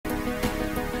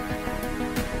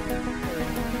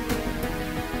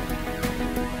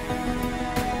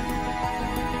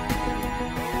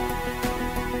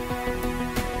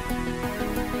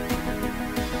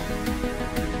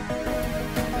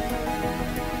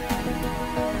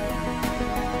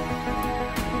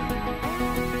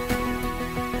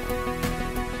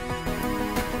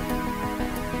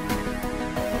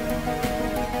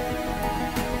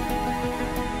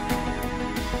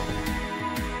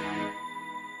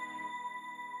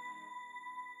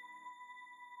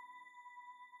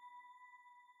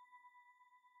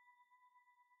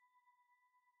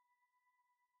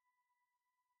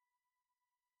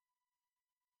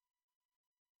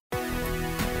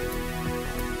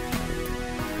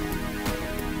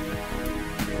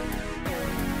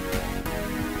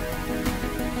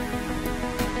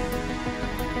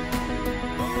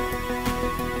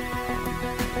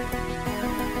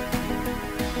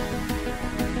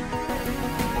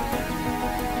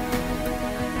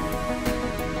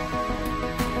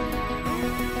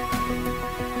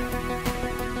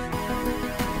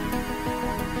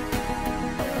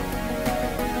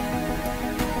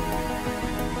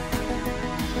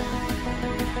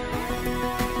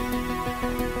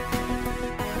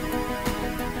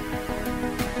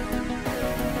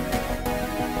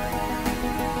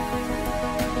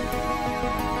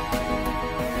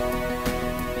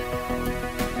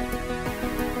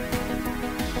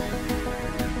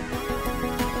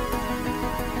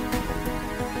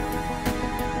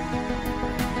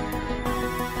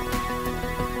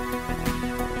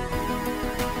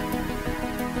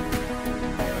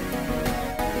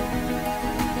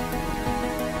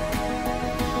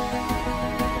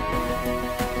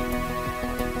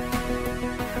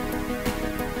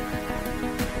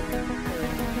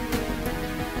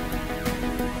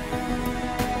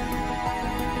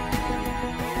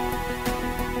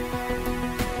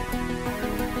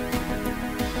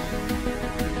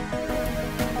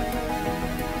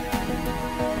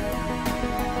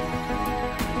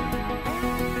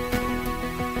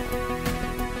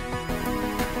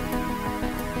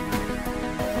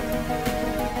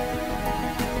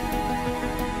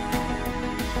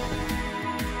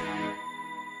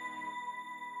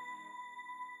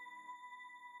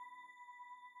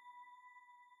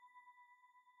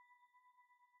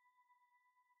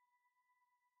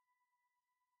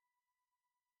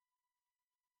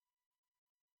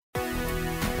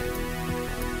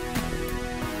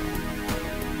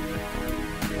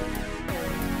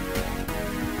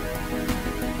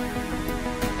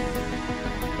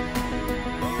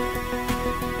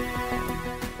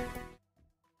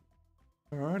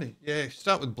Alrighty. Yeah,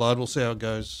 start with blood. We'll see how it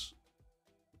goes.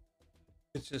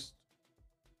 It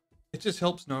just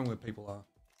helps knowing where people are.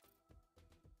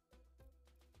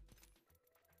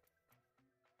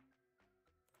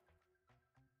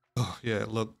 Oh, yeah,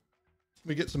 look.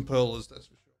 We get some pearlers, that's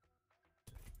for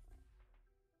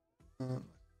sure. I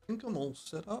think I'm all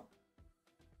set up.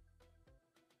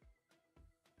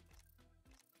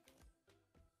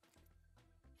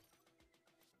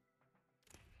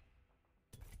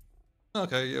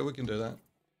 Okay, yeah, we can do that.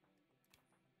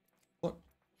 What?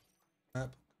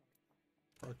 Map.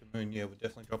 Broken Moon, yeah, we're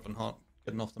definitely dropping hot.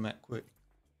 Getting off the map quick.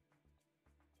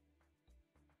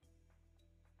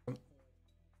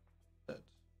 Set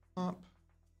up.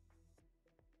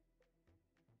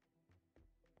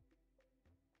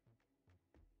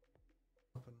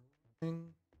 Up and running.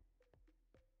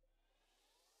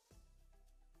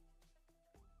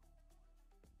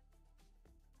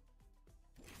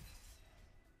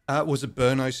 Was it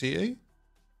Burn OCE?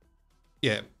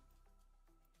 Yeah.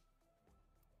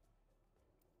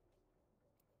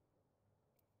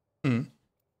 Hmm.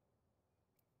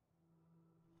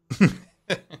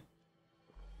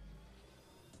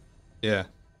 Yeah.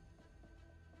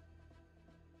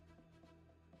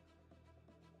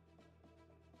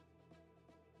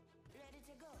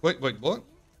 Wait, what?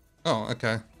 Oh,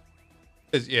 okay.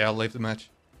 Yeah, I'll leave the match.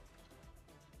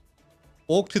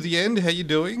 Walk to the end, how you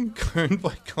doing? Owned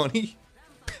by Connie.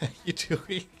 How you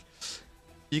doing?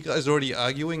 You guys already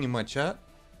arguing in my chat?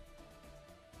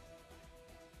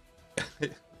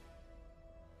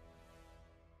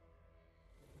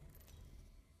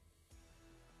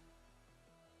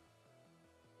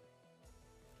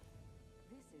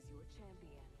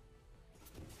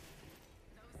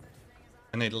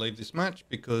 I need to leave this match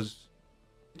because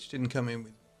it didn't come in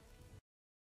with.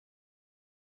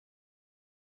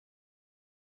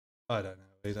 I don't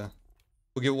know either.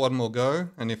 We'll get one more go,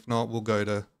 and if not, we'll just go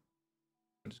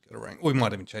to rank. We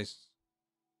might even chase.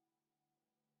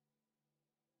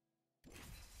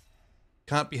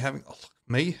 Can't be having. Oh, look,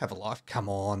 me have a life. Come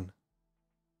on.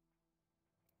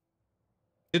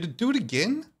 Did it do it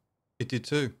again? It did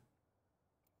too.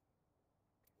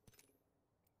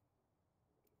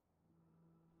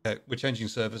 Okay, we're changing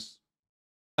service.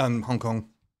 Hong Kong.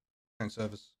 Change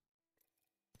service.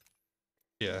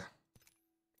 Yeah.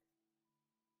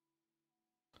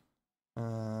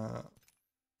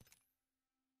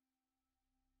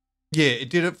 Yeah, it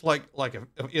did it for it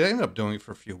ended up doing it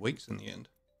for a few weeks in the end.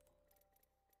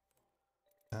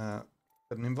 Got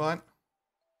an invite.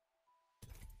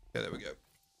 Yeah, there we go.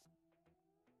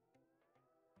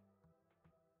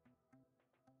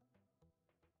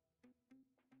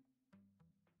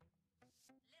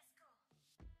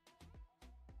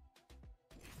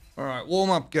 All right,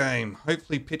 warm-up game.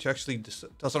 Hopefully pitch actually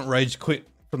doesn't rage quit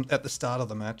from at the start of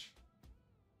the match.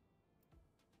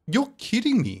 You're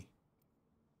kidding me.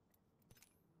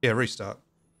 Yeah, restart.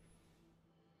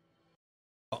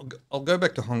 I'll go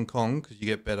back to Hong Kong because you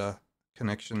get better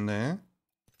connection there.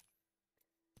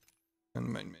 And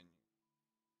main menu.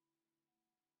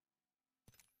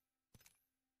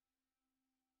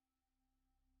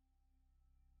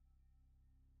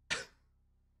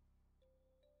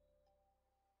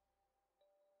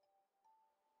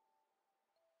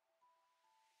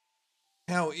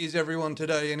 How is everyone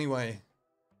today anyway?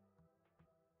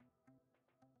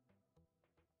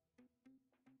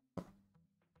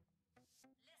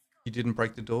 You didn't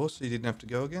break the door, so you didn't have to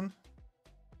go again?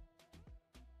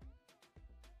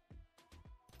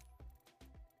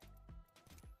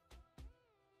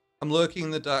 I'm lurking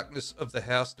in the darkness of the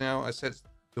house now. I sense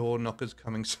door knockers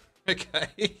coming soon.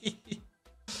 Okay.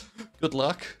 Good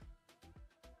luck.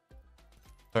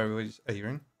 Sorry, are you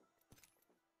in?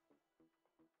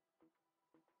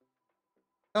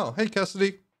 Oh, hey,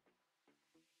 Custody.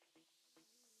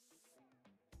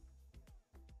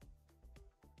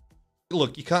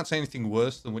 Look, you can't say anything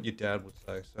worse than what your dad would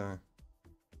say, so.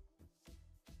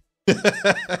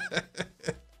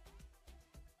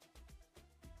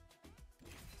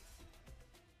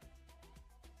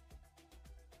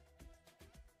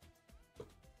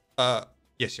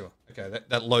 Yes, you are. Okay,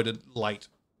 that loaded late.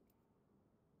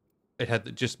 It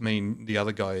had just mean the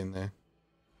other guy in there.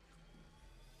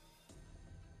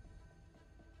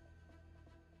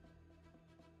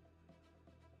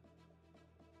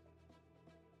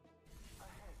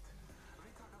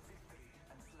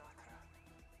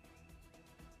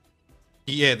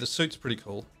 Yeah, the suit's pretty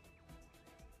cool.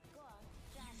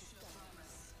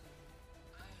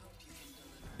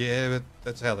 Yeah, but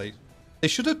that's how they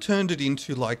should have turned it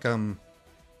into like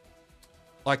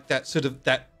that sort of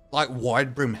like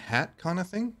wide brim hat kind of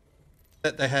thing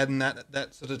that they had in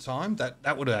that sort of time.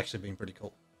 That would have actually been pretty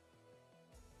cool.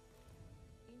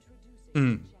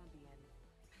 Hmm.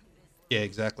 Yeah,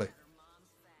 exactly.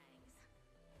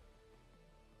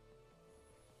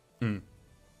 Hmm.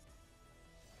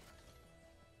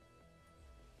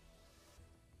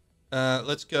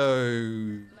 Let's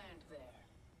go.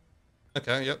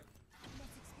 Okay, yep.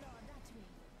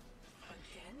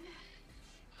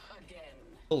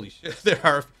 Holy shit, there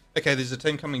are... Okay, there's a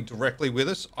team coming directly with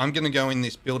us. I'm going to go in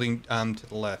this building to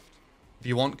the left. If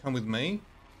you want, come with me.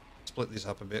 Split this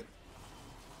up a bit.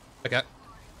 Okay.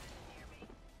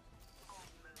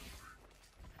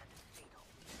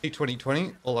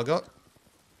 E2020, all I got.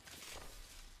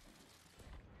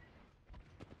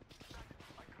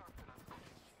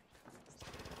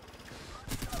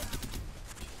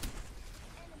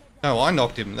 No, I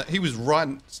knocked him. He was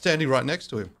standing right next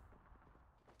to him.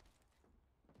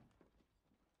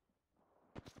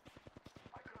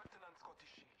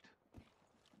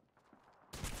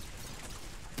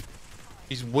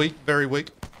 He's weak, very weak.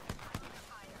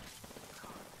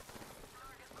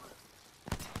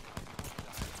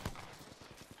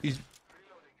 He's...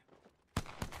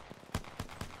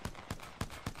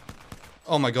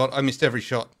 Oh my god, I missed every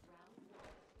shot.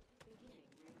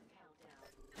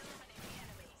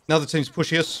 Another team's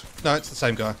pushing us. No, it's the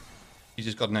same guy. He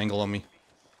just got an angle on me.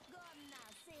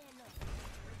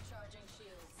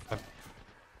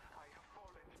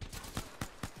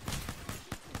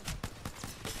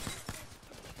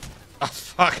 Oh,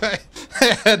 fuck. I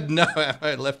had no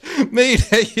ammo left. Meat,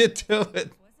 how you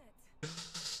doing?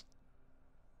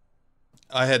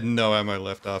 I had no ammo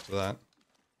left after that.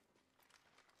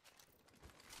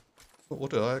 What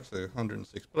did I actually?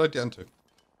 106. But I down to.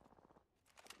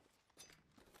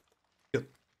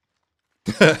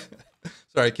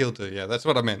 Sorry, kill 2. Yeah, that's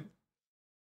what I meant.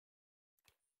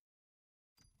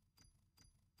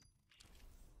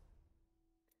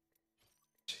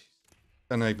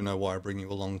 I don't even know why I bring you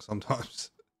along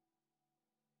sometimes.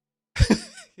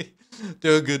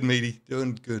 Doing good, Meaty.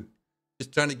 Doing good.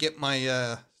 Just trying to get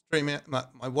my stream out,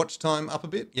 my watch time up a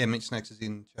bit. Yeah, Meat Snacks is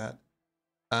in chat.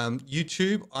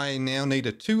 YouTube, I now need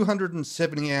a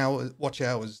 270 watch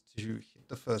hours to hit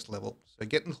the first level. So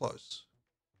getting close.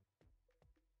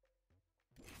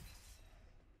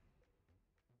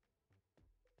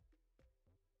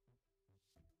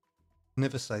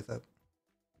 Never say that.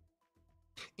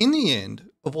 In the end,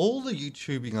 of all the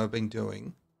YouTubing I've been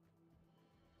doing,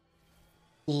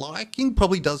 liking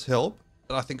probably does help,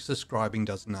 but I think subscribing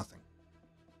does nothing.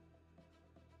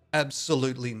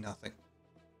 Absolutely nothing.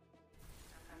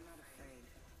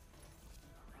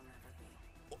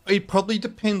 It probably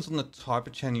depends on the type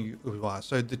of channel you are.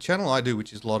 So the channel I do,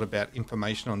 which is a lot about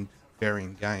information on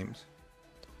varying games,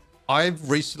 I've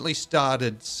recently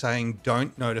started saying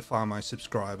don't notify my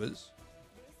subscribers,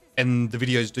 and the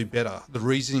videos do better. The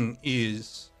reason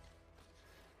is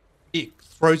it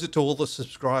throws it to all the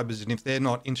subscribers, and if they're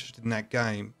not interested in that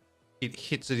game, it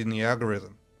hits it in the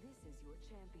algorithm.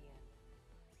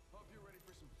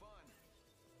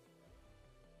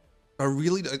 I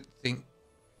really don't think...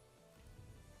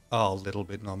 Oh, a little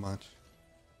bit, not much.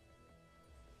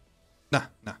 Nah.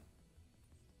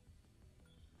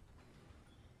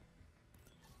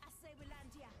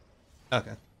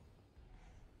 Okay.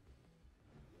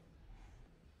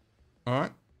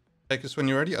 Alright. Take us when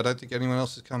you're ready. I don't think anyone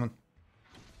else is coming.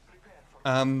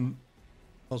 What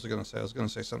was I going to say? I was going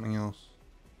to say something else.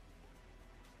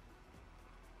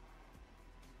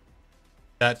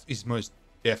 That is most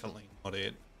definitely not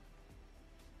it.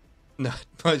 No,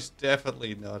 most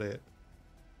definitely not it.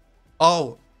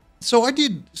 Oh, so I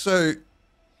did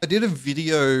a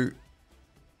video,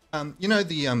 you know,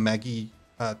 the Maggie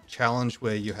challenge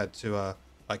where you had to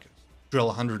like drill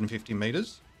 150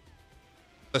 meters.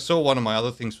 I saw one of my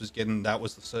other things was that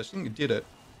was the search thing. It did it.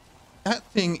 That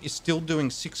thing is still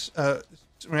doing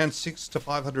around 600 to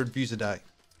 500 views a day.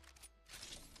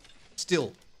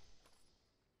 Still.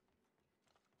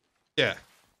 Yeah.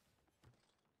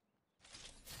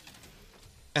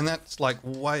 And that's like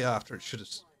way after it should have,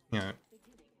 you know,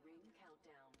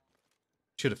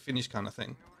 should have finished kind of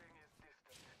thing.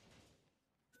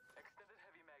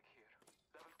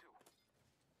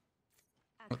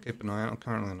 I'll keep an eye out. I'm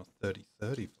currently on a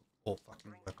 30-30 for all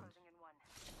fucking weapons.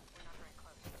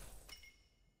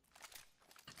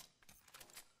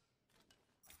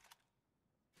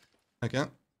 Okay.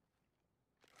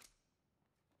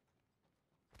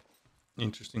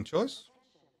 Interesting choice.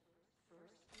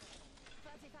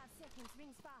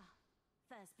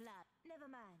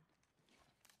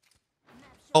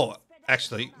 Oh,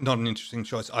 actually, not an interesting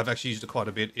choice. I've actually used it quite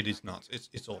a bit. It is nuts.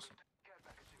 It's awesome.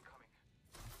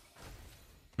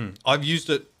 I've used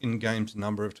it in games a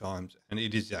number of times, and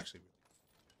it is actually...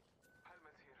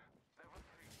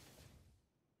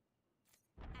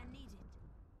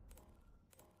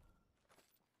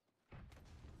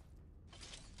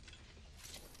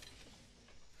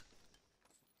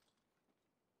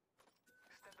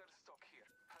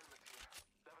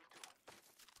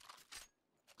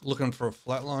 Looking for a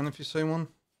flatline if you see one.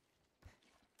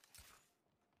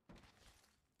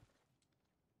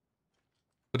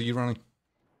 What are you running?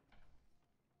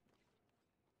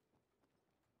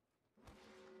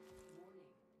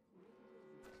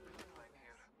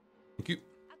 Thank you.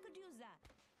 I could use that.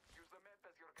 Use the map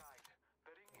as your guide.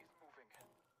 The ring is moving.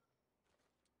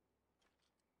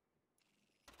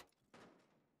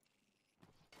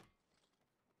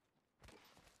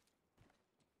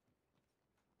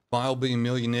 I'll be a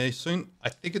millionaire soon. I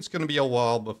think it's going to be a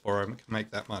while before I can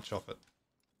make that much off it.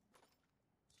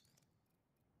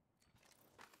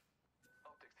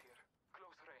 Optics here.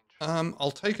 Close range.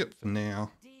 I'll take it for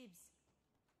now. Dibs.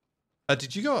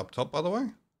 Did you go up top, by the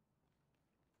way?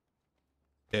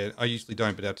 Yeah, I usually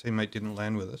don't, but our teammate didn't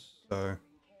land with us, so...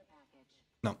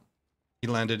 No. He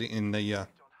landed in the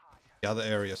other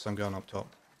area, so I'm going up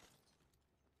top.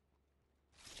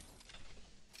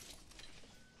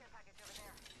 Care package over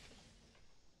there.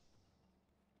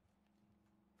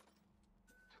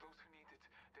 To those who need it,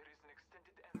 there is an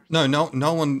extended energy.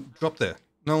 No one dropped there.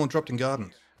 No one dropped in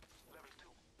gardens. Level 2.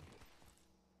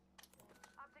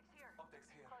 Optics here. Optics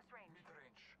here. Close range. Mid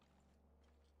range.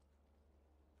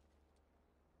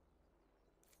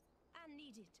 I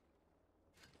need it.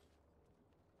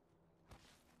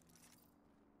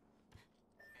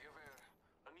 Be aware.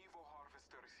 An Evo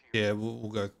harvester is here. Yeah, we'll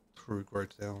go through Grow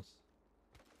Towers.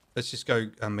 Let's just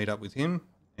go meet up with him,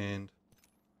 and...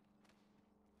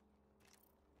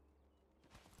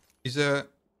 Is there...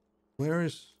 Where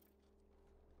is...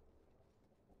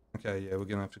 Okay, yeah, we're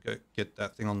gonna have to go get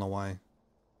that thing on the way.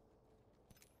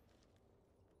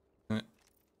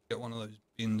 Get one of those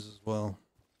bins as well.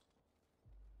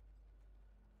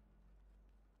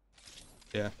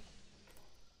 Yeah.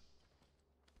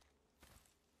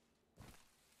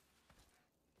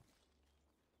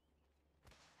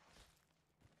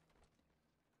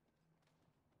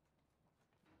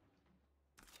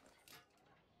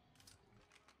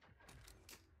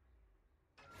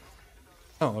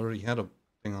 Oh, I already had a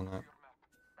thing on that.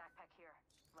 Backpack here.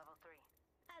 Level 3.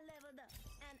 I leveled up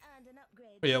and earned an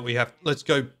upgrade. But yeah, we have... Let's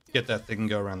go get that thing and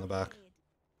go around the back.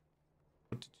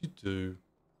 What did you do?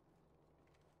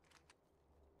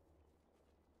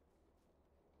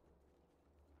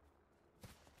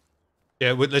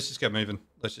 Yeah, let's just get moving.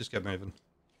 Let's just get moving.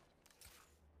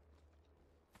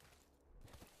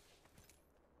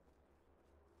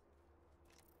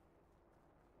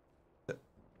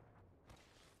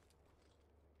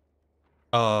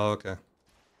 Oh, okay.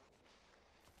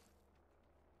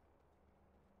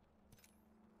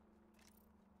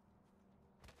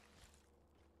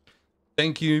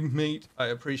 Thank you, mate. I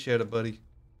appreciate it, buddy.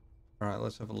 All right,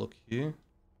 let's have a look here.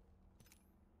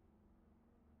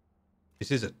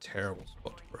 This is a terrible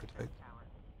spot to rotate. Tower.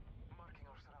 Marking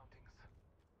our surroundings.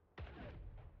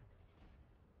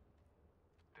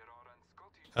 There are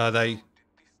unscotty They... in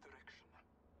this direction.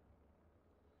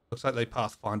 Looks like they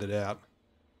pathfinded out.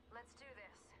 Let's do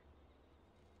this.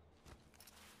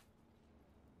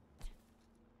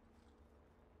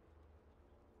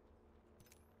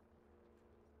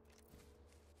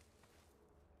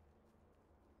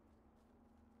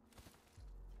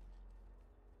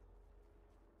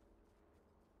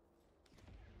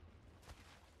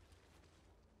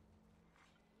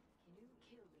 New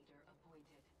kill leader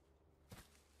appointed.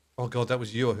 Oh god, that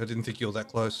was you. I didn't think you were that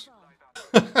close.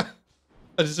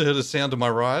 I just heard a sound to my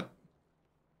right.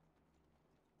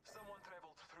 Someone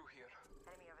traveled through here.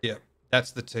 Enemy over Yeah,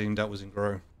 that's the team that was in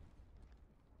Grow.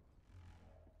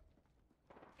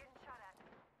 Getting shot at.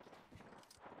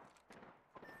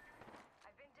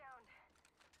 I've been down.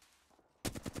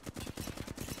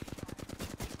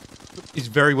 He's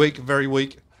very weak, very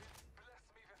weak. Bless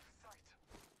me with sight.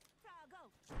 Frog out.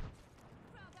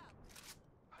 Frog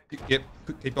out. Yep,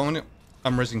 keep on it.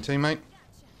 I'm resing teammate. Gotcha.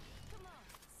 Come on.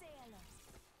 Say hello.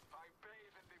 I bathe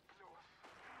in the blue.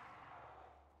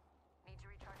 Need to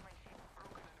recharge my shield.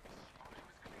 Broken enemies. Our aim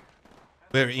is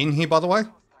clear. We're in here, by the way.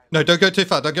 No, don't go too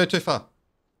far. Don't go too far.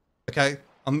 Okay,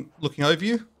 I'm looking over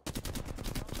you.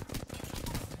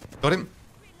 Got him. Reloading.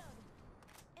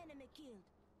 Enemy killed.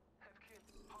 Head killed.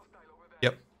 Hostile over there.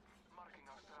 Yep. Marking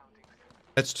our surroundings.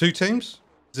 That's 2 teams.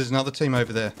 There's another team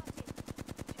over there. Ow.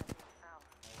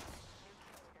 New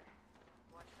kill leader.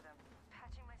 Watch for them.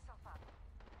 Patching myself up.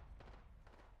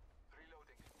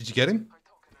 Reloading. Did you get him? I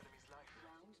talk an enemy's life.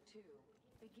 Round 2.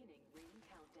 Beginning ring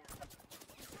countdown.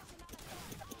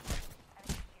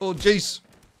 Oh, jeez.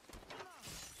 Come on.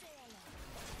 Say hello.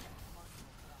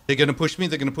 They're going to push me.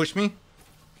 They're going to push me. Got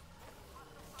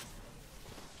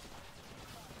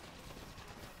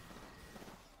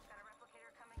a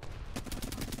replicator coming.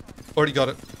 Already got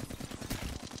it.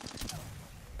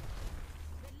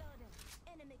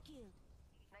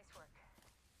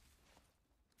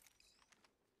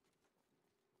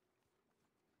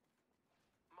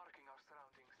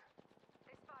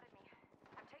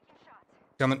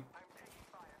 Coming.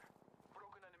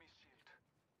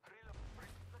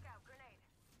 Look out,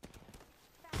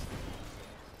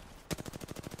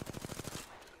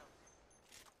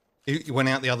 grenade. He went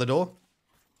out the other door.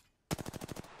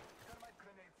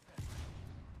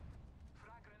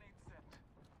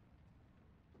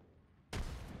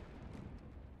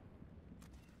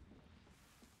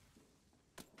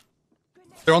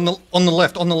 They're on the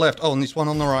left, on the left. Oh, and this one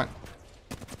on the right.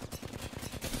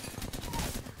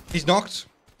 He's knocked.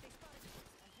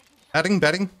 Batting.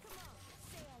 Sailor.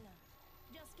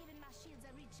 Just giving my shields a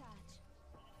recharge.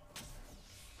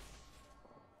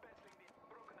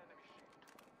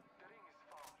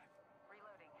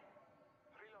 Reloading.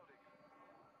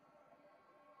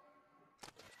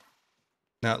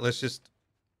 Now let's just.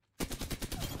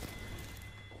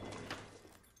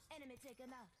 Enemy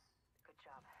taken out. Good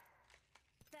job.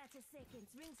 30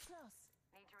 seconds. Rings close.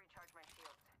 Need to recharge my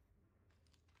shields.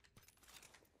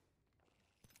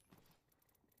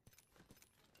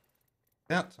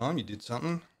 About time you did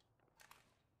something.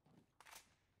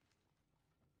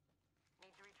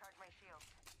 Need to recharge my shields.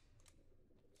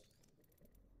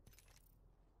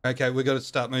 Okay, we got to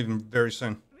start moving very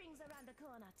soon. Rings around the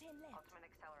corner. 10 left. Ultimate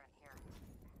accelerant here.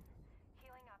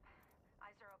 Healing up.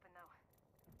 Eyes are open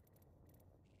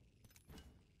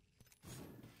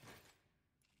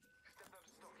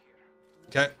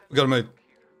though. Okay, we got to move.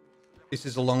 This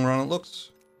is a long run, it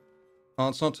looks. Oh,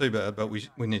 it's not too bad, but we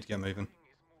need to get moving.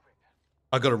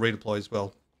 I got to redeploy as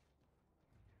well.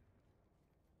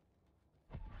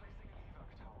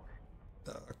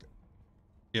 Okay.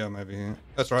 Yeah, maybe here.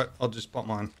 That's right. I'll just pop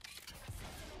mine. Back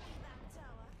tower.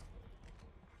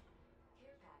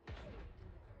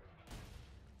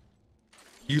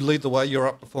 You lead the way. You're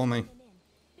up before me. Coming in.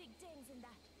 Big things in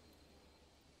that.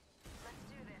 Let's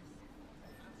do this.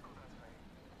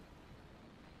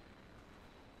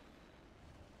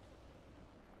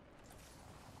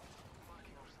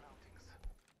 Marking our surroundings.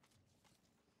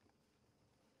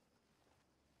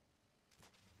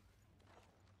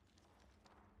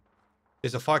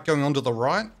 There's a fight going on to the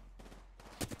right.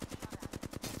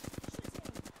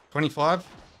 25.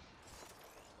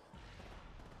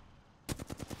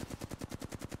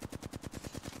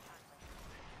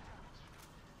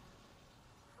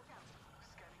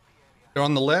 They're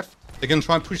on the left. They're going to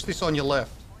try and push this on your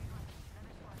left.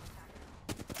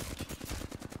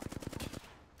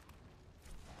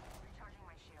 Recharging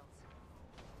my shields.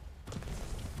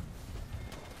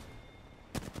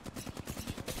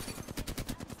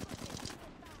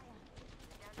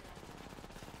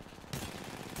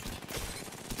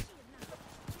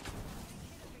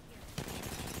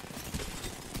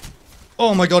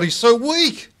 Oh my god, he's so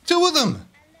weak! Two of them!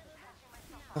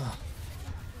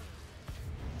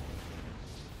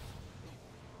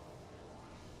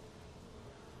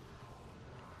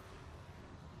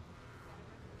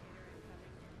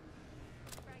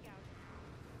 Frag out.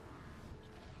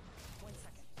 1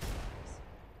 second.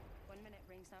 1 minute,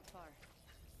 ring's not far.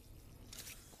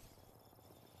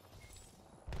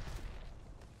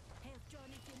 Health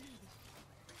drone if you need it.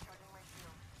 Recharging my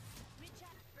shield.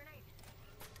 Recharge. Grenade.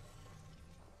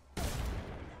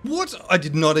 What? I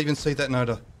did not even see that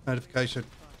notification.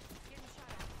 Getting shot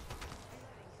at. Reloading.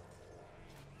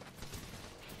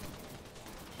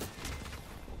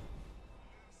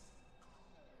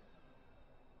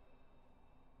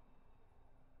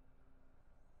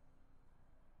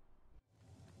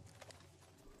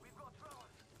 We've got drones.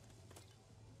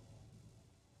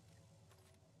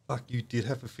 Fuck, you did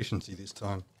have efficiency this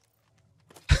time.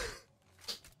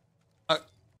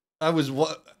 I was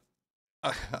what?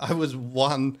 I was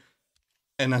 1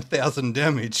 and 1,000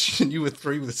 damage, and you were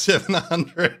 3 with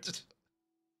 700.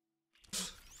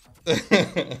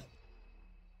 I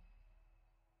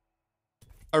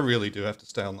really do have to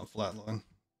stay on the flat line.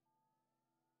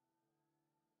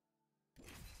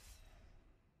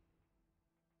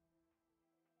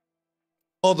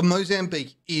 Oh, the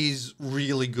Mozambique is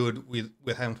really good with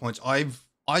hammer points. I've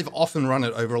often run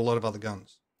it over a lot of other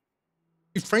guns.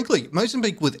 Frankly,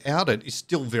 Mozambique without it is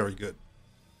still very good.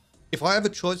 If I have a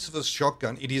choice of a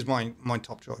shotgun, it is my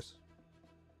top choice.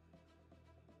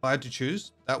 If I had to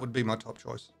choose, that would be my top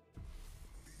choice.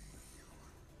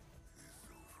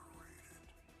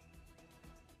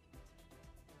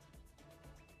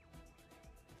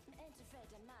 Ain't afraid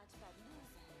to match but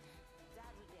losing.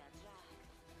 That would be a drag.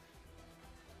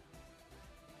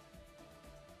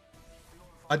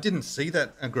 I didn't see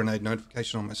that grenade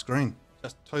notification on my screen.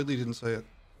 Just totally didn't see it.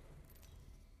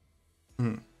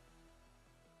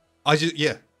 I just,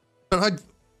 yeah. But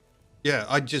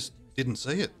I just didn't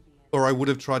see it. Or I would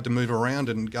have tried to move around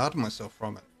and guard myself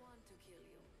from it. Want to kill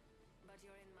you, but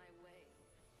you're in my way.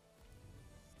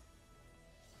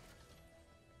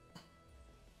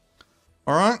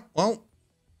 All right. Well,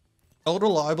 held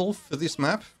reliable for this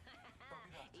map.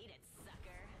 Eat it,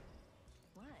 sucker.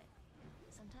 What?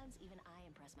 Sometimes even I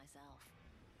impress myself.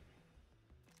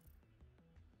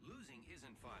 Losing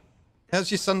isn't fun.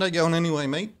 How's your Sunday going anyway,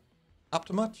 mate? Up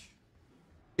to much?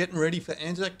 Getting ready for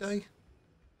Anzac Day?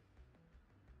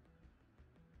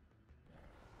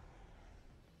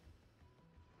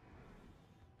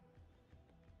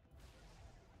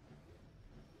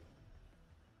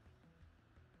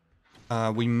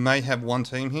 We may have one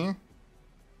team here.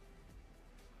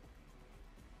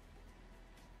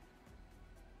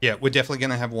 Yeah, we're definitely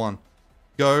going to have one.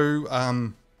 Go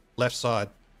left side.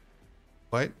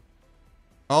 Wait.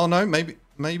 Oh, no,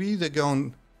 maybe they're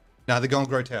going... No, they're going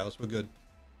Grow Towers. We're good.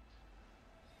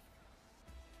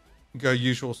 Go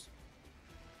usuals.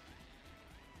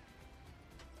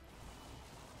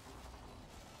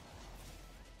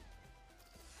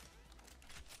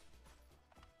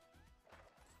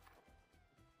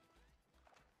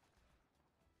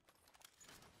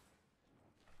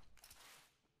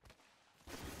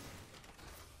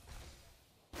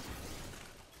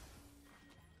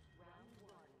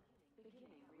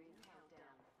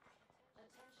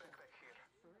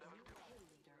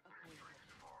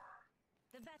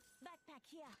 The backpack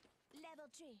here. Level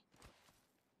 3.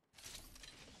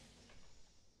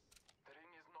 The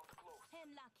ring is not close.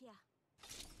 Hemlock here.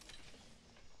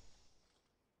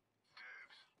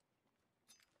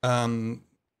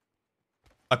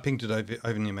 I pinged it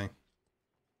over near me.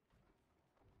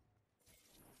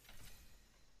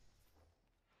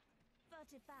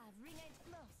 Ring ain't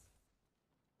close.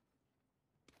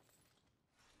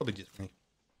 Probably just me.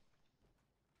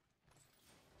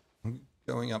 I'm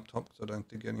going up top because I don't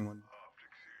think anyone...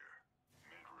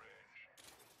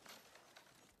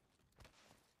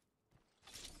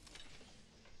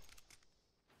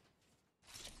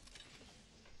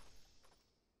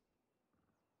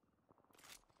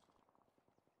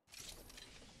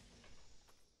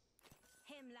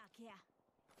 Hemlock here.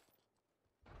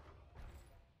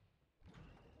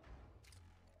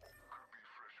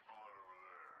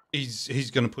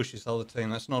 He's going to push this other team.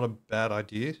 That's not a bad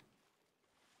idea. Can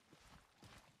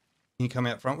you come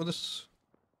out front with us?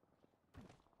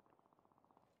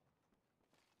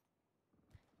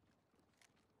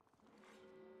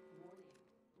 Movement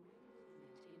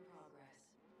in progress.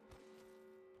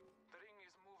 The ring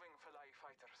is moving, Felai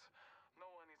fighters. No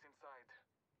one is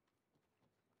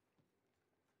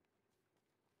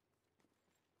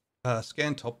inside.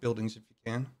 Scan top buildings if you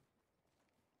can.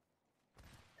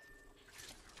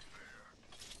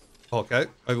 Okay,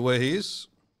 over where he is.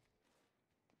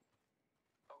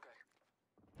 Okay.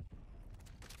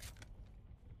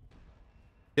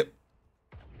 Yep.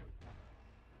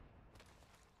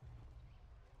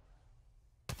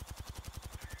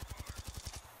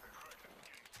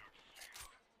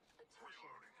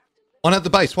 One at the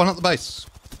base, one at the base.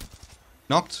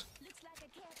 Knocked. Looks like a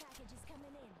care package is coming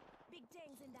in. Big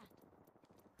things in that.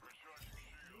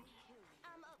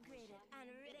 I'm upgraded and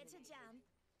ready to jam.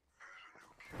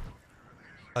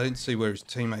 I didn't see where his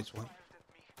teammates went.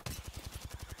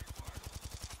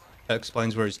 That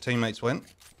explains where his teammates went.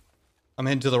 I'm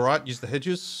heading to the right, use the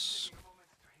hedges.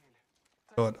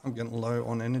 God, I'm getting low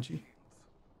on energy.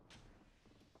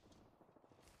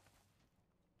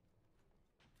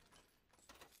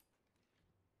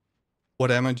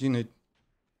 What ammo do you need?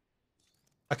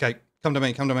 Okay, come to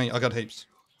me, come to me. I got heaps.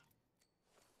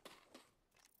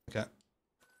 Okay.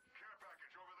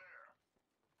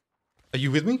 Are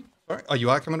you with me? Sorry. Oh, you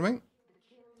are coming to me?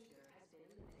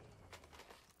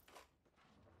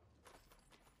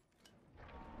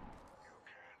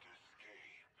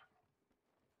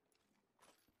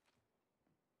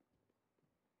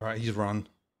 All right, he's run.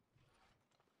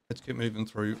 Let's keep moving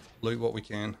through, loot what we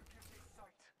can.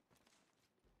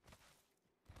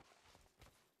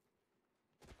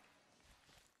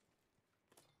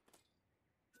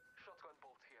 Shotgun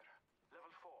bolt here. Level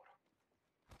 4.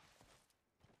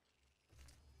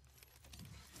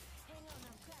 Hang on,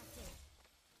 I'm crafting.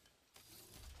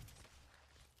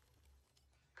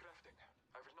 Crafting.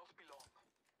 I will not be long.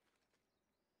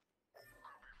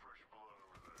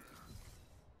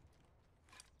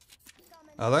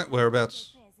 Are they?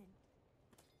 Whereabouts?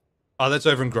 Oh, that's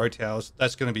over in Grow Towers.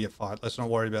 That's going to be a fight. Let's not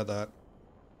worry about that.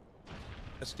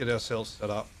 Let's get ourselves set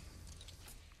up.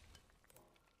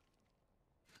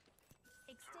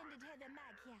 Extended header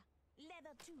mag here.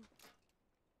 Level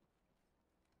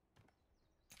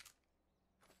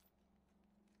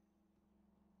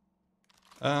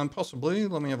 2. Possibly.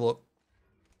 Let me have a look.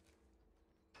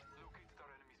 Located our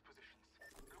enemy's positions.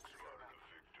 Looks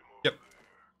whereabouts. Yep.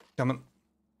 Coming.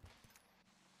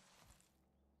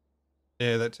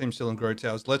 Yeah, that team's still in Grow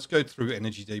Towers. Let's go through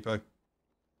Energy Depot. Our aim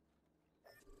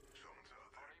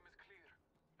is clear.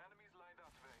 Enemies lie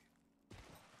that way.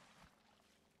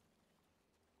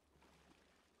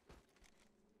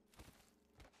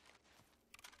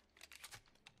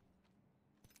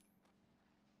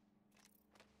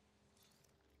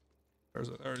 Where is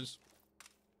it? There it is.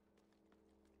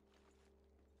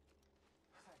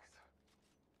 Thanks.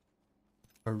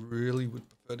 I really would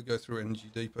prefer to go through Energy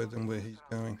Depot than where he's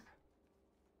going.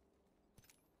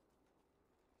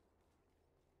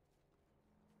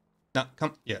 No,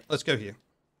 come. Yeah, let's go here.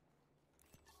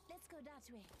 Let's go that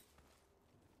way.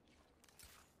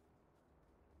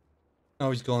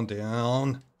 Oh, he's gone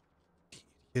down.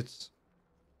 It's.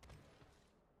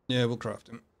 Yeah, we'll craft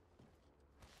him.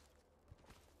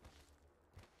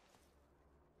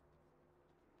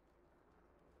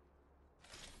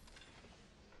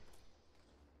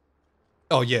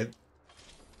 Oh, yeah.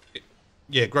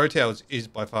 Yeah, Grow Towers is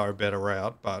by far a better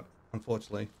route, but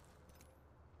unfortunately,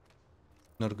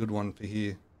 not a good one for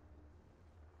here.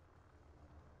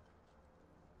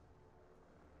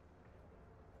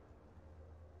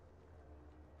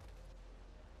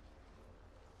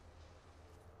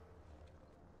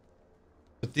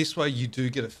 But this way you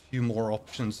do get a few more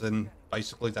options than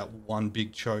basically that one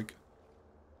big choke.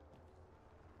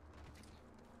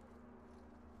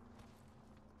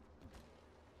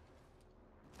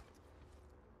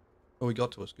 Oh, he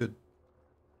got to us. Good.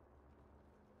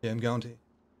 Yeah, I'm going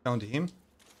to him.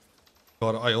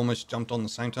 God, I almost jumped on the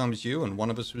same time as you, and one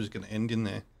of us was going to end in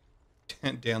there.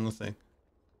 Down the thing.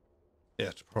 Yeah,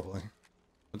 it's probably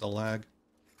with the lag.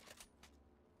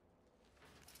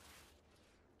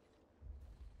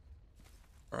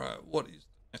 Alright, what is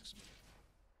the next?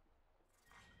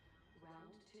 Round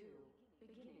 2.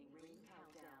 Beginning ring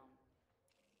countdown.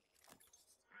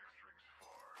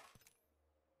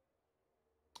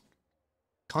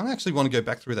 Kind of actually want to go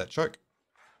back through that choke.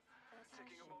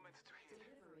 Taking a moment to heal.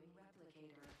 Delivering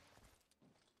replicator.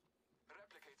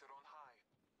 Replicator on high.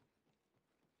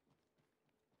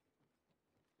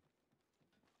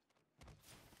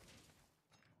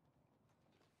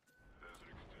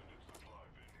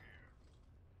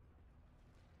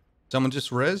 Someone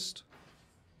just rezzed.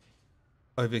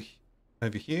 Over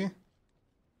here.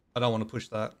 I don't want to push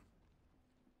that.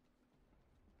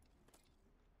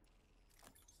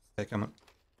 Okay, come on.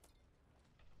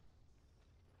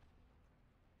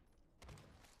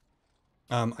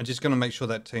 I'm just going to make sure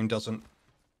that team doesn't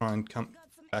try and come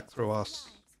Got some back through us.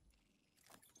 supplies.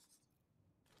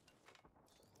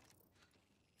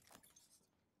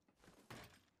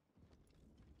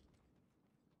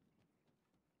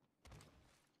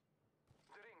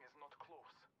 The ring is not close.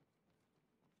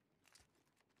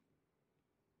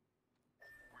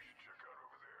 We should check out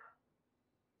over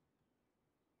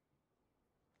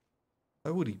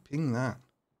there. How would he ping that?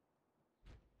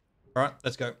 Alright,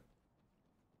 let's go.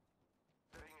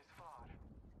 The ring is far.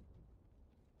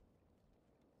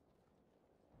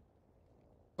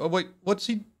 Oh, wait, what's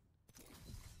he...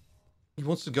 He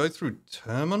wants to go through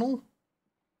terminal?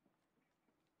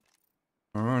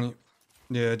 Alright.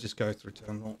 Yeah, just go through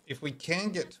terminal. If we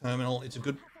can get terminal, it's a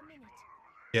good... Half a minute.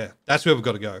 Yeah, that's where we've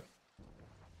got to go.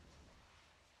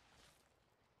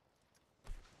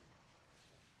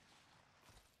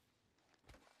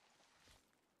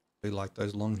 We like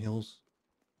those long hills.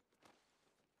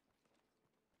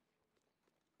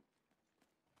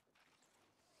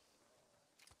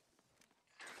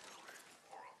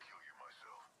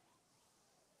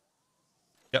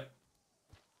 Yep.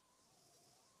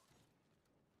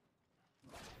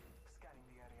 Scanning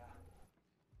the area.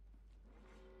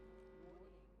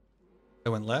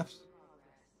 They went left.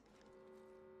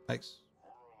 Thanks.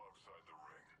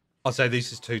 I'll say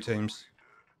this is two teams.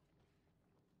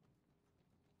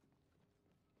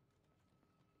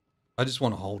 I just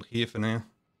want to hold here for now.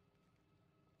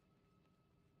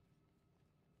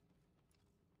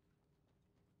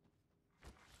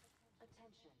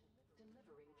 Attention.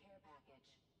 Delivering care package.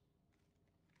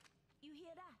 You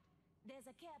hear that? There's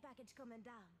a care package coming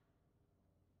down.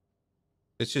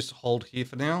 Let's just hold here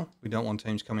for now. We don't want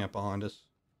teams coming up behind us.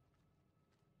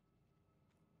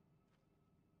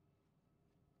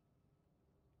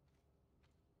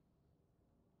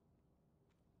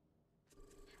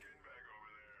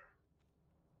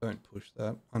 Don't push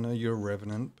that. I know you're a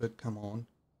revenant, but come on.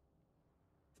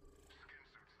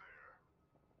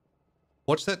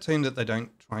 Watch that team that they don't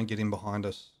try and get in behind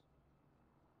us.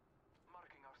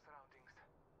 Marking our surroundings.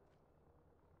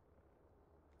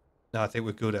 No, I think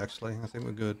we're good, actually. I think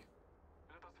we're good.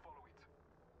 Let us follow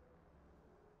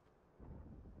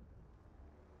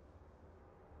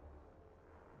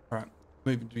it. All right,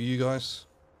 moving to you guys.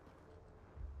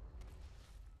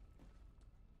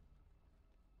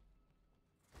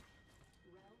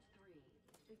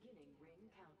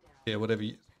 Yeah, whatever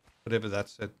that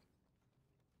said.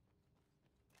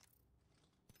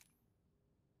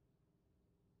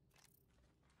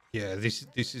 Yeah, this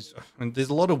is. I mean, there's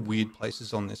a lot of weird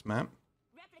places on this map.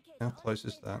 How close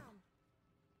is that?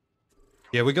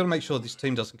 Yeah, we got to make sure this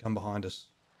team doesn't come behind us.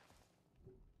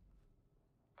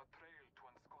 A trail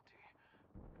to Scotty.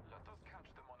 Let us catch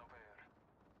them unaware.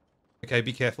 Okay,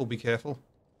 be careful, be careful.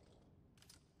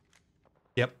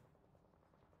 Yep.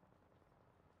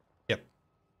 Yep.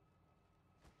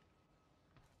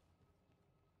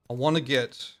 I want to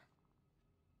get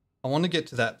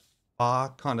to that far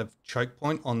kind of choke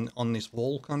point on this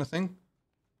wall kind of thing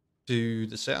to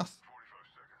the south.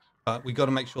 But we got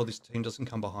to make sure this team doesn't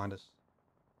come behind us.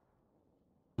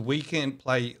 We can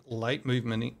play late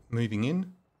moving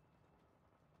in.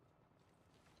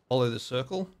 Follow the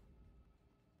circle.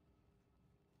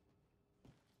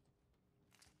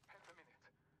 Half a minute.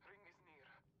 Ring is near.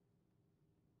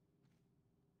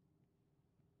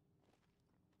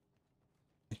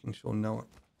 Making sure no one.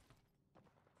 We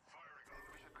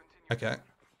should continue. Okay.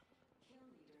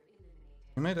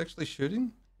 Teammate actually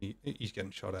shooting? He's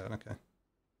getting shot at. Okay.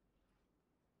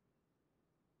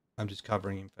 I'm just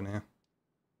covering him for now. 10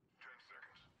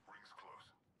 seconds. Ring's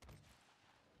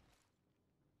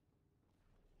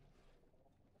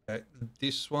close. Okay,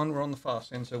 this one we're on the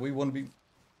fast end, so we want to be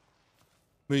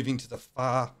moving to the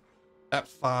far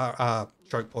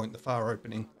choke point, the far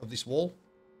opening of this wall.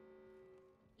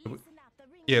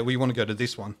 Yeah, we want to go to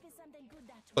this one.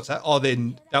 What's that? Oh,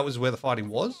 then that was where the fighting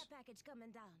was?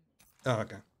 Oh,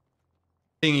 okay.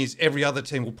 Thing is, every other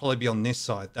team will probably be on this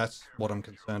side. That's what I'm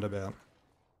concerned about.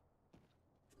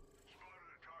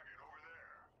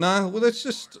 No, well, let's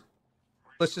just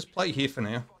play here for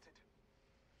now.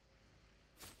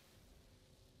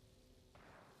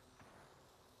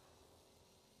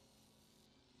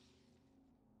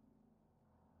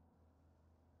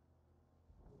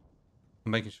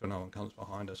 I'm making sure no one comes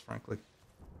behind us, frankly.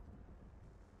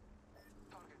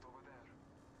 Target over there.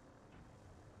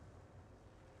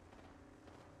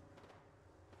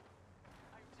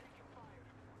 I'm taking fire.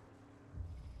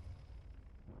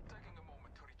 Taking a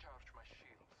moment to recharge my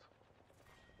shields.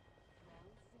 Round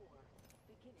 4.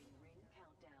 Beginning ring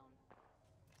countdown.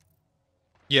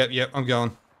 Yep, I'm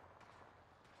going.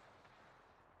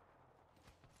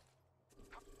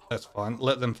 That's fine.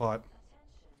 Let them fight.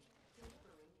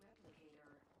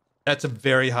 That's a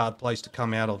very hard place to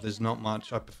come out of. There's not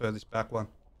much. I prefer this back one.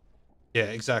 Yeah,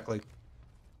 exactly.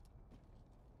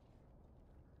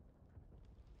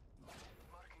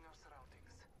 Marking our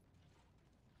surroundings.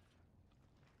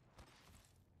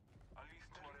 At least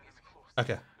two enemies close.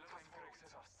 Okay. Time for access.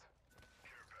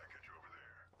 Care package over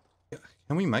there.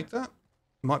 Can we make that?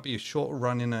 Might be a short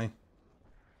run in a...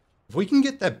 If we can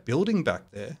get that building back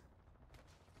there...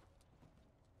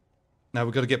 No,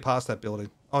 we've got to get past that building.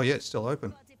 Oh, yeah, it's still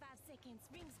open. 45 seconds.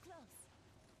 Rings close.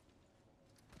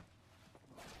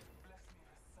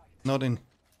 Not in... Scan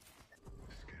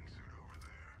suit over there.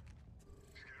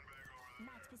 Scan bag over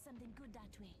Might be something good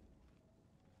that way.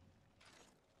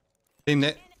 Team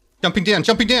there. Jumping down,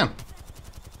 jumping down!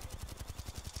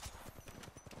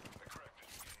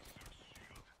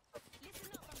 Listen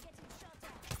up, I'm getting shot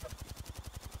at.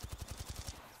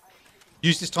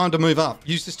 Use this time to move up.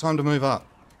 Use this time to move up.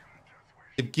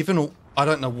 They've given all... I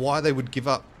don't know why they would give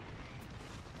up.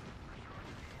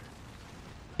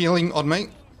 Healing on me.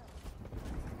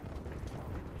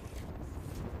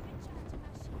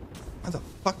 Why the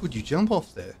fuck would you jump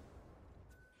off there? Care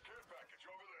package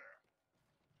over there.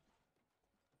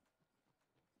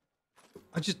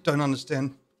 I just don't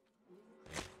understand.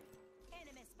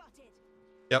 Enemy spotted.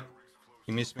 Yep.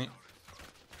 You missed me.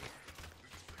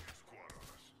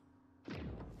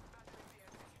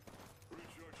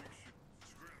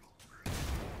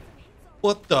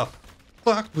 What the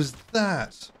fuck was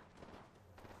that?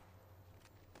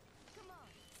 Come on,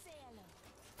 say hello.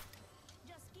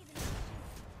 Just give it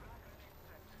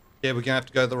Yeah, we're gonna have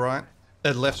to go to the right.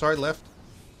 Left, sorry, left.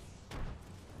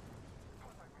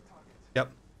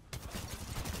 Yep.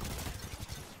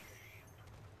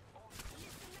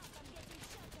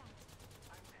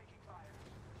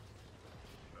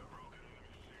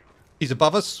 He's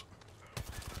above us.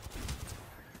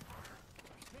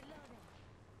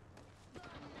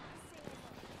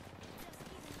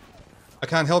 I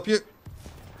can't help you.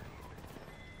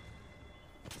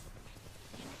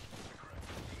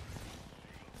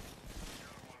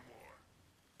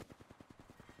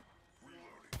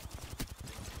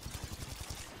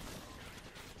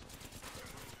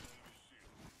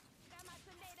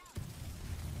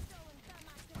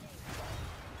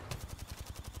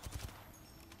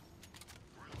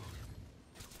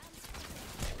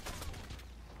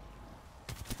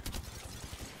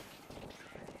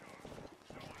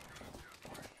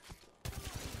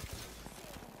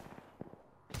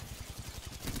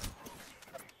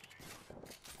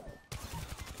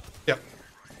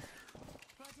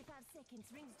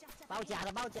 假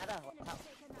的，包夹的，我操！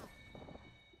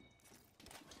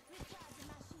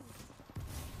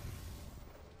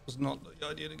 Was not the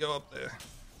idea to go up there.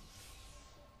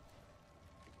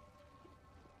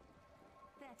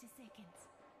 30 seconds.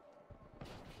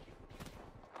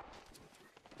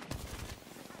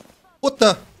 What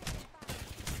the?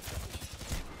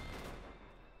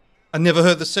 I never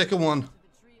heard the second one.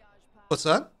 What's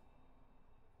that?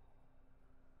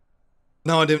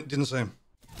 No, I didn't see him.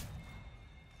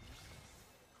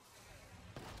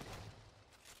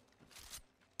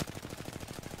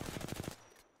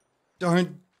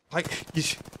 Don't like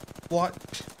what?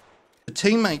 The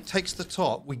teammate takes the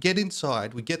top. We get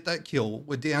inside. We get that kill.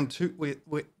 We're down two.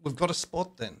 We've got a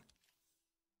spot then.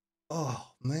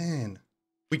 Oh man,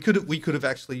 we could have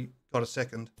actually got a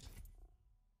second.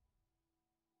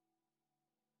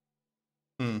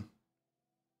 Hmm.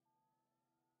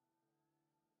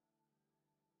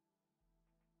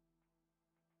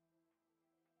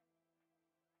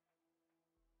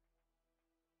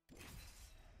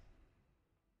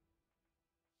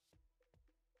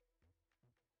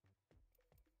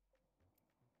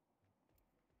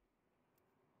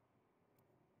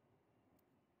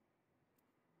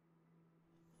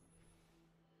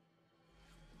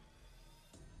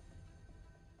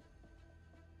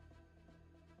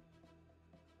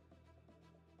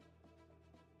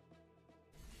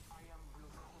 I am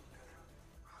Bloodhunter.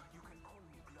 You can call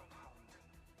me Bloodhound.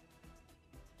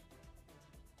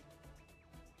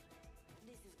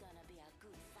 This is gonna be a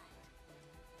good fight.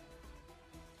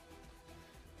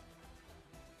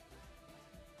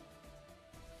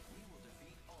 We will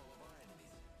defeat all of our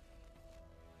enemies.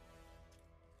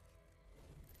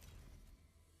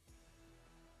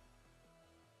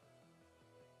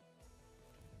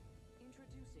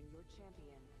 Introducing your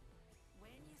champion.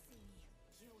 When you see me,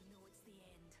 you'll know it's the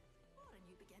end. Or a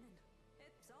new beginning.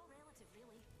 It's all relative,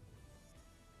 really.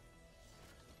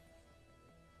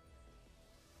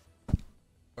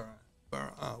 All right.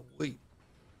 Where are we?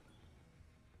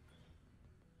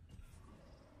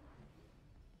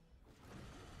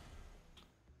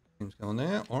 Team's going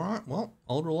there. All right. Well,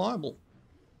 old reliable.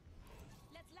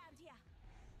 Let's land here.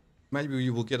 Maybe we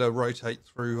will get a rotate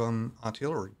through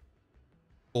artillery.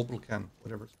 Orbital can,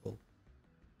 whatever it's called.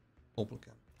 Orbital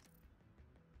can.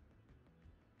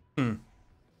 Hmm.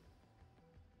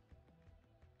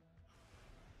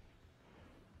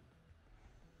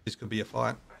 This could be a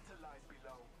fight. Better lies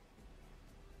below.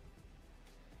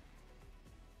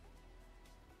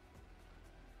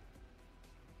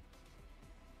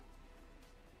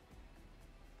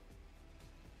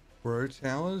 Row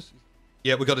towers.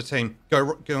 Yeah, we got a team.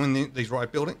 Go in these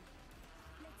right building.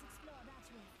 Let's explore that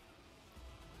way.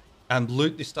 And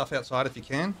loot this stuff outside if you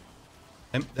can.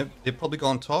 They've probably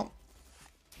gone top.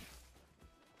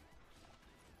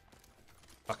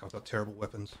 Fuck, I've got terrible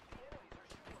weapons.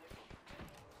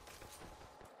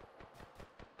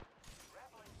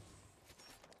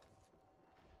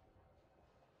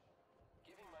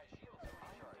 Giving my shield some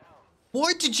fire down.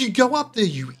 Why did you go up there,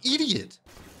 you idiot?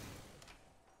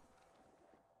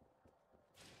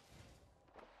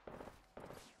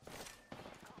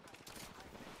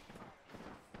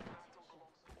 Battle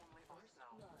belongs only us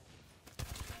now.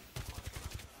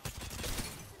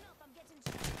 Listen up, I'm getting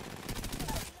shot.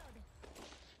 Reloading.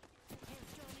 Hands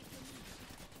drawn if you need.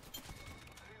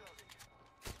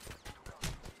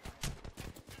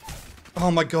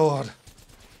 Oh my god.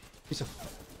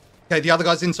 Okay, the other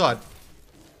guy's inside.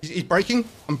 He's breaking.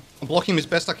 I'm blocking him as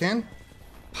best I can.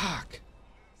 Fuck. You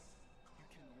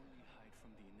can only hide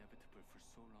from the inevitable for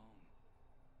so long.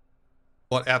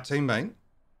 What, our teammate?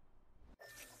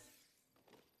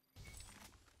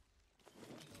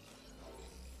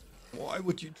 Why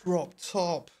would you drop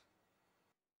top?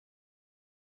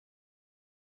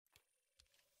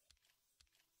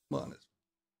 Minus.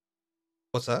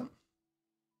 What's that?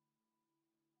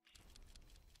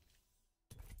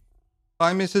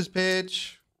 Bye, Mrs.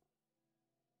 Pitch.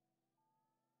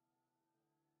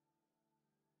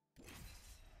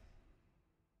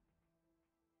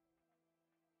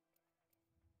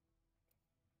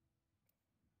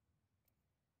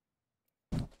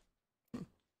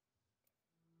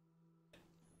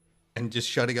 And just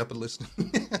shutting up and listening.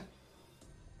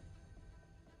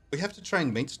 We have to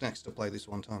train Meat Snacks to play this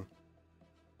one time.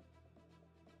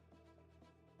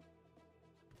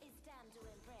 It's time to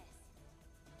impress.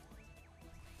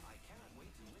 I cannot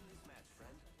wait to win this match,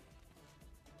 friend.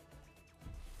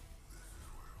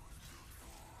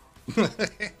 Our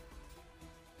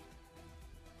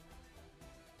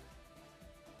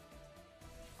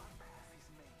path is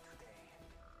made today.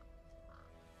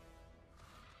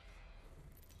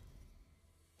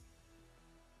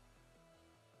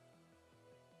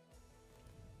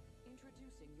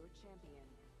 Introducing your champion.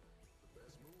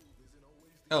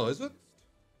 Oh, is it?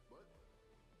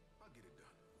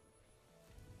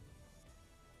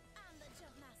 I'm the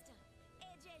jump master.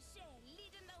 AJ Shea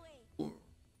leading the way.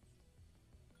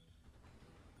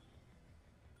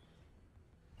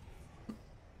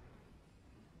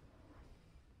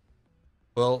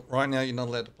 Well, right now you're not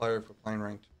allowed to play if we're playing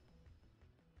ranked.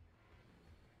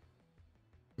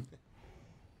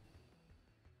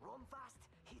 Run fast,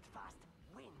 hit fast,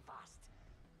 win fast.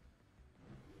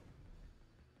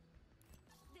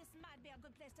 This might be a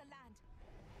good place to land.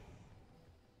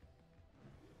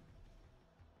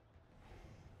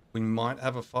 We might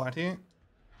have a fight here.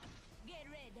 Get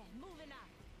ready, moving up.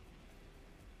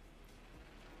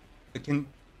 But can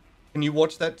you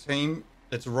watch that team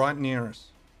that's right near us?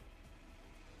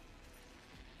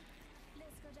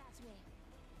 Let's go that way.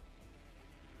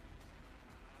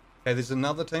 Okay, there's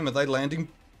another team. Are they landing?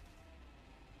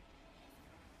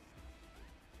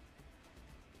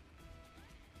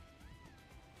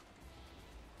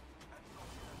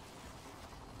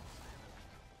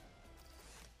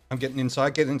 I'm getting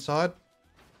inside. Get inside.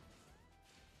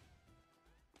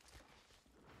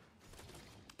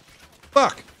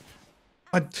 Fuck!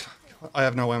 I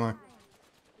have no ammo.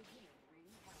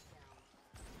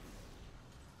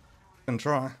 Can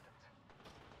try.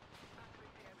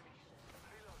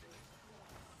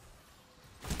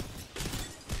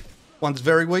 One's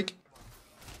very weak.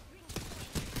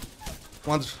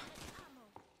 One's...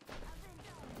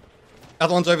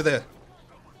 Other one's over there.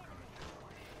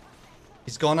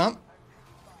 He's gone up.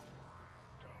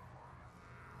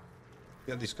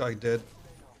 Yeah, this guy dead.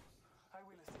 I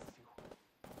will assist you.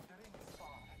 The ring is far.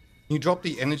 Can you drop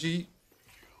the energy?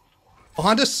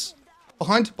 Behind us!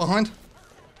 Behind!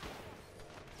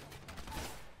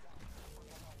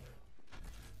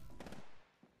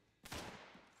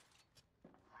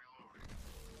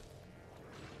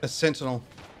 A sentinel.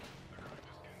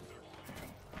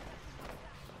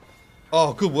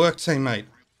 Oh, good work, teammate.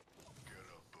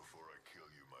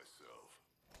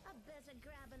 I better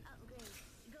grab an upgrade.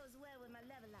 It goes well with my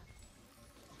level up.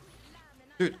 Live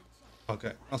and Dude. untouched.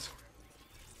 Okay.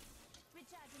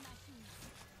 Recharging my shoes.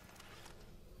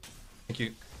 Thank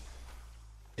you.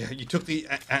 Yeah, you took the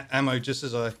ammo just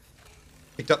as I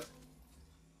picked up.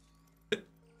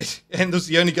 And this was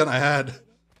the only gun I had. And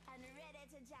ready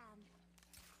to jam.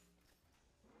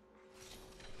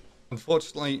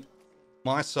 Unfortunately,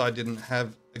 my side didn't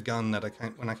have a gun that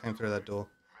when I came through that door.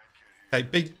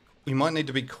 Okay, we might need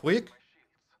to be quick,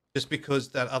 just because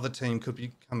that other team could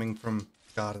be coming from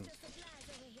gardens. Supplies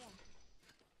over here.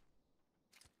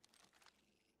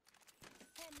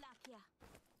 Hemlock here.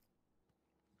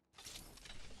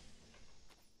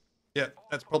 Yeah,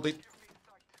 that's probably...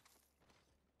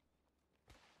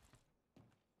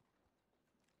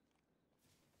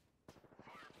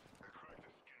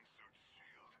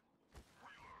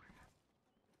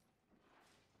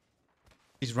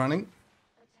 He's running.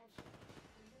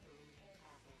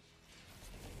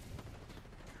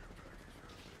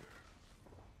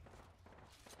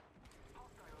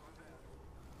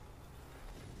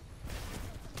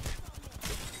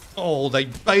 Oh, they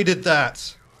baited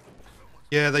that.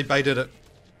 Yeah, they baited it.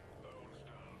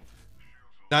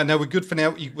 No, we're good for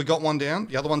now. We got one down.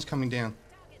 The other one's coming down.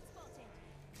 Target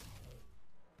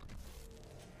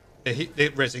spotted.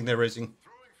 They're rezzing. They're rezzing.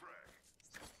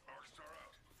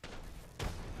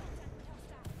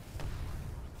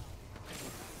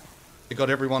 They got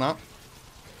everyone up.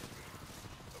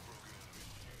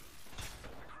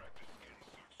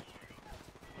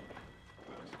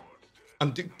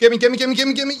 Get me! I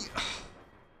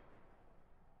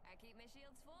keep my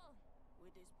shields full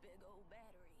with this big old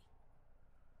battery.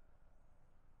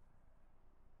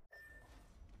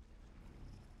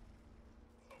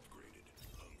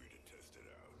 Hungry to test it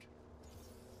out.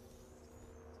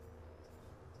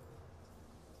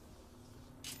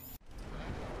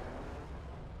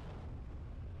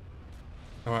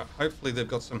 All right. Hopefully they've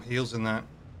got some heals in that.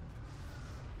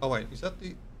 Oh wait, is that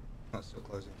the? No, it's still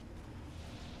closing.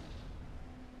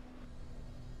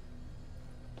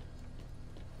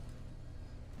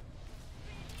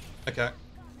 Okay.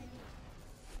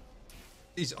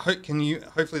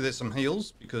 Hopefully there's some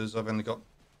heals because I've only got.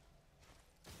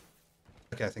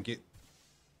 Okay, thank you.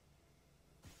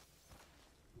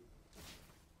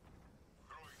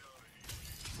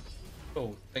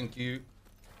 Oh, thank you.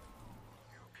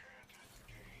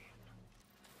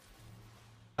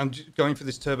 I'm going for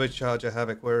this turbocharger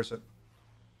havoc. Where is it?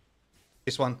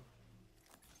 This one.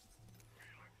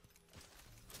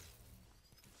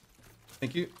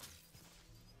 Thank you.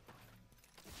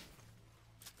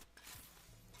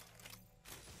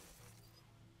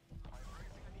 I'm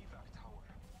raising an evac tower.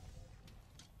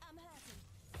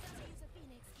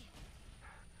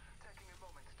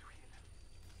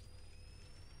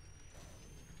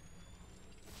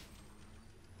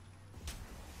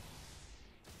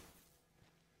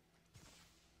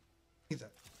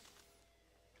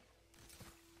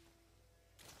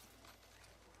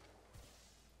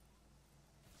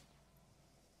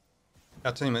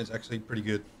 Our teammate's actually pretty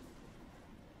good.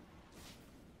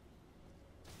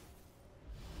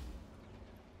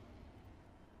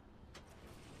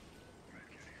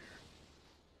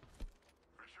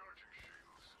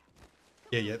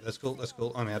 Yeah, that's cool. That's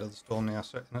cool. I'm out of the storm now,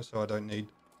 so I don't need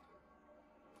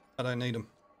them.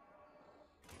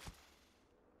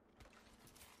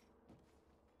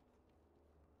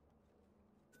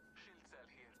 Shield cell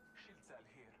here. Shield cell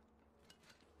here.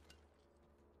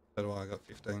 So do I. I got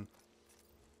 15.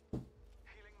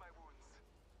 Healing my wounds.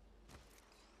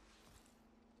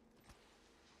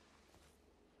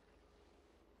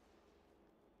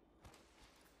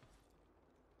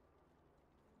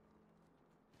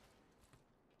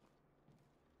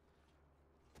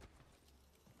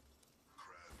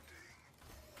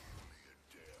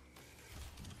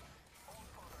 All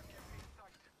father, give me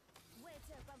sight. Wait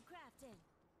up, I'm crafting.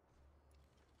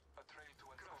 A trail to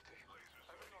insulting.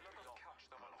 I will not let us catch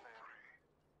them unfair.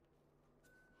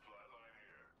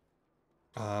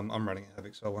 I'm running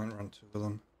Havoc, so I won't run two of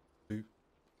them. Two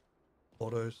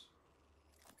autos.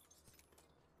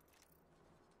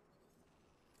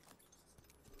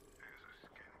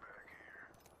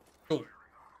 Cool.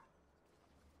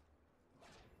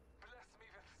 Bless me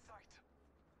with sight.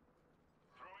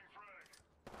 Throwing frag.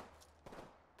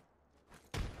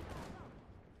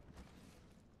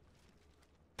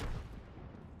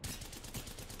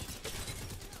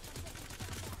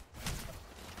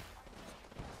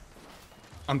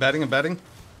 I'm batting. Come on,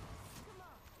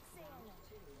 sail it.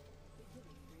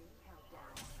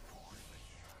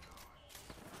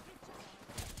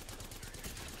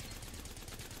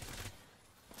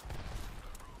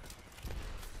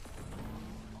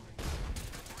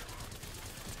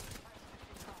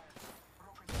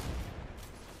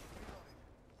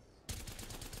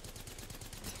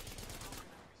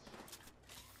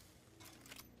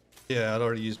 Yeah, I'd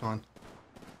already used mine.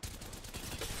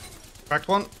 Cracked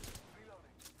one.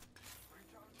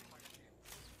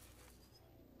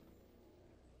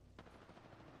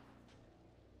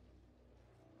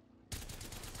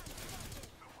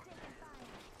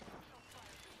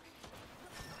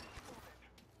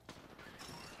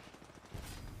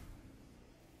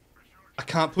 I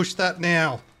can't push that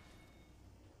now.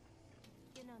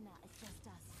 You know now, it's just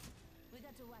us. We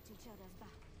got to watch each other's back.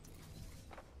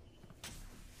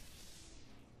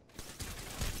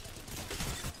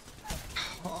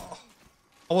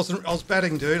 I was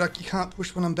batting, dude. Like, you can't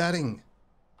push when I'm batting.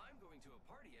 I'm going to a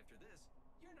party after this.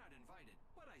 You're not invited,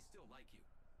 but I still like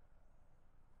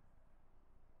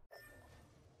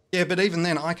you. Yeah, but even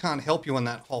then, I can't help you in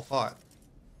that whole fight.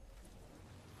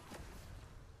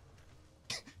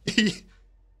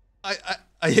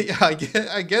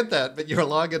 I get that, but you're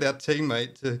relying on our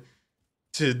teammate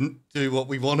to do what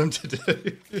we want him to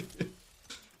do.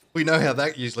 We know how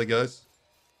that usually goes.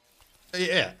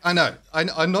 Yeah, I know.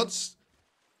 I'm not.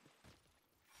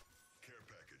 Care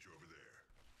package over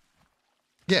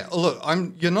there. Yeah, look,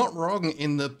 You're not wrong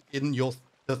in the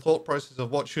thought process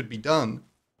of what should be done.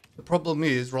 The problem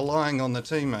is relying on the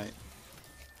teammate.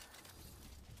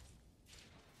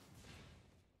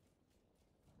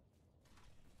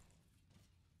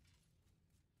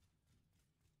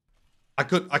 I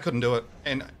couldn't do it,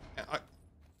 and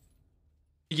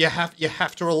you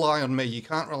have to rely on me. You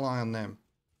can't rely on them.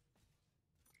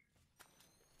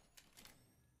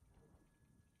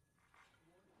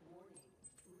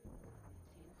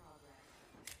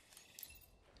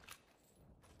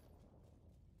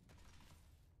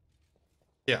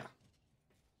 Yeah.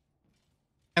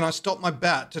 And I stopped my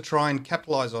bat to try and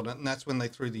capitalize on it, and that's when they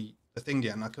threw the thing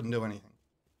down. I couldn't do anything.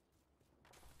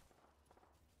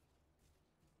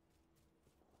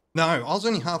 No, I was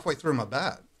only halfway through my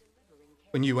bat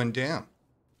when you went down.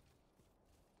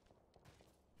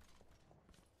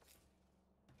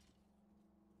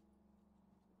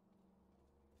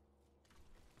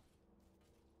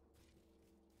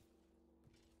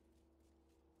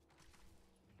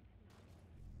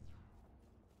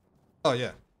 Oh,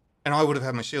 yeah. And I would have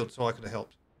had my shield, so I could have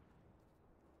helped.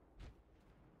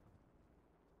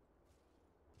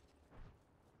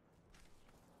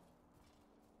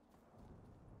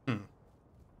 Hmm.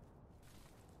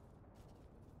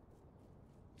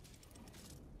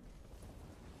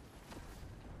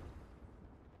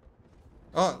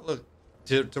 Oh, look.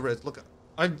 To Red, look.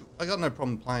 I got no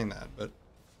problem playing that, but...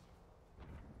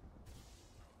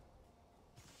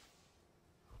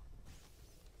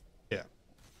 Yeah.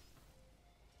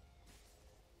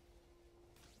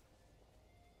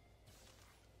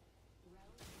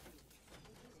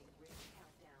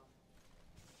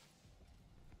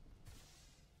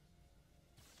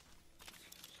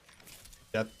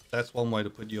 That's one way to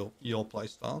put your play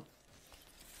style.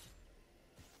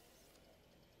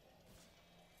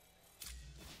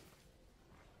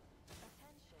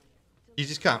 You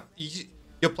just can't.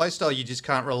 Your playstyle, you just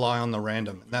can't rely on the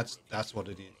random, and that's what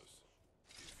it is.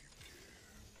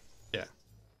 Yeah.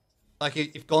 Like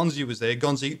if Gonzi was there,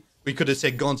 we could have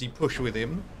said Gonzi push with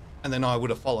him, and then I would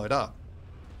have followed up.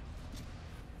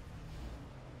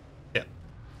 Yeah.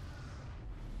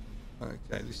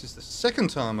 Okay, this is the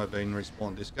second time I've been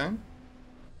respawned this game.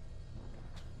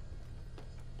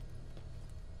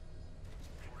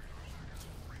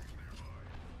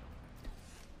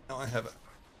 Now I have it.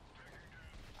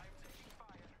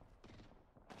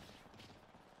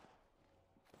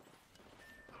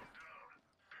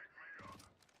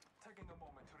 Taking a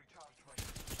moment to recharge my.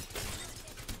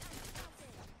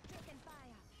 Taking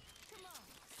fire. Come on,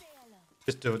 say hello.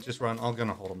 Just do it. Just run. I'm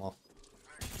gonna hold him off.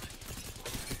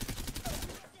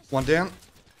 One down.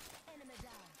 Enemy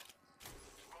down.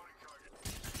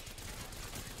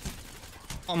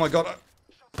 Oh my god.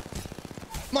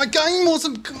 My gun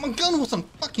wasn't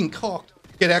fucking cocked.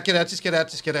 Get out, just get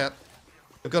out.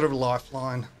 I've got a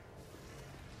lifeline.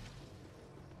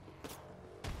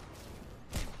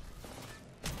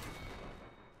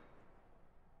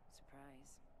 Surprise.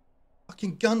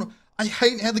 Fucking gun. I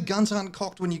hate how the guns aren't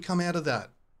cocked when you come out of that.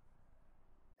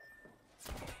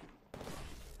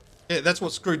 Yeah, that's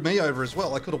what screwed me over as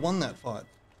well. I could have won that fight.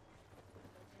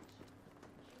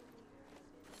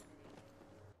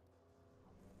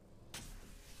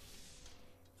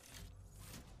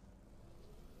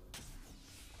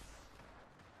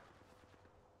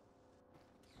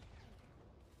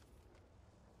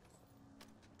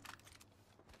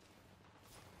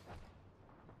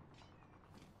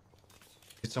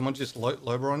 Did someone just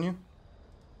lober on you?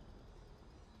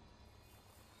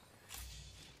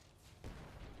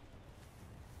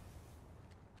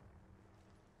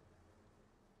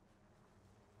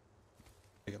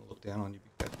 I gotta look down on you. Be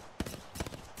careful.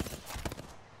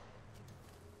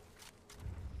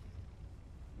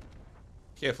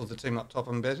 Careful of the team up top,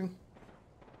 I'm betting.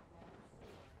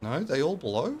 No, they all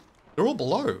below? They're all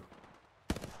below.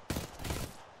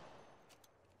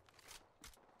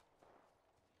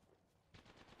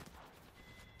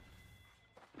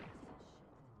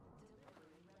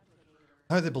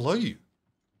 No, they're below you.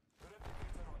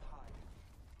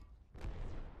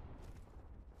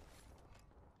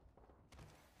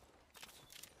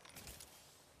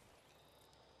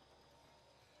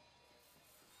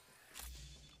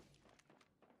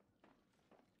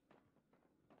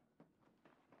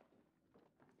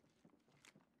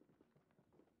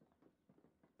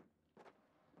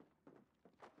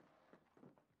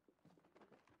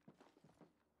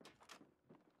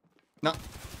 No.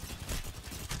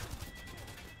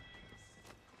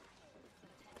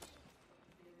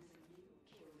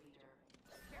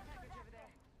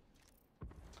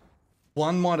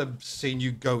 One might have seen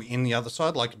you go in the other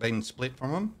side, like being split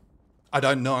from him. I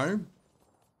don't know.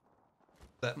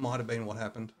 That might have been what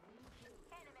happened.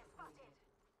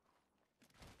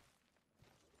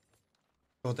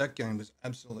 God, that game was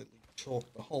absolutely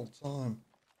chalk the whole time.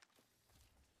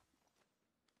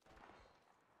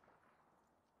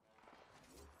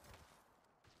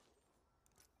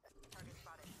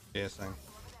 Yeah, same.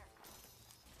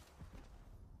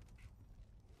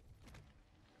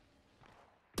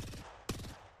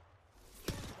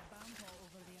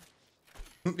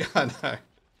 Yeah, I know.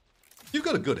 You've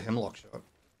got a good hemlock shot.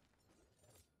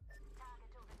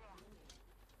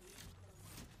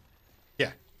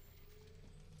 Yeah.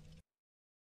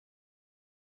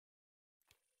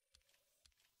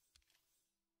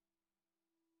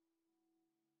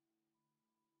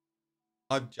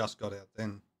 I've just got out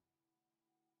then.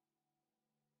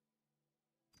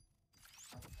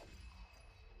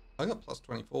 I got plus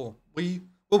 24. We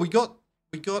got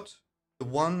the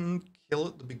one kill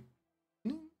at the beginning.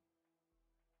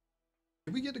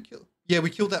 Did we get a kill? Yeah,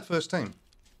 we killed that first team.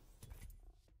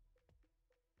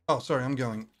 Oh, sorry, I'm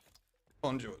going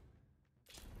conduit.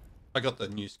 I got the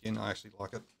new skin. I actually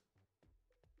like it.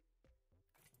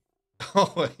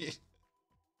 Oh, yeah.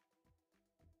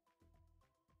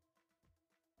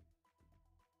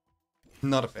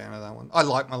 Not a fan of that one. I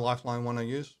like my lifeline one I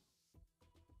use.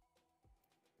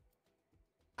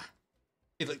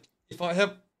 If I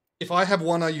have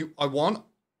one I want.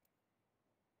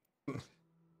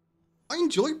 I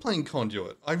enjoy playing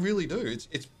conduit. I really do.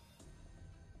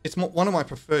 It's one of my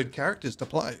preferred characters to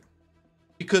play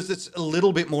because it's a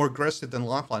little bit more aggressive than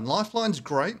lifeline. Lifeline's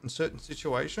great in certain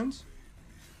situations,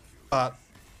 but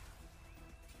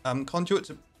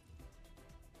conduit's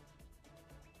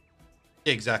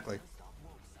exactly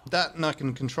that, and I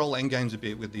can control endgames a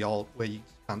bit with the ult where you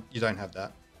don't have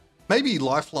that. Maybe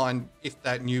lifeline, if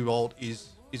that new ult is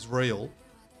real,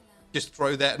 just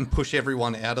throw that and push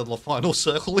everyone out of the final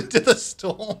circle into the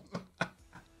storm.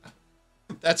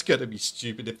 That's going to be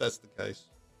stupid if that's the case.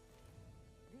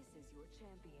 This is your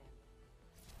champion.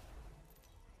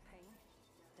 Pain?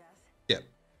 Death? Yeah.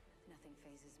 Nothing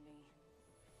phases me.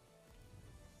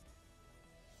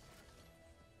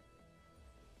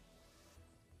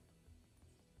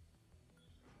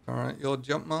 All right, your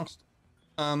jump master.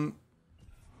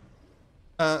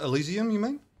 Elysium, you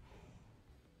mean?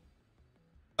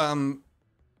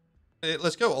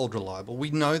 Let's go old reliable. We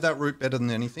know that route better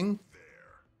than anything.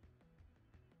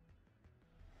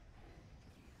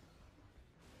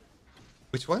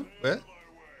 Which way? Where?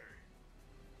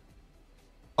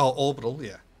 Oh, orbital.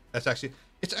 Yeah, that's actually.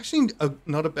 It's actually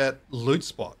not a bad loot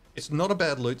spot. It's not a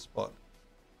bad loot spot.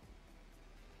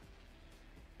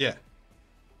 Yeah.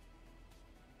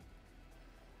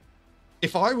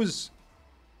 If I was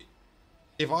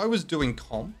doing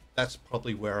comp, that's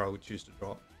probably where I would choose to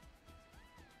drop.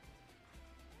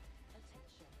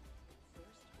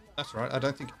 That's right. I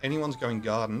don't think anyone's going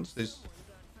gardens. There's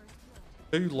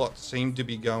 2 lots seem to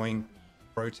be going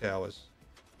pro towers.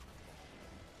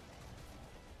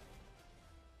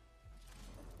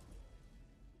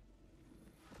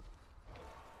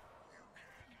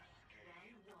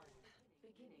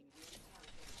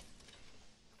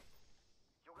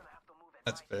 You're gonna have to move at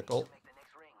That's my fair speed call. to make the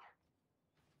next ring.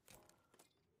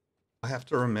 I have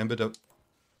to remember to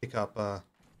pick up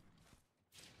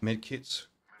med kits.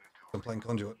 I'm playing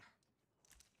conduit.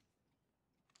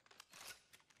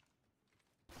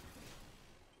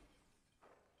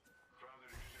 Found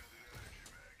an extended energy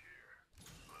mag here.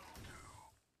 Level 2.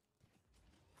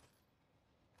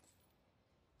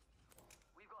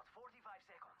 We've got 45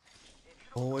 seconds. If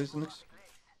you don't Always control an that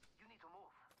place, you need to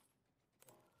move.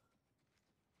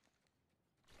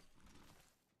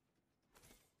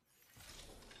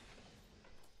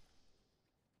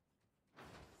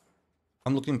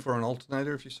 I'm looking for an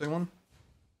alternator if you see one.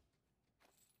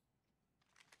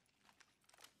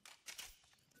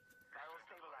 Barrel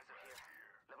stabilizer here.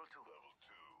 Level 2.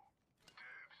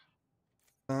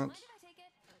 That's, Mind if I take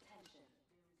it? Attention.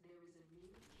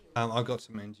 I've got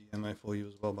some NGMO for you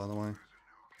as well, by the way.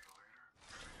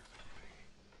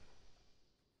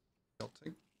 I'll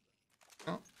take.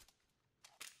 Oh,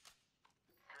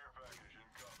 Care package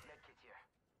incoming. Medkit here.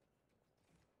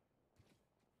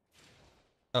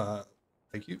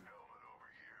 thank you. Helmet over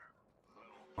here.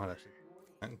 Might actually.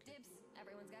 Dibs.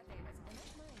 Everyone's got favorites, and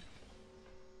that's mine.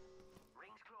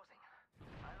 Ring's closing.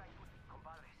 I like to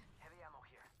compadres. Heavy ammo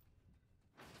here.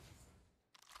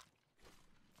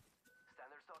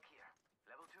 Standard stock here.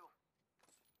 Level 2.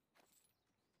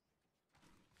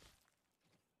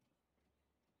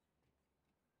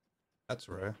 That's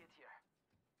rare. Kit here.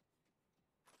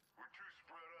 We're too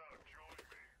spread out. Join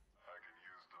me. I can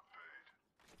use the bait.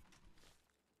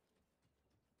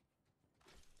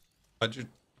 I just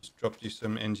dropped you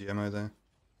some NGMO there.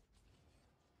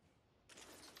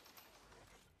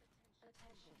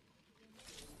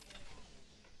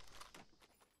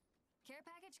 Care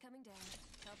package coming down.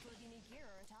 Hopefully you need gear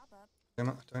or a top up. I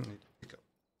don't need to pick up.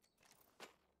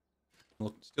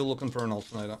 Still looking for an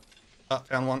alternator. Ah,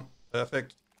 found one.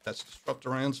 Perfect. That's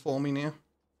disruptor rounds for me now.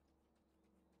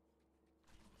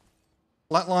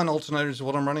 Flatline alternators is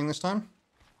what I'm running this time.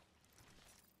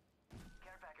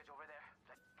 Care package over there.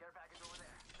 Care package over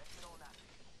there. Let's get on that.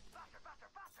 Faster, faster,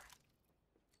 faster.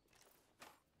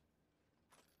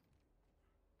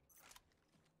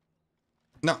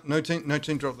 No team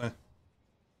drop there.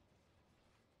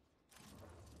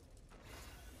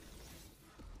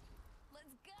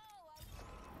 Let's go!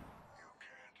 You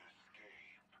can't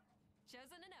escape.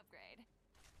 Chosen an upgrade.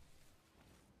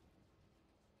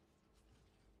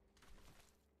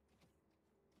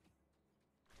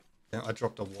 Yeah, I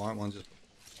dropped a white one just.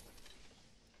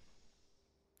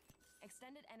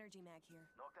 Extended energy mag here.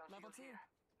 Knockdown Level shield 2. here.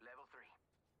 Level 3.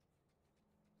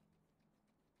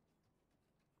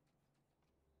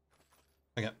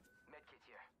 Okay. Medkit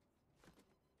here.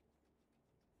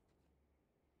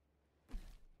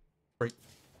 Free.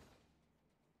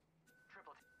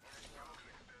 Triple energy ammo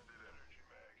here. Extended energy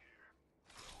mag here.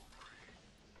 Level 3.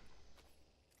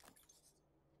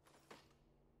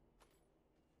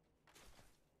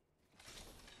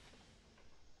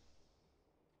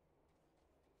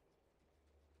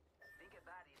 Think a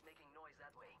baddie's making noise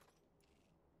that way.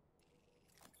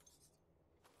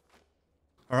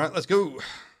 All right, let's go.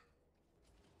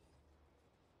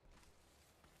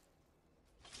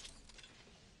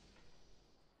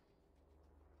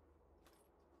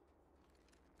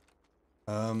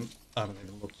 I haven't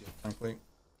even looked yet, frankly.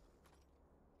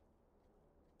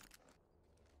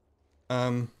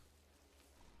 Yeah,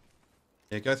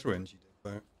 go through Energy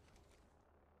Depot.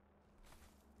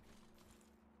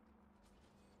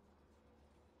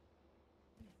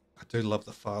 I do love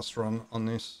the fast run on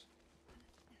this.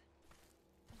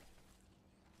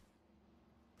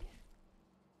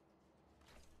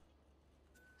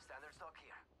 Standard stock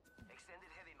here. Extended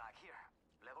heavy mag here.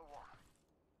 Level 1.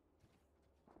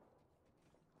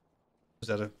 Is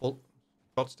that a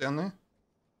shots down there?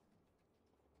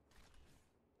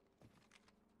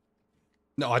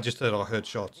 No, I just heard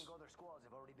shots. Other squads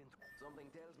have already been. Something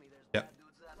tells me there's Yep. bad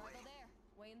dudes that way. Over there,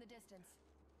 way in the distance.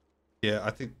 Yeah, I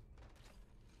think.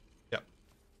 Yep.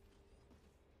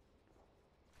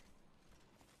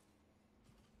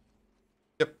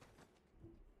 Yep.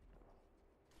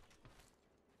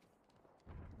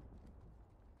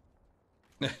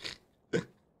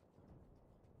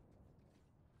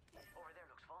 Over there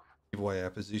looks fun. Give away our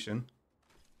position.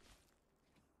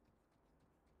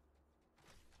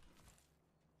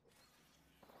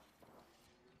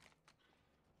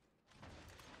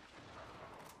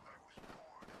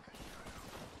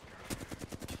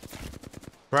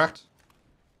 Cracked.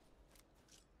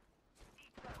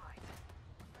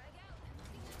 Frag out.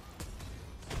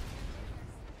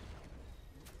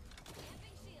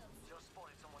 Amping shields. Just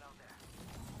spotted someone out there.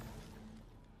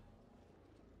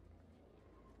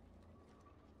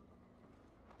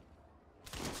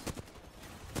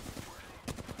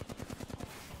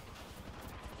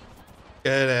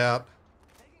 Get out.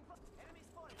 Enemy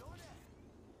spotted over there.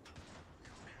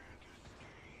 Grenade.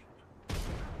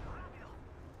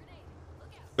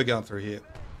 Look out. We're going through here.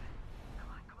 Come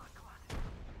on, come on, come on.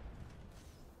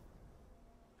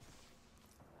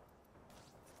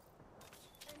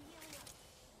 I'm healing up.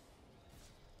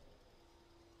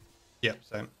 Yep,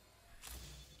 same.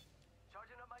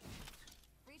 Charging up my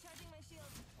Recharging my shield.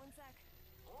 One sec.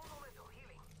 un momento,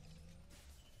 healing.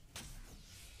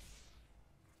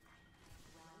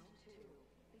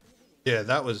 Yeah,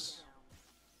 that was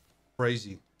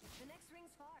crazy. The next ring's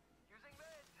far. Using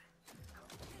meds.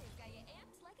 They've got you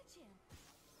amped like a champ.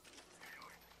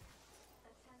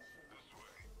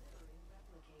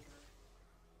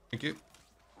 Thank you.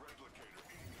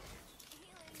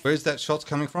 Healing. Where's that shots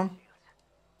coming from?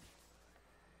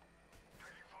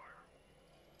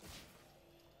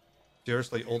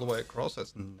 Seriously, all the way across?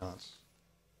 That's nuts.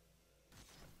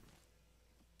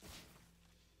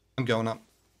 I'm going up.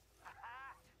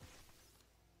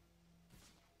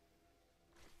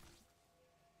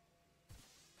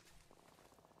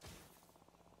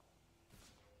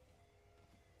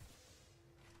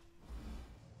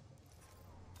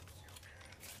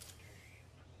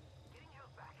 Getting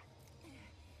health back.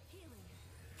 Healing.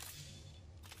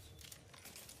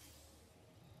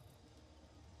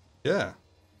 Yeah.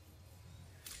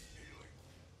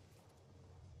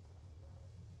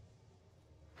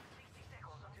 60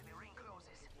 seconds until the ring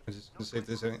closes. I'm just gonna see if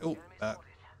there's any. Oh, Enemy spotted.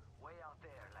 Way out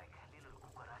there, like little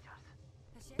cucarachas.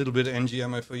 A share- little bit of NG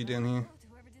ammo for you down here. Oh, to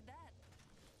whoever did that.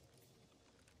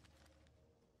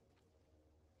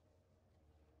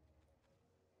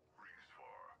 Rings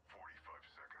far. 45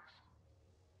 seconds.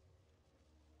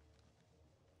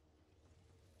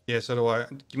 Yeah, so do I.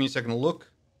 Give me a second to look.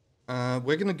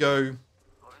 We're gonna go. Got an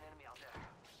enemy out there.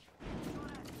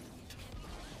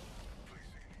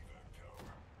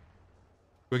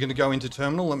 We're gonna go into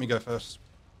terminal. Let me go first.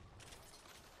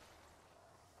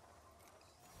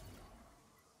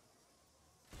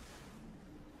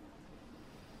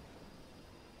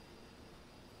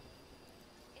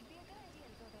 It'd be a good idea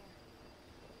to go there.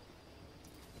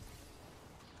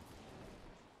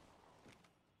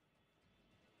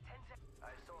 10 seconds.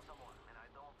 I saw someone, and I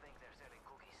don't think they're selling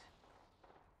cookies.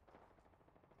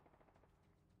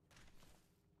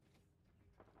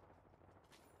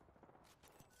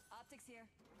 Optics here.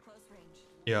 Close range.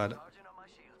 Yeah. Charging up my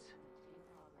shields.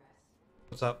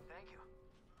 What's up? Thank you.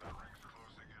 That ring's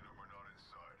closing in and we're not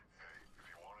inside. Hey, if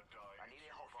you want to die, I need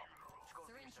a help up. Scope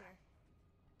Syringe here, sir.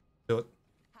 here. Do it.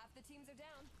 Half the teams are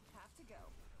down. Half to go.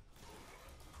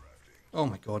 Oh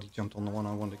my god, he jumped on the one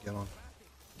I wanted to get on.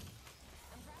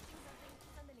 I'm crafting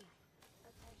something underneath.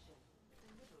 Attention.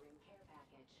 Delivering care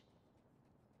package.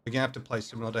 We're gonna have to play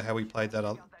similar to how we played that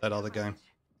other game.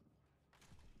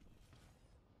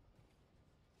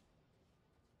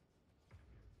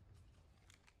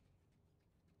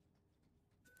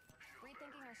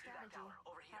 Rethinking our strategy.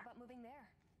 over here. How about moving there?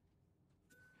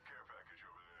 care package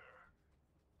over there.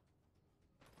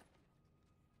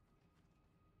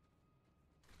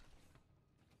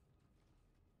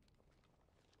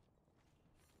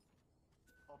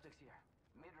 Optics here.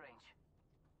 Mid-range.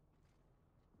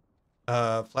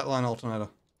 Flatline alternator.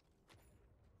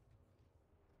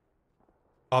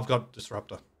 I've got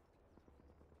disruptor.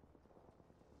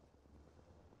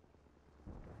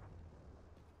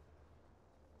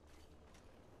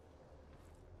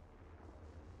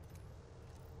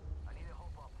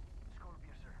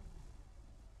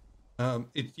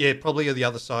 Yeah, probably the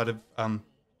other side of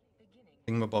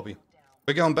Thingamabobby.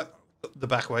 We're going back the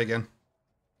back way again.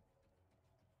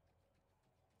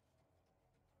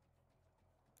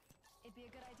 It'd be a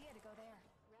good idea to go there.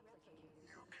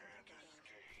 You can't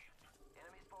escape.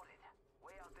 Enemy spotted.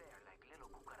 Way out there, like little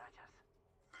cucarachas.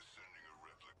 They're sending a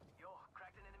replica. Yo,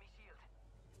 cracked an enemy shield.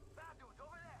 Bad dudes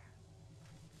over there.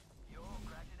 Yo,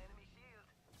 cracked an enemy shield.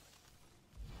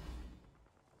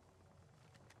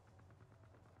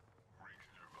 Rings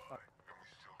nearby. And we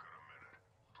still got a minute.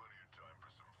 Plenty of time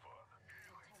for some fun.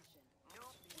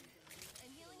 Healing. And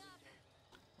healing up.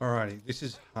 Alrighty, this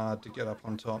is hard to get up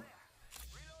on top.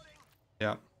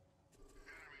 Yeah. Enemy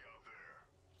out there.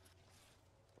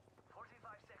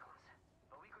 45 seconds.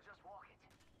 But we could just walk it.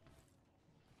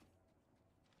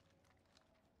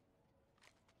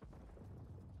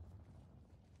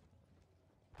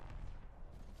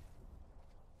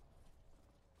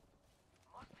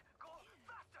 Must go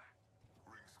faster.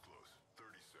 Rings close.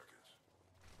 30 seconds.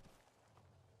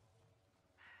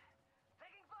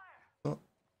 Taking fire.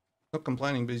 Not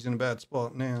complaining, but he's in a bad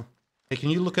spot now. Hey, can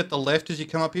you look at the left as you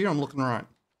come up here? I'm looking right.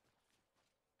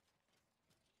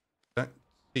 Don't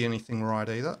see anything right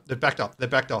either. They're backed up. They're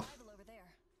backed off. Rival over there.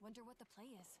 Wonder what the play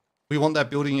is. We want that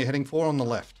building you're heading for on the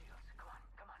left. Come on,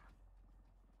 come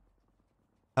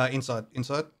on. Inside.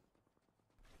 Inside.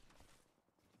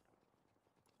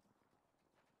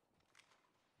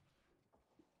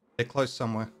 They're close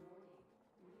somewhere.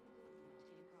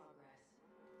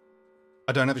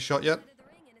 I don't have a shot yet. Side of the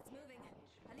ring and it's moving.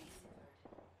 Alice.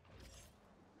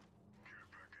 Care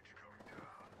package coming down.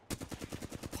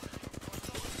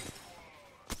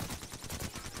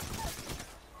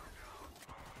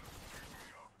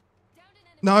 Downed an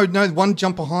enemy. No, one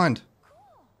jump behind. Cool.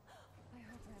 I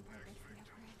hope Rampart gets the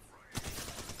upgrades.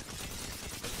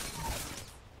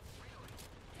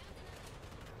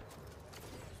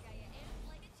 Got you amped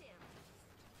like a champ.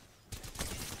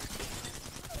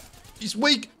 He's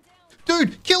weak.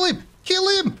 Dude, kill him. Kill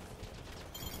him.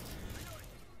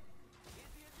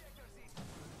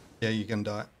 Yeah, you can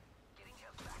die. Getting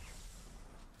health back.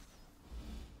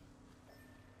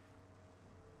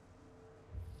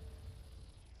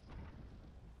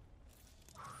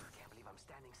 Can't believe I'm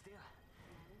standing still.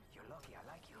 You're lucky I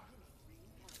like you.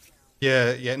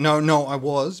 Yeah. No, I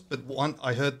was, but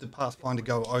I heard the Pathfinder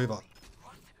go over. Must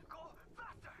go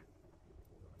faster.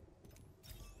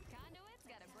 Conduit's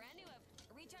got a brand new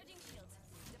recharging shields.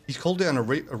 He's called down a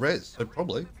res, so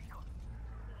probably.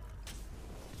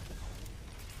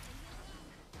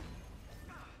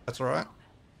 That's all right.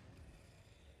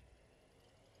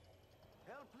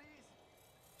 Help, please.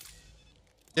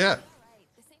 Yeah. Alright,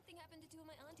 the same thing happened to two of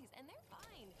my aunties, and they're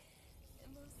fine.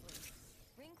 Mostly.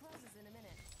 Ring closes in a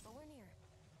minute, but we're near.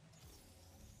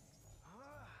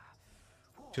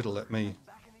 Should have let me.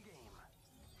 Back in the game.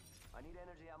 I need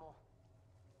energy ammo.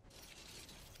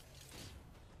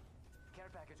 Care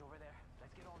package over there.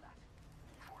 Let's get on that.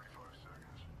 45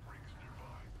 seconds. Rings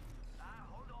nearby.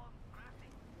 Hold on.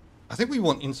 Crafting. I think we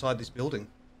want inside this building.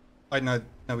 Wait, no,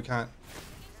 we can't.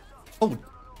 Oh,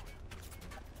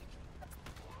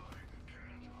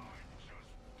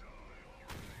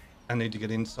 I need to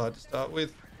get inside to start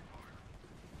with.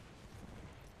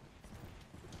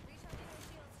 Recharging your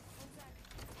shields. One sec.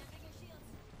 Amping your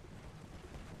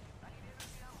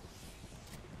shields.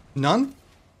 None?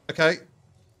 Okay.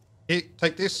 Here,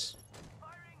 take this.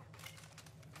 Firing.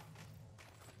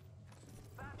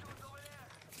 Bad dudes over there.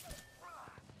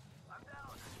 I'm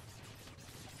down.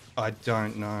 I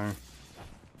don't know.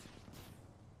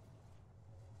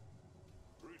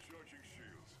 Recharging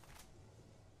shields.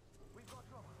 We've got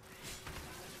trouble.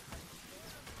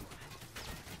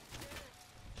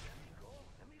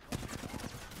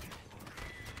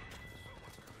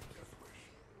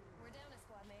 We're down a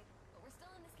squad mate, but we're still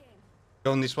in this game.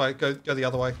 Going this way. Go the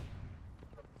other way.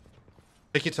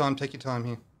 Take your time. Take your time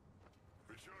here.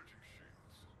 Recharging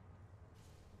shields.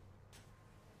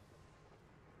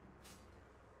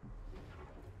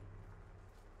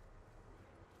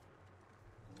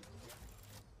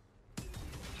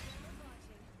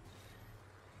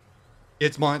 Yeah,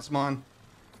 it's mine. It's mine. Got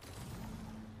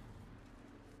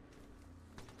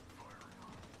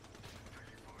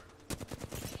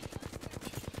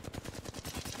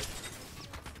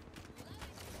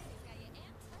you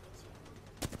amped like a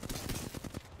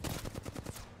champ.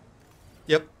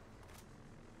 Yep.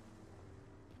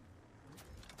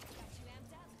 Got you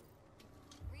amped up.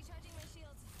 Recharging my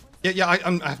shields. One sec. Yeah.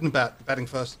 I'm having batting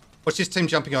first. Watch this team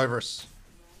jumping over us.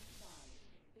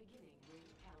 Another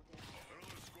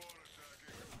squad attacking.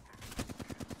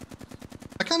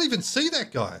 I can't even see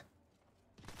that guy.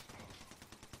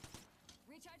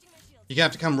 Recharging my shields. You're gonna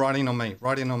have to come right in on me.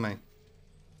 Right in on me. Rings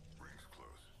close.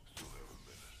 Still have a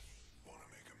minute. Wanna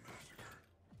make a massacre?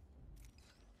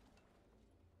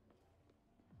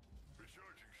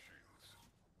 Recharging shields.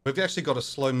 We've actually got a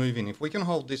slow moving. If we can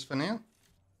hold this for now.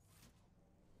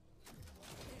 There's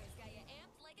got you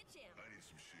amped like a champ. I need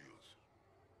some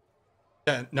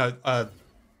shields. No,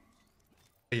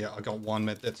 yeah, I got one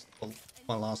med. That's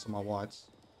my last of my whites.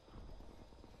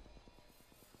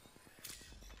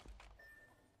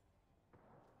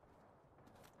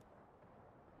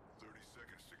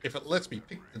 If it lets me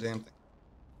pick the damn thing.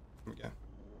 Here we go.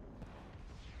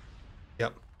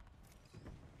 Yep.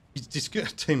 His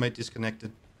teammate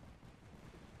disconnected.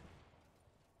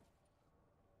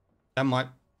 That might...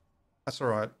 That's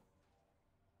alright.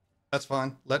 That's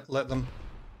fine. Let them.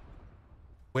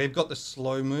 We've got the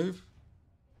slow move.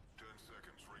 10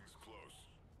 seconds. Rings close.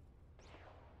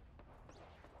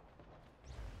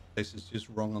 This is just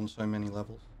wrong on so many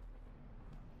levels.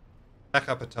 Back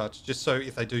up a touch, just so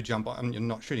if they do jump on, you're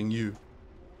not shooting you.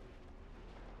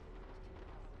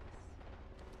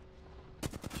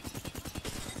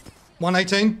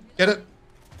 $118, get it.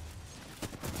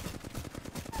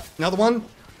 Another one. Us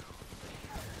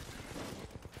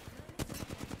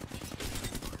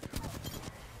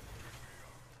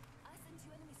and 2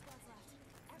 enemy squads left.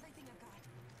 Everything I've got.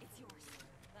 It's yours.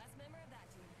 Last member of that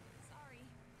team. Sorry.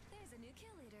 There's a new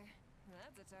kill leader.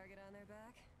 That's a target on their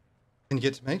back. Can you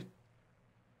get to me?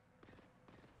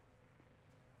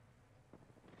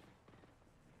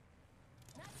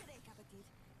 Not today, Kapatid.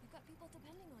 You've got people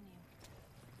depending on you.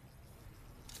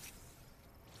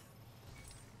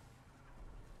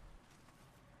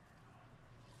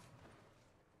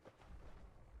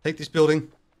 Take this building. Amping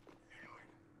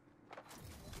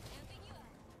you up.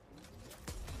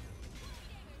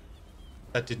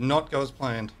 That did not go as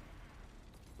planned.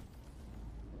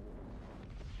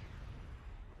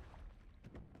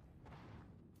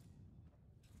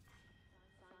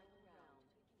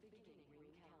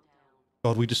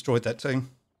 God, we destroyed that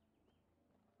team.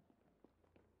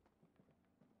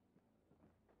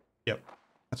 Yep,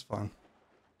 that's fine.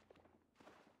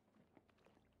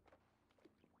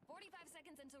 45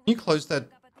 seconds until Can you close that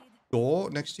Kapatid.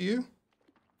 door next to you?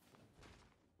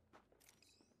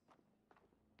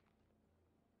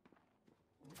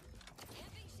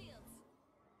 Amping shields.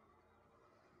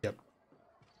 Yep.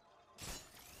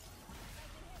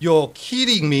 You're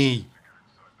kidding me.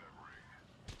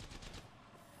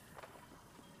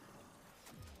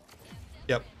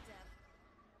 Yep.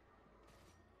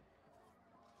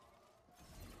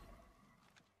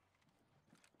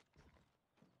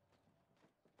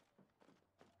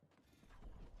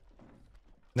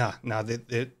 Nah, there's a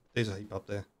heap up there. Get in the ring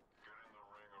or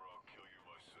I'll kill you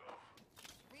myself.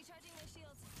 Recharging my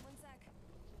shields. 1 sec.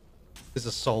 There's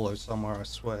a solo somewhere, I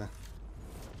swear.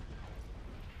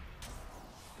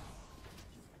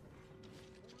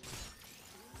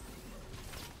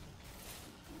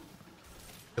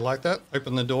 You like that?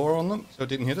 Open the door on them so it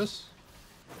didn't hit us.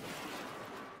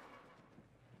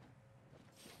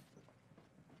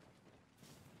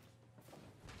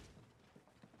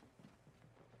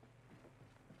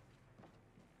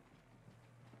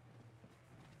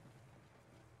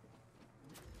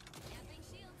 Amping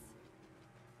shields.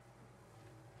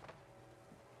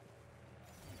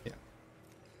 Yeah.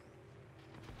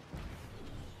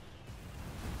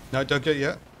 No, don't go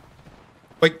yet.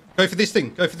 Wait, go for this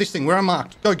thing. Go for this thing. Where I'm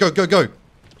marked. Go, go, go, go.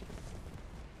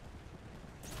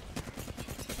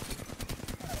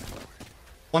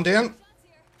 One down. Shots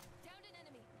here. Downed an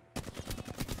enemy.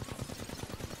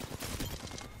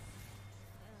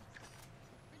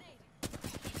 Grenade.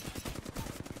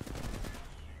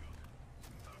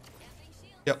 Amping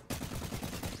shield. Yep. Enemy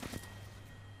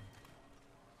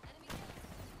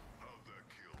killed. How'd that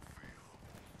kill feel?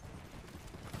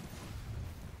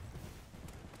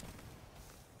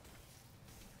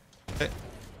 Okay.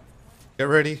 Get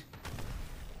ready.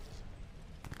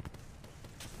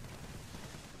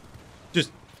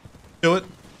 Just do it.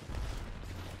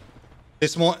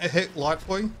 There's more hit light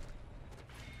for you.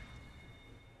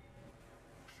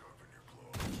 Sharpen your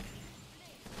claws.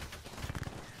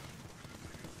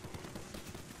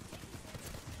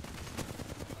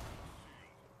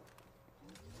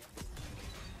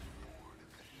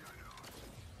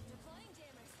 Deploying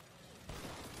jammers.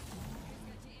 Here's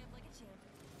got you amped like a champ.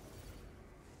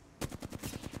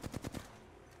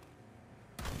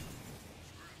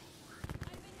 I've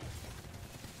been hit.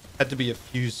 Had to be a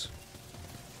fuse.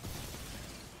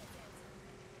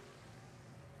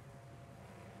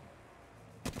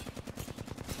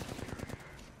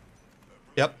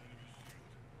 Yep.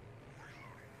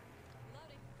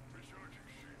 Loading. Recharging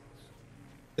shields.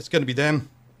 It's going to be them.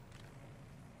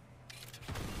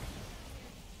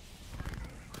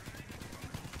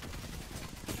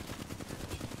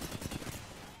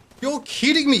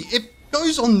 kidding me? It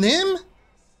goes on them?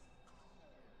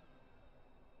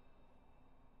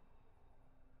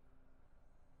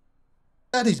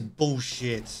 That is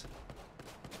bullshit.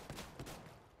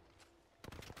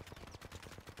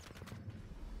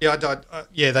 Yeah, I died.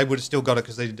 Yeah, they would have still got it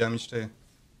because they did damage too.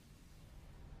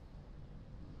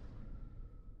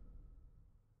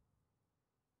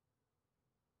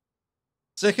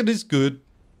 Second is good.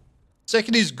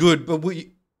 Second is good, but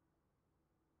we...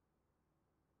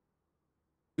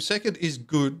 Second is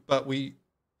good, but we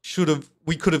could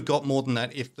have got more than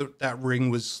that if that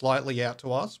ring was slightly out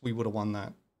to us. We would have won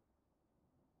that.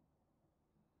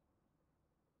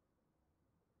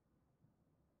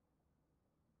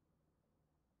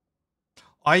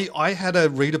 I had a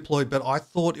redeploy, but I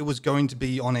thought it was going to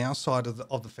be on our side of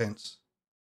the fence.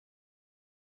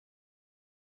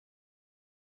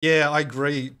 Yeah, I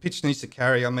agree. Pitch needs to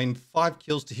carry. I mean, 5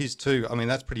 kills to his 2. I mean,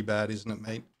 that's pretty bad, isn't it,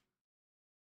 mate?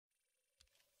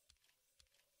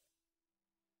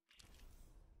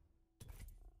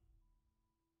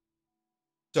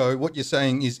 So what you're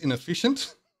saying is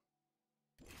inefficient?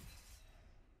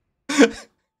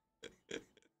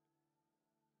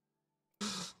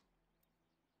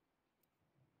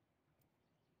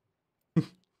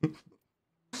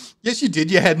 Yes, you did.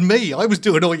 You had me. I was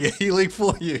doing all your healing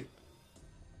for you.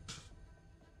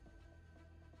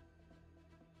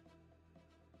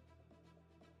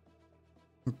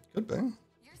 Could be. Your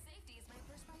safety is my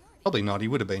first priority. Probably not. He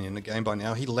would have been in the game by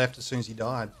now. He left as soon as he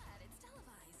died. It's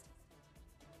televised.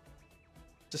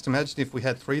 Just imagine if we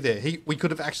had 3 there. We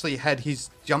could have actually had his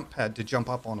jump pad to jump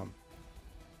up on him.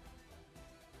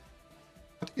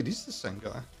 I think it is the same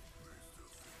guy.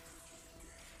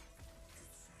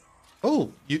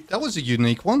 Oh, that was a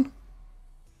unique one.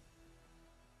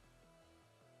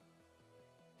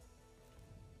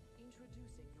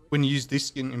 When you use this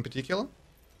skin in particular.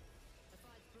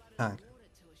 Okay.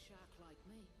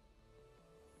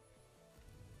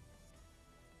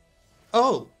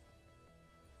 Oh.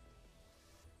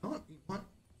 What?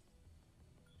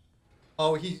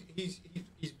 Oh, he's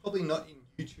probably not in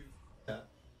YouTube. Yeah,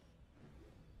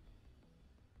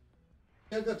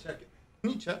 go check it.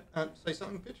 Can you chat? Say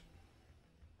something, Pitch?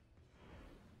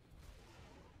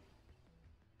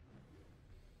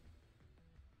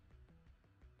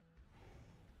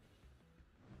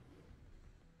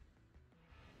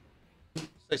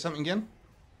 Say something again?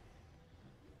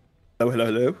 Hello, hello,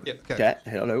 hello. Yeah, okay. Chat,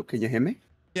 hello, can you hear me?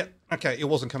 Yeah, okay, it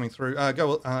wasn't coming through.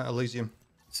 Go Elysium.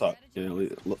 So,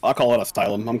 I'll call it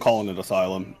Asylum. I'm calling it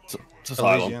Asylum. It's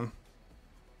Asylum.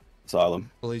 Asylum.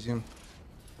 Elysium.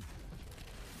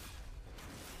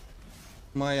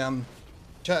 My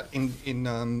chat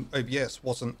in OBS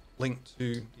wasn't linked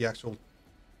to the actual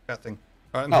chat thing.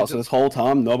 Oh, so this whole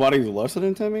time nobody's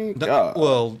listening to me? No, God.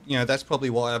 well, you know, that's probably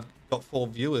why I've got 4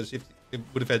 viewers. If it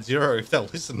would have had 0 if they'll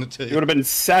listen to you. It would have been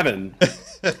 7.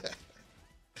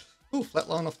 Ooh,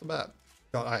 flatline off the bat.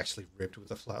 God, I actually ripped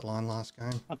with a flatline last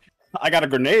game. I got a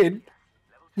grenade.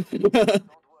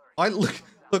 I look.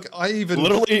 I even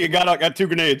Literally, got 2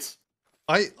 grenades.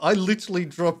 I literally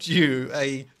dropped you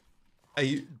a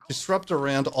disruptor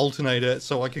round alternator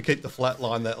so I could keep the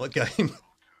flatline that game.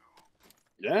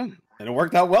 Yeah, and it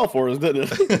worked out well for us,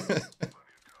 didn't it?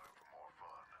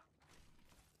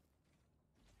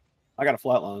 I got a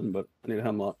flatline, but I need a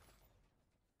hemlock.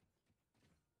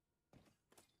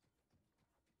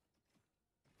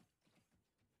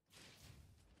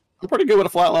 I'm pretty good with a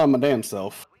flatline my damn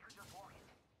self.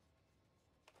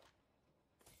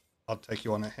 I'll take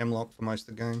you on a hemlock for most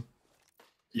of the game.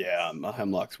 Yeah, my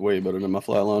hemlock's way better than my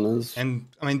flatline is. And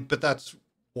I mean, but that's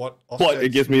what. But it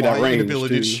gives me that my range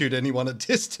inability to too. shoot anyone at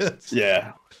distance.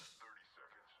 Yeah.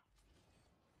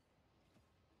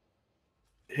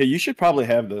 Hey, you should probably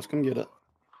have this. Come get it.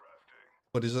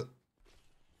 What is it?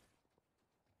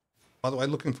 By the way,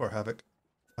 looking for Havoc.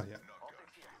 Oh yeah.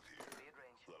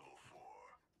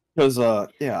 Because,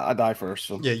 yeah, I die first,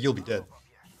 so Yeah, you'll be dead.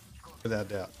 Without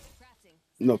doubt.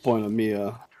 no point of me,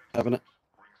 having it.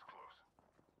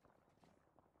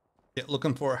 Yeah,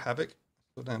 looking for a Havoc.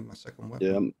 Still down my second weapon.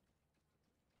 Yeah.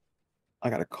 I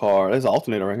got a car. There's an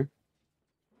alternator right here.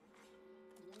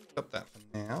 Stop that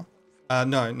for now.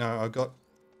 No, I've got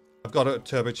a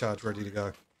turbocharge ready to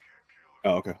go.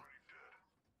 Oh, okay.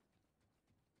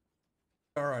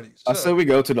 Alrighty. I say we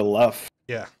go to the left.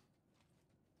 Yeah.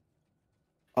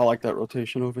 I like that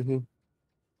rotation over here.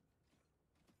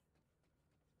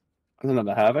 And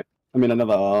another Havoc. I mean,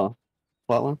 another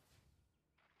flatline.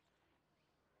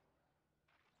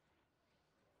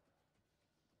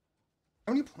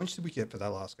 How many points did we get for that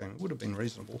last game? It would have been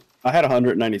reasonable. I had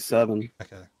 197.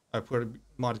 Okay. I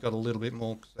might have got a little bit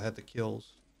more because I had the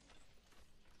kills.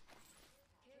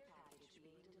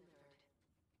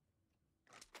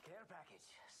 care package.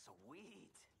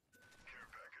 Sweet. Care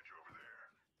package over there.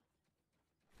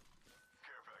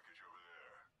 Care package over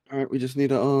there. All right, we just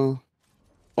need a. Oh,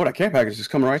 that care package is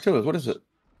coming right to us. What is it?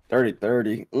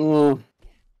 30.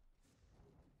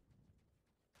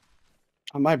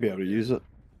 I might be able to use it.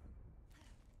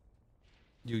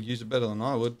 You use it better than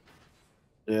I would.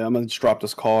 Yeah, I'm gonna just drop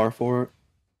this car for it.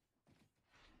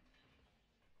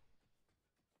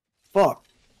 Fuck.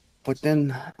 But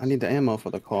then I need the ammo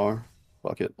for the car.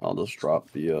 Fuck it. I'll just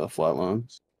drop the flatline.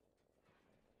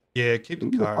 Yeah, keep the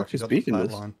Who the car fuck if you is got the beeping flat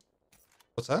this? line.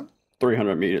 What's that?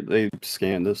 300 meters. They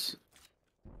scanned this.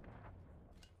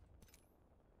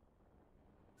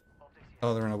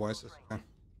 Oh, they're in Oasis. Okay.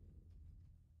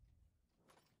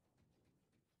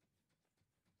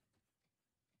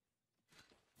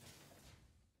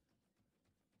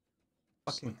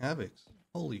 Fucking havocs.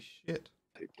 Holy shit.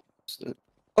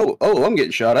 Oh, I'm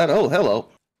getting shot at. Oh, hello.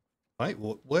 Wait,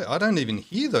 what? Where? I don't even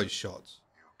hear those shots.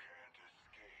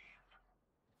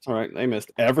 All right, they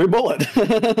missed every bullet.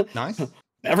 Nice.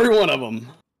 Every one of them.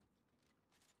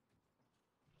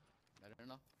 I don't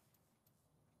know.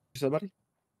 You said, buddy?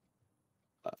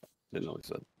 Didn't know what he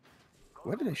said.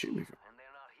 Where did they shoot me from? And they're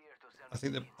not here to send I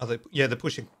think they're. Are they? Yeah, they're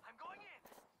pushing. I'm going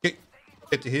in.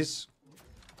 Get to his.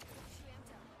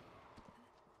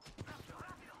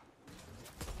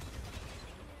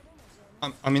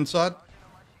 I'm inside.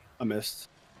 I missed.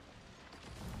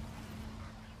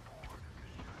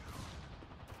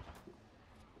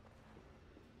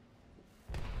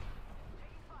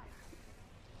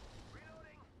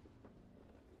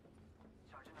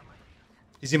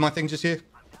 Is he my thing just here?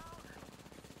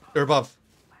 They're above.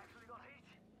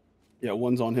 Yeah,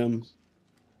 one's on him.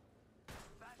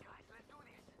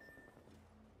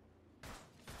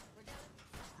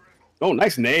 Oh,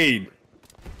 nice nade.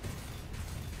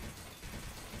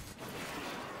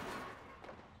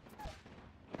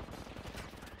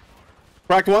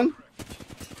 Cracked one.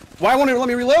 Why won't it let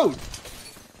me reload?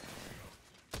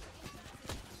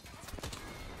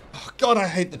 Oh, God, I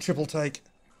hate the triple take.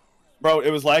 Bro, it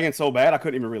was lagging so bad I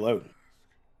couldn't even reload.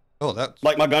 Oh, that's...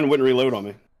 Like my gun wouldn't reload on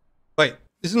me. Wait,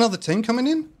 is another team coming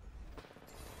in?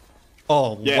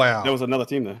 Oh, Yeah, wow. there was another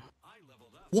team there.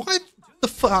 Why the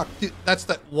fuck? That's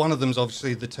that one of them's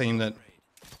obviously the team that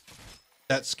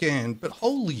scanned, but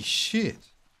holy shit.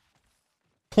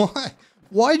 Why?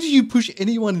 Why do you push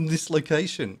anyone in this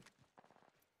location?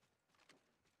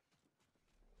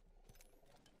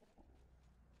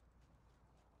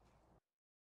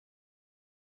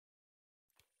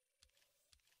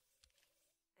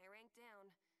 I ranked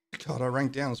down. God, I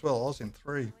ranked down as well. I was in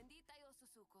 3. Bendita yo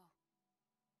Suzuko.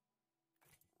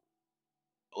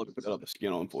 I'll put that other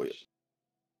skin on for you.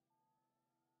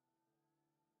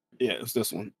 Yeah, it's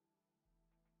this one.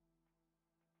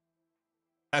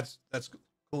 That's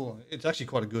cool. It's actually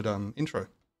quite a good intro.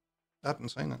 I haven't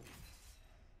seen it.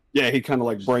 Yeah, he kind of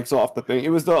like breaks off the thing. It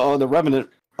was the Revenant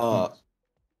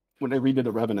when they redid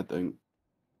the Revenant thing.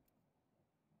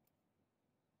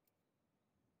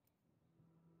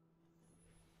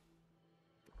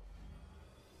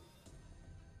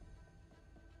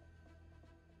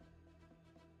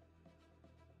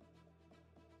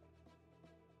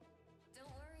 Don't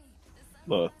worry. The sun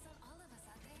But will rise on all of us,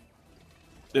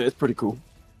 okay? yeah, it's pretty cool.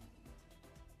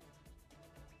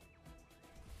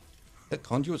 That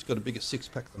conduit's got a bigger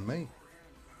 6-pack than me.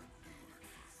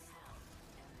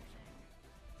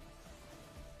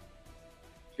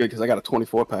 Good, because I got a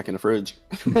 24-pack in the fridge.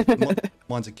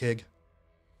 Mine's a keg.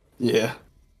 Yeah,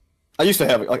 I used to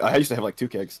have like 2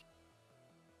 kegs.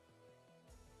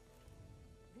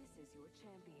 This is your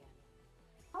champion.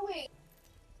 Oh wait.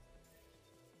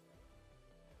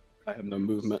 I have no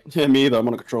movement. Yeah, me either. I'm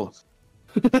on a controller.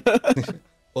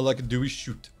 All I can do is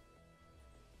shoot.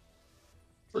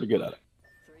 Pretty good at it.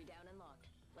 3 down and locked.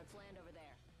 Let's land over there.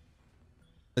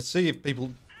 Let's see if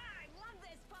people... I love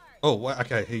this part. Oh,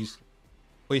 okay,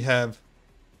 we have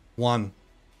one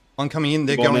coming in.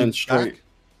 They're Going going in straight. back.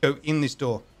 Go in this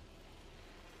door.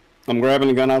 I'm grabbing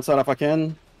a gun outside if I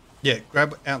can. Yeah,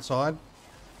 grab outside.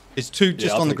 There's 2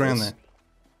 just I'll on the take ground this. there.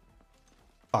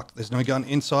 Fuck, there's no gun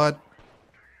inside.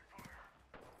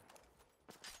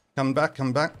 Come back,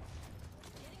 come back.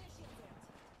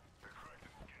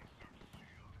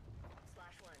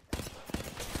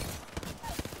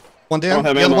 One I down. don't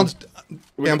have The other ammo. one's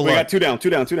We down below. got 2 down, 2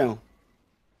 down, 2 down.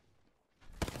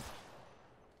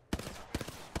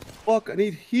 Fuck, I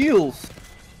need heals.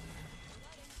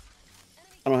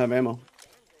 I don't have ammo.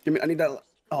 Give me, I need that.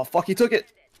 Oh, fuck, he took it.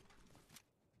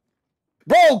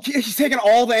 Bro, he's taking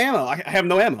all the ammo. I have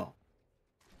no ammo.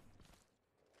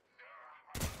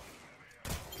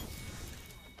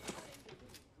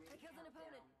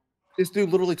 This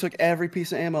dude literally took every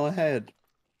piece of ammo I had.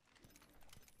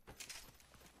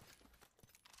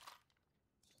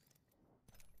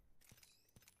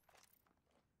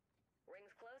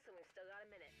 Ring's close and we've still got a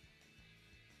minute.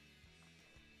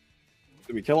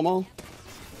 Did we kill them all?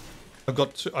 I've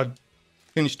got two, I've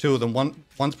finished 2 of them.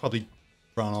 One's probably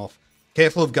run off.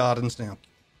 Careful of gardens now.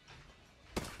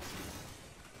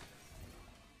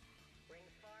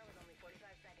 Ring's far with only 45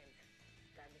 seconds.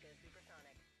 Time to go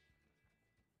supersonic.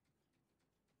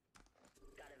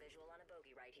 Got a visual on a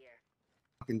bogey right here.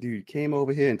 Fucking dude came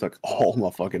over here and took all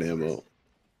my fucking ammo. We can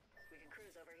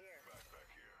cruise over here.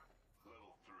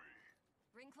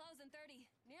 Ring close in 30.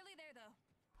 Nearly there, though.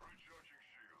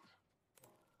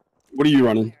 What are you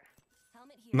running?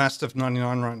 Helmet here. Mastiff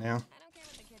 99 right now. I don't care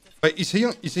what the kids are. Wait,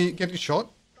 is he getting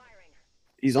shot? Firing.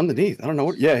 He's underneath. I don't know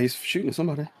what. Yeah, he's shooting at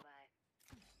somebody.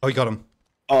 Oh, he got him.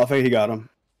 Oh, I think he got him.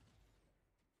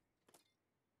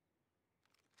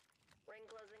 Ring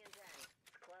closing in 10.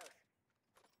 It's close.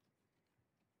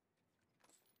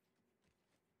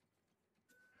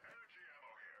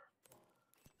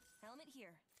 Helmet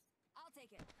here. I'll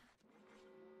take it.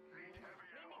 Need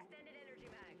an extended energy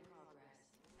mag.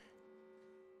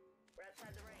 We're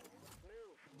outside the ring.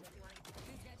 Move. If you want to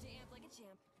Who's got you amp like a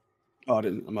champ? Oh, I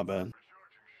didn't. My bad.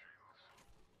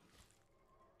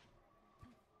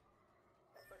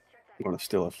 let's check that. I'm gonna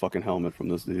steal a fucking helmet from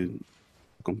this dude.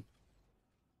 Fuck him.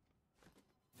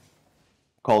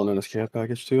 Calling in his care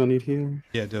package too. I need here.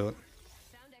 Yeah, do it.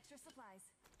 Found extra supplies.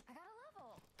 I got a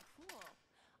level. Cool.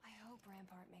 I hope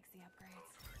Rampart makes the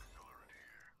upgrades.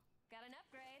 Got an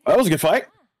upgrade. That was a good fight.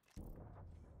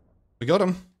 We got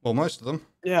him. Well, most of them.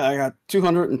 Yeah, I got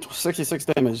 266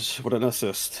 damage with an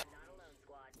assist. Not alone,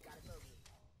 squad. Got a bogey.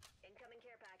 Incoming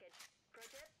care package. Pro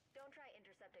tip: don't try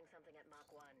intercepting something at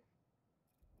Mach 1.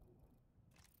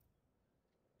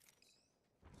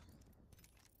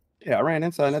 Yeah, I ran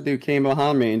inside and that dude came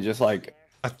behind me and just like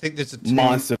I think there's a team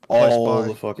monster close all by.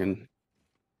 the fucking.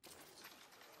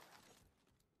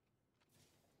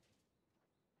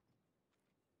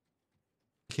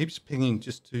 Keeps pinging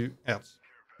just to out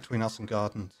between us and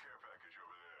gardens.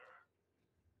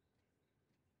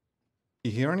 You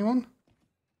hear anyone?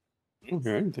 I don't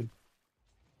hear anything.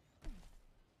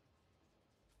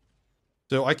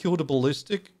 So I killed a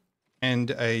ballistic and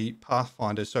a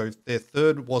pathfinder. So if their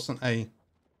third wasn't a.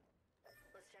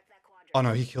 Let's check that quadrant. Oh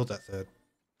no, he killed that third.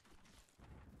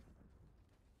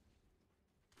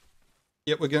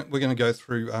 Yep, we're gonna go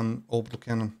through orbital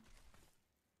cannon.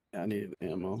 Yeah, I need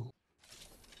ammo.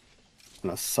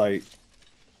 And a sight.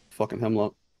 Fucking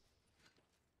hemlock.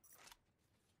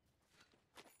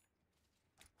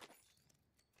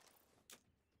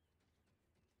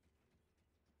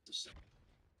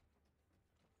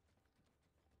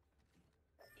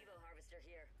 Evo harvester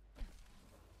here.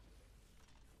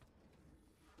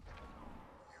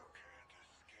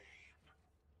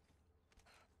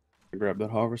 I grab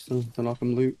that harvester to knock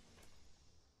him loot.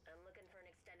 I'm looking for an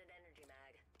extended energy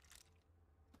mag.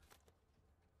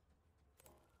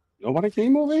 Nobody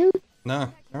came over here?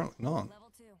 No, apparently not.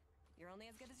 Level 2. You're only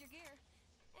as good as your gear.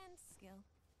 And skill.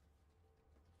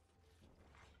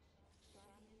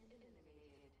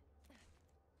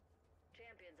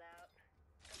 Champions out.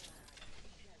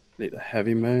 Need a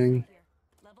heavy mag. Here.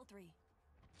 Level 3.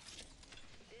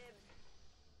 Dibs.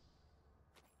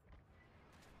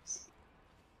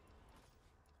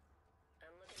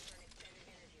 I'm looking for an extended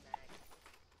energy mag.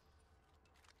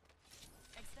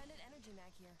 Extended energy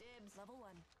mag here. Dibs. Level 1.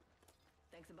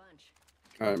 Thanks a bunch.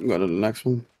 Alright, I'm going to the next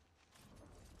one.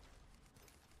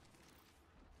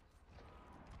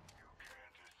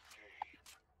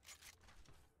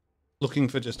 Looking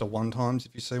for just a 1 times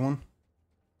if you see one.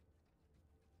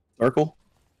 Circle?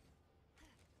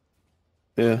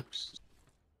 Yeah.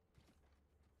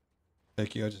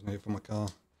 Thank you. I just need it for my car.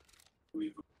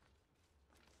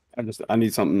 I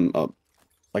need something up.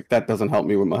 Like that doesn't help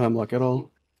me with my hemlock at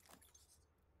all.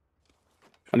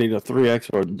 I need a 3x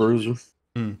or a bruiser.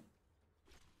 Hmm.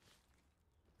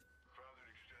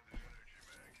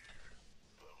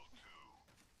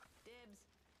 Dibs.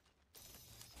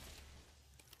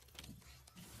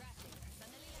 Crafting.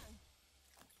 Suddenly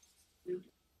young.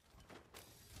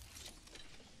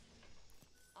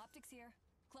 Optics here.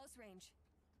 Close range.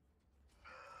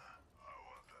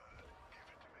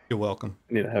 You're welcome.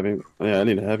 I need a heavy. Yeah, I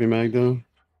need a heavy mag though.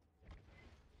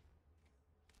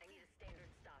 I need a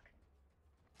standard stock.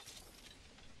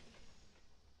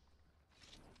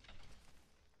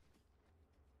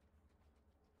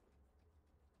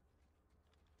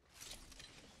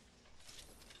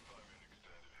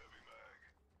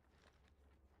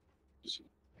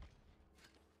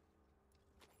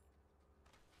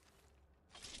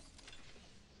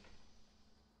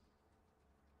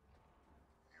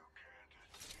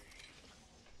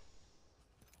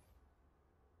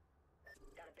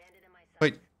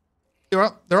 Wait, they're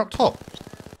up. They're up top.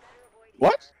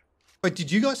 What? Wait,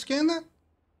 did you guys scan that?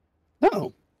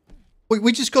 No. Wait,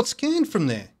 we just got scanned from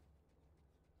there.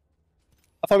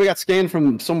 I thought we got scanned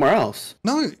from somewhere else.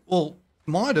 No, well,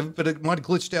 might have, but it might have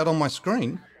glitched out on my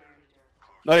screen.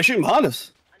 No, they're shooting behind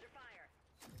us.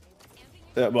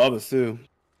 Yeah, above us too.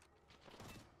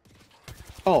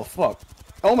 Oh fuck!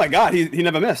 Oh my god, he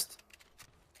never missed.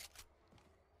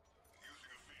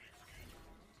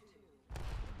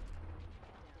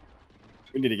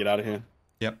 We need to get out of here.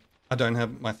 Yep, I don't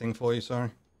have my thing for you. Sorry.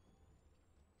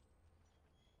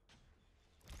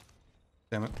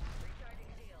 Damn it.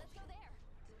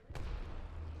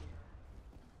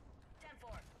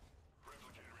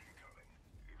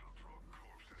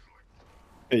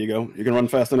 There you go. You can run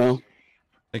faster now.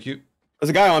 Thank you. There's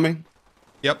a guy on me.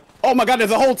 Yep. Oh my god,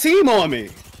 there's a whole team on me.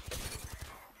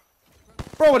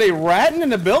 Bro, are they ratting in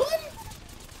the building?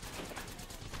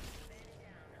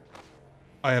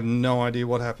 I have no idea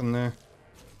what happened there.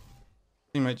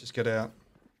 Teammate, just get out.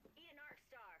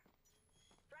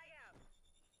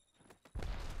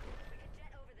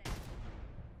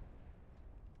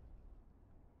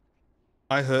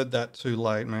 I heard that too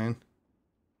late, man.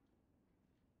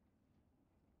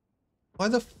 Why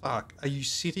the fuck are you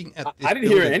sitting at this I didn't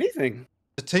building? hear anything.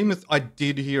 The team with I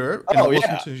did hear it, and Oh, I wasn't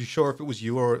yeah. too sure if it was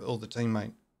you or the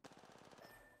teammate.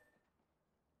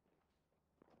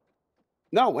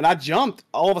 No, when I jumped,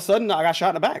 all of a sudden I got shot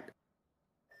in the back.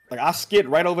 Like I skid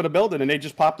right over the building and they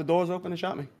just popped the doors open and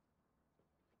shot me.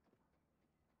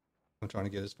 I'm trying to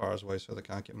get as far away so they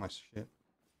can't get my shit.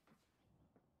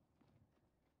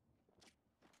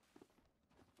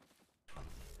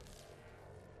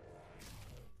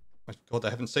 My God, they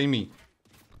haven't seen me.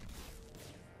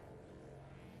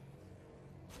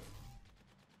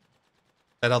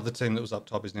 That other team that was up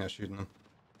top is now shooting them.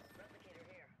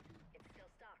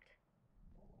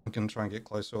 I'm gonna try and get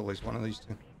close to at least one of these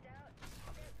two.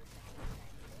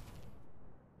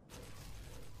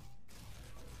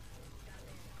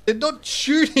 They're not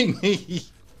shooting me!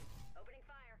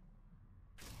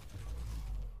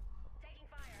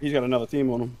 He's got another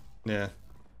team on him. Yeah.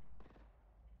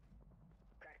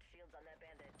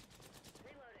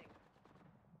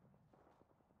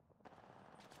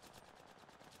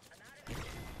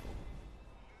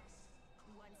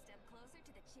 One step closer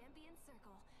to the champion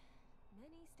circle.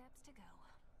 Many steps to go.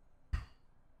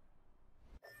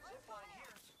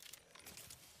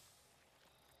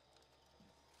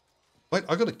 Wait,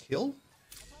 I got a kill?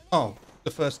 Oh,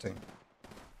 the first team.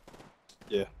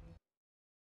 Yeah.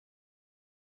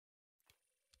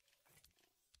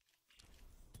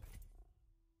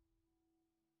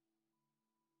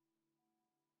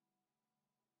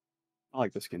 I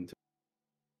like this skin too.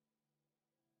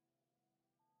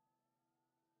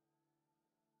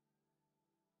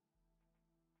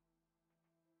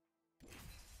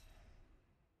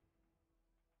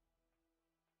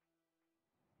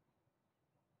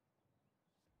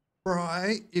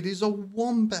 Right, it is a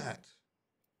wombat.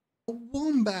 A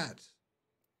wombat.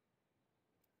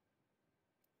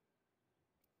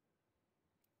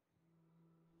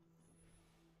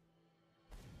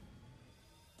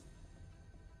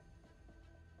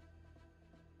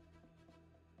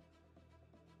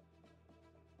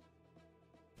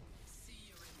 See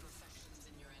your imperfections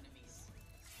in your enemies,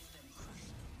 then crush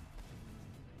them.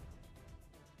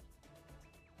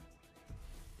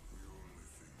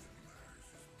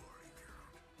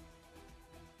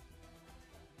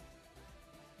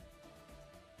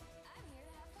 I'm here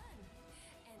to have fun.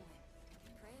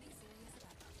 And pretty serious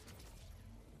about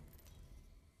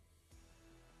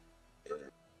it.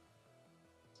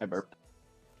 I burped.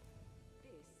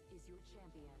 This is your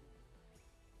champion.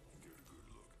 Get a good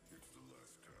look. It's the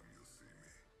last time you'll see me.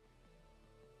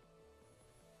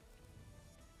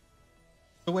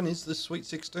 So when is this Sweet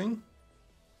 16?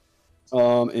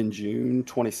 In June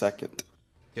 22nd.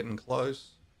 Getting close.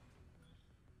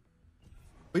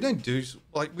 We don't do,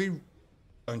 like, we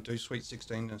don't do Sweet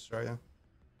 16 in Australia.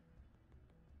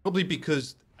 Probably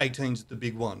because 18's the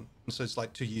big one, and so it's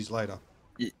like 2 years later.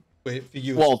 Where for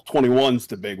you, Well, 21's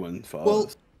the big one for well,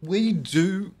 us. we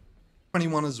do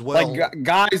 21 as well. Like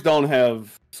guys don't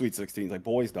have Sweet 16s, like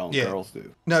boys don't, Yeah. girls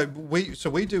do. No,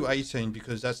 we do 18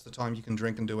 because that's the time you can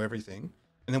drink and do everything,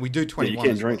 and then we do Yeah, 21. you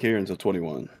can't as drink well. here until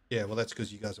 21. Yeah, well, that's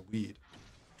because you guys are weird.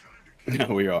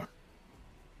 Yeah, we are.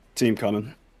 Team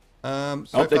coming. So Oh,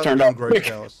 far they they've turned done out great quick.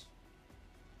 towers.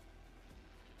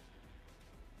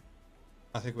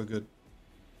 I think we're good.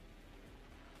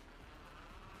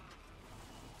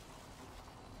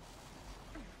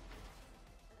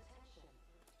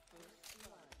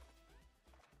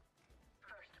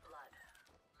 First blood.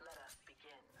 Let us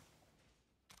begin.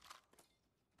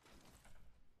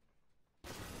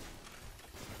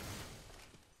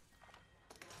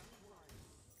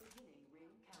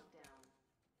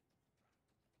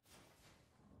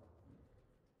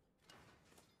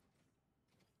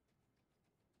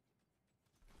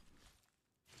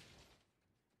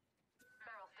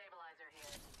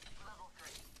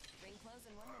 close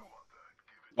in 1 minute.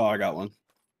 Oh, I got one.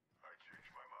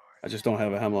 I just don't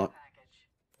have a hemlock.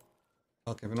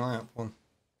 I'll keep an eye out for one.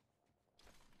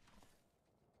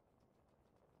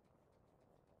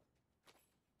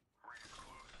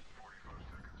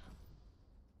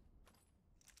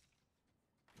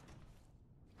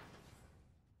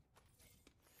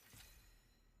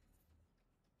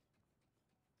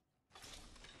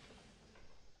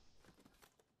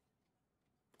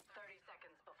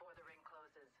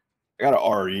 I got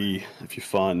a RE if you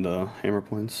find hammer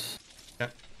points. Yeah.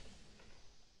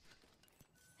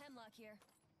 Hemlock here.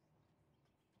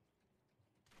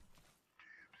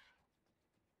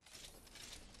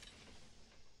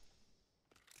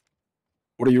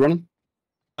 What are you running?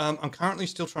 I'm currently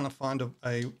still trying to find a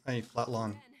flat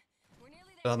line. We're nearly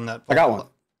there. Other than that, I got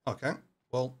vault- one. Okay.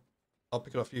 Well, I'll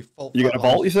pick it off you. Vault You got a flat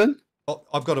lines. vault, you said? Oh,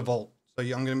 I've got a vault. So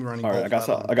yeah, I'm going to be running. All right, vault I got flat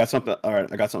some, line. I got something. All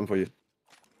right, I got something for you.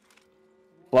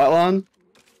 Flatline.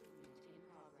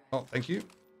 Oh, thank you.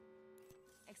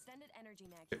 Extended energy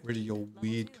mag. Get rid of your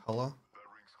weird color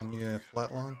on your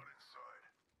flat line.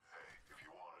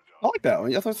 I like that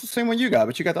one. I thought it's the same one you got,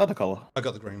 but you got the other color. I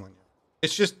got the green one. Yeah.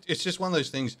 It's just one of those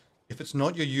things. If it's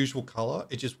not your usual color,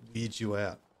 it just weirds you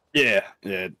out. Yeah,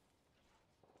 yeah.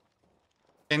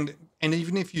 And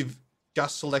even if you've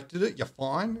just selected it, you're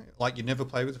fine. Like you never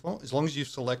played with it before. As long as you've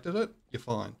selected it, you're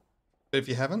fine. But if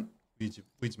you haven't,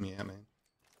 weirds me out, man.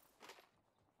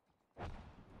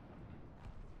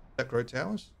 That grow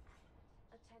towers?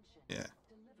 Yeah.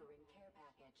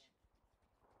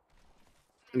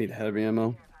 I need heavy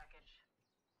ammo.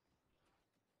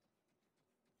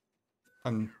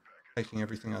 I'm taking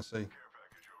everything I see.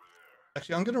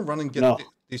 Actually, I'm going to run and get No.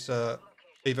 this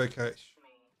Evo cache.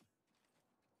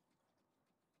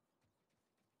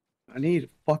 I need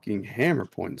fucking hammer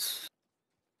points.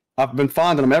 I've been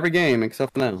finding them every game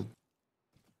except for now.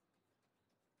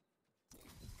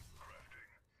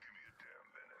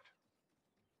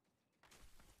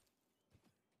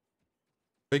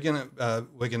 We're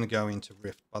gonna go into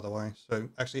Rift, by the way. So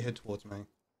actually head towards me.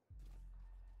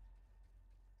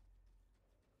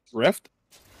 Rift?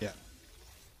 Yeah.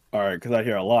 All right, because I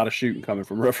hear a lot of shooting coming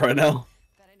from Rift right now.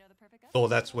 Bet I know the perfect Oh,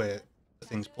 that's where the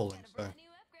thing's pulling. Got a So brand new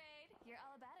upgrade. You're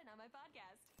all about it on my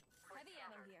podcast. Heavy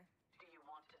ammo here. Do you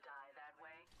want to die that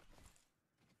way?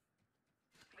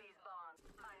 These bonds,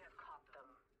 I have caught them.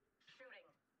 Shooting.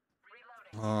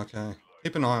 Reloading. okay,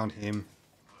 keep an eye on him.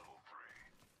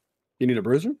 You need a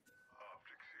bruiser?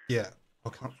 Yeah,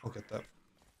 I'll get that.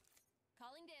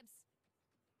 Calling dibs.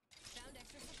 Found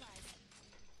extra supplies.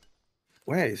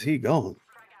 Where is he going?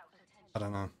 I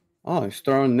don't know. Oh, he's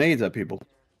throwing nades at people.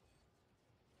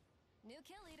 New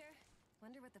kill leader.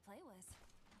 Wonder what the play was.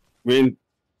 We in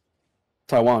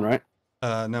Taiwan, right?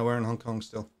 No, we're in Hong Kong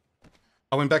still.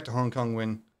 I went back to Hong Kong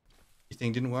when your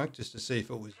thing didn't work, just to see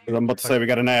if it was. 'Cause I'm about to say we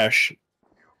got an Ash.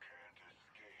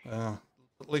 At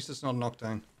least it's not an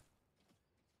Octane.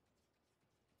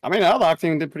 I mean, the other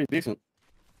Octane did pretty decent.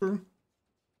 True.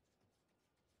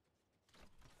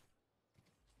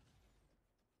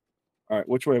 All right,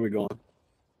 which way are we going?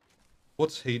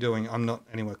 What's he doing? I'm not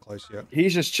anywhere close yet.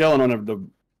 He's just chilling on the.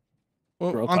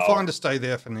 Well, Girl I'm tower. fine to stay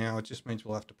there for now. It just means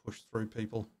we'll have to push through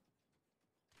people.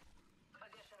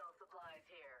 Additional supplies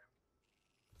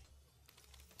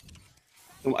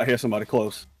here. I hear somebody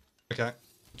close. Okay,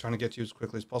 I'm trying to get you as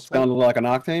quickly as possible. Sounded like an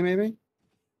Octane, maybe?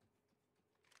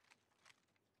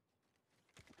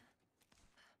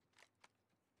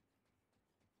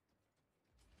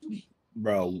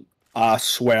 Bro, I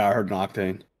swear I heard an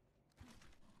Octane.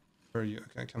 Where are you?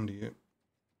 Okay, come to you.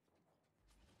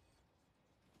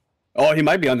 Oh, he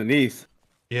might be underneath.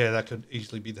 Yeah, that could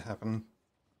easily be the happening.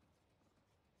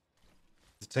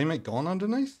 Is the teammate gone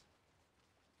underneath?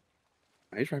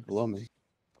 He's right below me.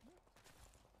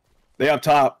 They up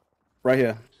top, right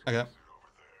here. Okay.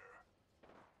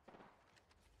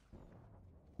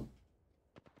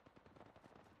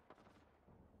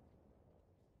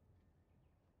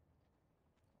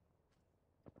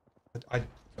 I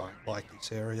don't like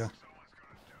this area.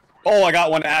 Oh, I got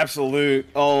one absolute.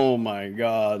 Oh my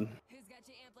god. Who's got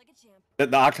you amped like a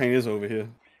champ? The Octane is over here.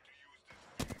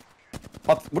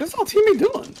 What is our teammate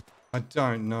doing? I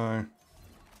don't know.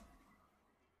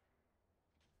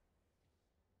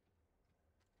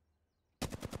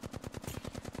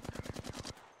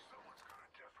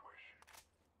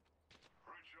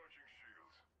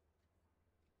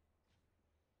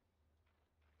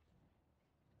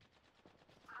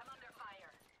 I'm under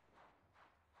fire.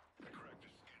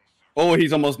 Oh,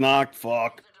 he's almost knocked.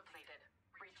 Fuck. They're depleted.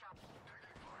 Reach up.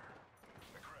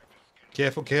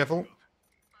 Careful, careful.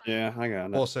 Yeah, I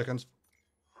got it. 4 seconds.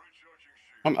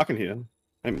 I can hear.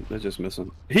 They're just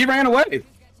missing. He ran away. Who's got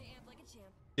you amped like a champ?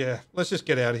 Yeah, let's just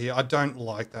get out of here. I don't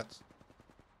like that.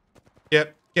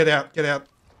 Yep, get out, get out.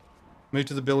 Move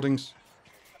to the buildings.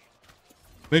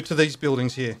 Move to these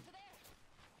buildings here.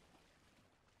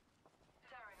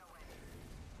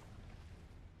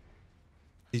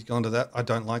 He's gone to that. I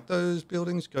don't like those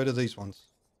buildings. Go to these ones.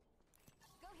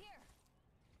 Go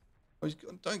here.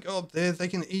 Oh, don't go up there. They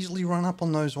can easily run up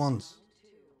on those ones.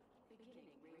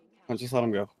 I'll just let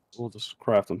him go. We'll just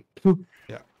craft them.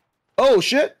 Yeah. Oh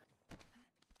shit!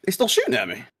 They still shooting at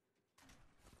me.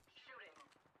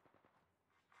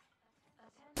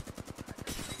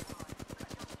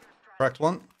 Cracked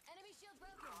one. Enemy shield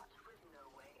broken.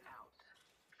 No way out.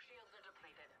 Shields are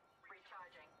depleted.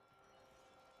 Recharging.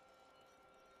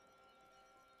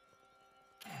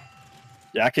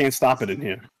 Yeah, I can't stop it in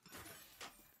here.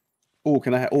 Oh,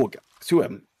 can I? Oh, 2 of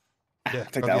them. Yeah,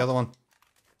 Take got that the other one.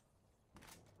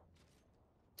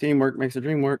 Teamwork makes the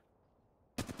dream work.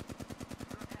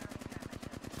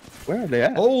 Where are they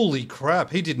at? Holy crap,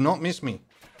 he did not miss me.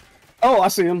 Oh, I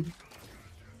see him.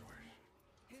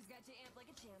 Who's got you amped like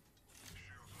a champ?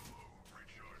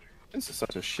 This is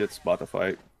such a shit spot to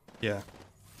fight. Yeah.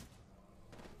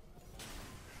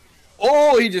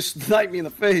 Oh, he just sniped me in the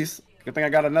face. Good thing I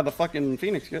got another fucking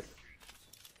Phoenix kit.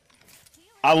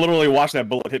 I literally watched that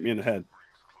bullet hit me in the head.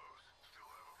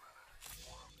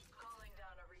 Calling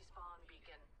down a respawn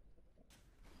beacon.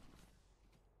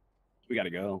 We gotta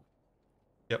go.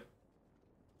 Yep.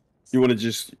 You want to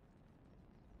just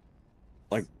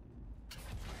like?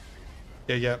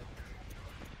 Yeah, yeah.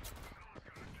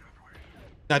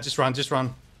 No, just run, just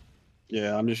run.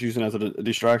 Yeah, I'm just using it as a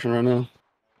distraction right now.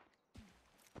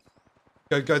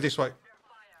 Go this way.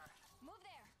 Move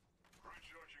there.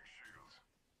 Recharging shields.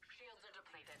 Shields are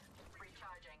depleted.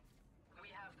 Recharging. We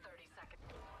have 30 seconds.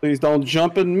 Please don't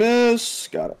jump and miss.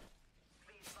 Got it.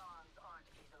 These bonds aren't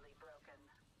easily broken.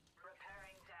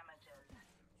 Repairing damages.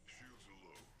 Shields are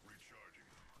low. Recharging.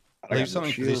 I got no Leave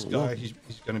something for this shield, guy. no. He's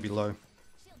going to be low.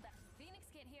 Shield back. Phoenix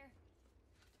kit here.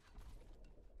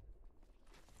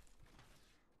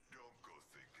 Don't go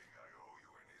thinking I owe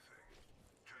you anything.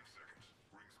 10 seconds.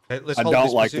 Rings Okay, let's I hold don't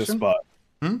this like position. this spot.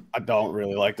 Hmm? I don't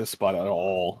really like this spot at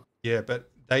all. Yeah, but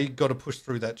they got to push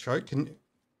through that choke. As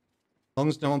long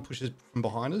as no one pushes from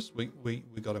behind us, we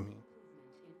got him here.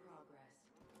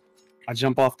 I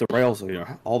jump off the rails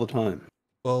here all the time.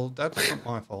 Well, that's not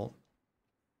my fault.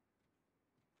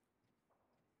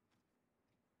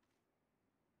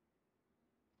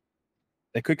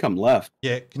 They could come left.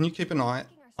 Yeah, can you keep an eye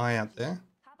out there?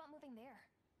 How about moving there?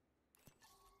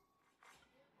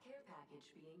 Care package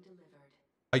being delivered.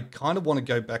 I kind of want to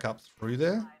go back up through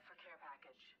there, for care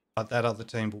package. but that other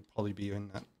team will probably be in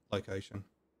that location.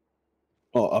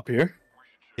 Oh, up here?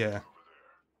 Yeah.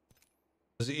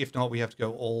 Because if not, we have to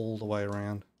go all the way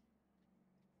around.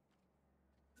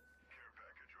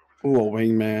 Ooh, a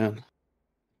wingman.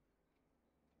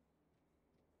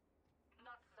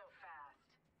 Not so fast.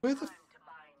 Where the Time to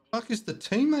bind you. fuck is the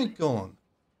teammate gone?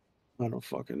 I don't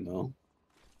fucking know.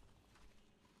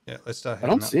 Yeah, let's start I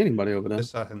heading don't up. see anybody over there. Let's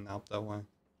start heading up that way. Enemy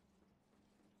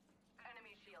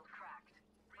shield cracked.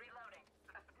 Reloading.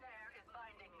 A snare is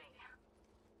binding me.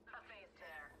 A phase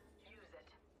tear. Use it.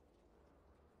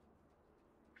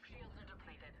 Shields are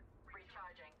depleted.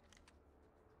 Recharging.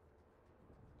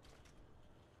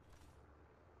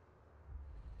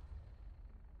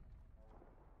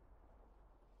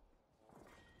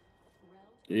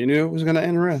 You knew it was gonna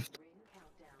end Rift.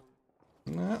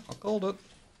 Nah, I called it.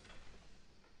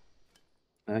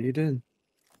 You did.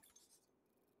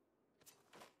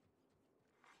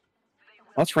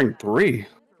 That's ring 3.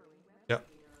 Yep.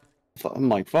 I'm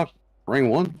like, fuck, ring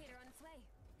 1. Locator on its way.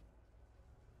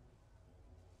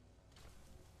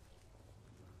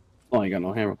 Oh, you got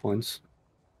no hammer points.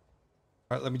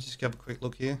 All right, let me just have a quick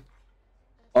look here.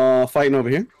 Fighting over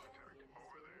here.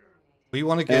 We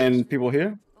want to And people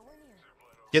here. But we're near.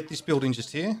 get this building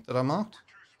just here that I marked.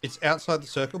 It's outside the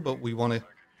circle, but we want to...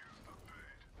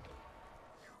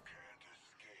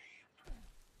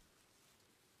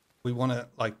 We want to,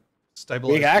 like,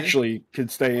 stabilize We here. actually could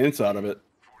stay inside of it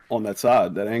on that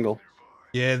side, that angle.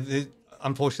 Yeah,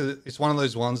 unfortunately, it's one of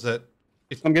those ones that...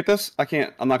 Come get this? I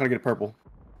can't. I'm not gonna get it purple.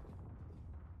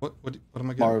 What am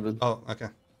I getting? Marvin. Oh, okay.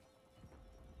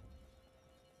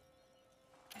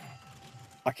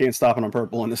 I can't stop it on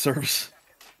purple in the service.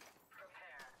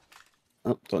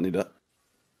 Oh, don't need that.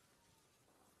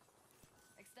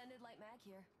 Extended light mag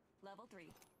here. Level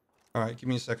 3. All right, give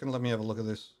me a second. Let me have a look at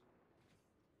this.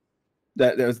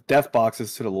 There's death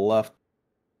boxes to the left,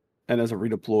 and there's a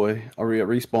redeploy, a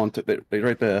respawn. They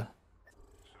right there.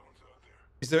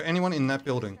 Is there anyone in that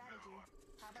building? Strategy.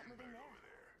 How about moving there?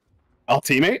 I'll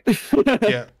teammate.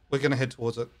 Yeah, we're gonna head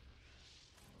towards it.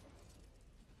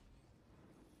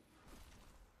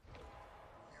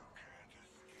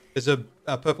 There's a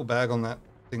purple bag on that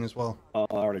thing as well. I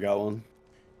already got one.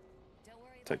 Don't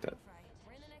worry Take about that. Fry.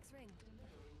 We're in the next ring.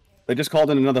 They just called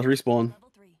in another respawn.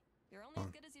 Level 3. You're only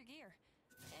as good as your gear.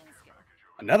 And skill.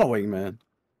 Another wingman.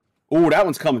 Ooh, that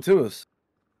one's coming to us.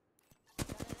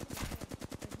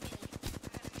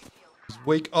 He's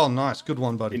weak. Oh, nice. Good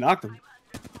one, He buddy. knocked him.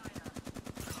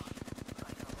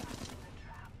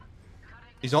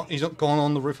 He's gone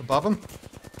on the roof above him.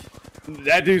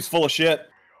 That dude's full of shit.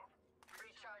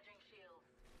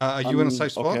 Are you in a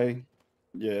safe spot? Okay.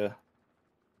 Yeah.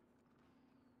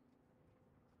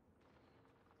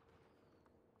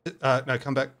 No,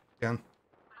 come back down.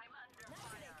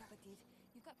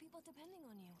 You've got people depending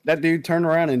on you. That dude turned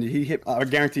around and he hit. I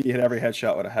guarantee he hit every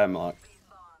headshot with a hemlock.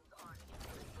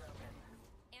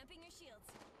 Amping your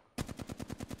shields.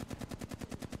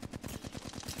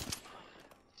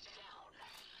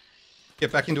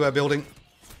 Get back into our building.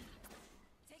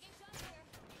 Taking shots here.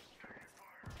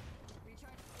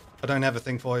 Recharge. I don't have a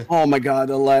thing for you. Oh my god,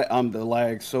 the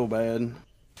lag so bad.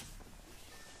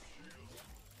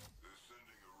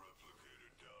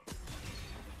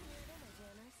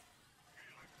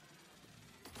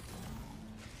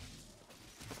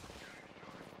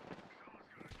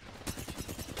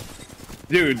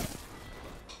 Dude.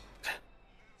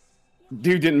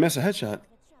 Dude didn't miss a headshot.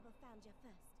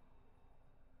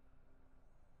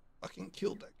 Fucking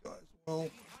killed that guy as well.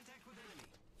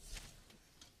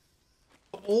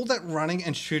 All that running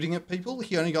and shooting at people,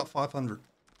 he only got 500.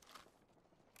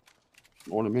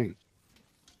 More than me.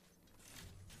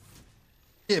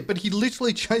 Yeah, but he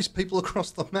literally chased people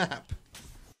across the map.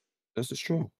 This is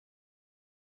true.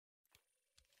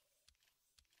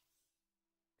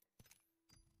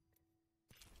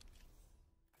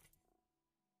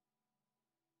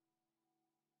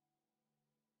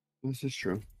 This is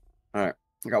true. All right.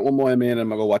 I got one more in me and I'm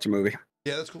going to go watch a movie.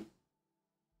 Yeah, that's cool.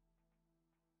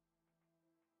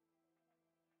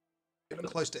 Getting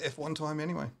close to F1 time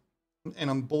anyway. And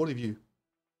I'm bored of you.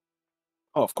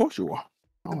 Oh, of course you are.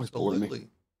 Always bored of me. Absolutely.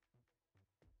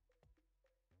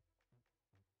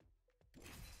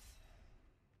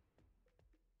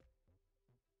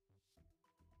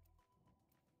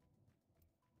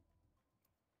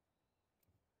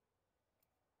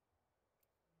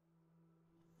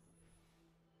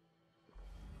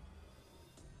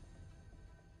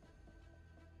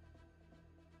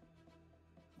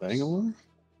 Bangalore?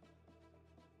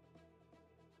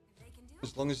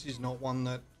 As long as he's not one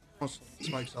that constantly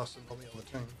smokes us and all the other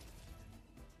team.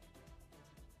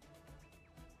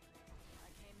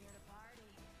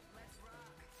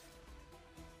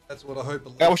 That's what I hope.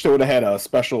 I wish they would have had a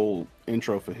special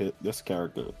intro for this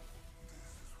character.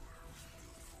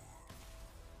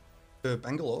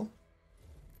 Bangalore?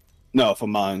 No, for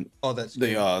mine. Oh, that's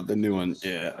the new one.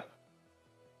 Yeah.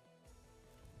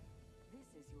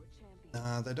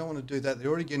 Nah, they don't want to do that. They're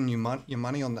already getting your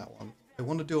money on that one. They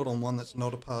want to do it on one that's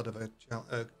not a part of a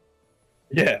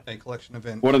collection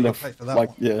event. One of You the pay for that like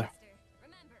one. yeah. Remember,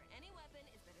 any weapon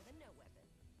is better than no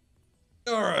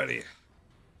weapon. Alrighty.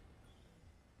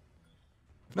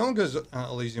 If no one goes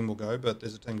Elysium, will go, but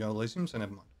there's a team go Elysium, so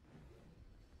never mind.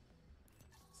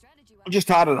 I'm just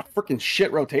tired of the freaking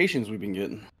shit rotations we've been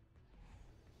getting.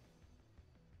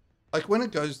 Like when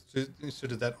it goes to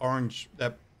sort of that orange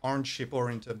ship or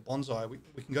into Bonsai, we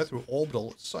can go through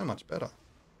Orbital. It's so much better.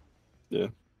 Yeah.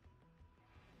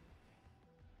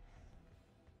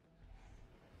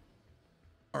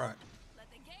 All right.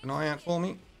 An eye out for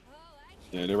me.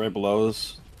 Yeah, they're right below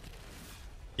us.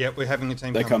 Yep, we're having a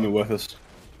team. They're coming with us.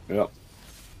 Yep.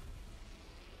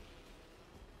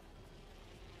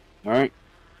 All right.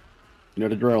 You know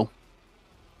the drill.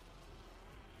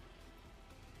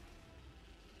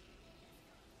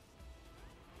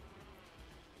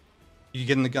 You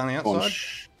getting the gun outside?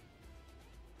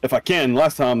 If I can,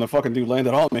 last time the fucking dude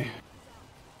landed on me.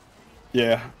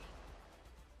 Yeah.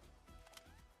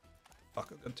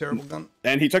 Fuck, a terrible gun.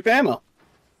 And he took the ammo.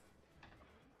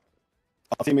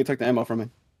 Our teammate took the ammo from me.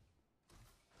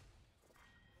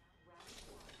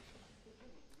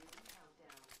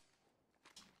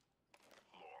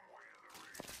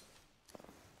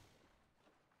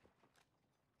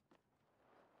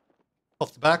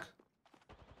 Off the back.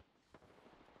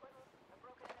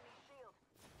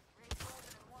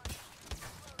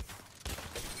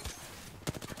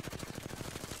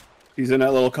 He's in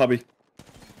that little cubby.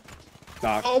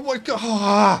 Knock. Oh my god!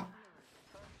 Ah!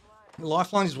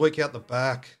 Lifeline is weak out the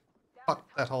back. Fuck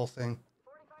that whole thing.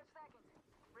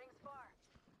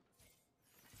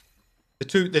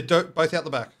 They're both out the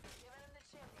back.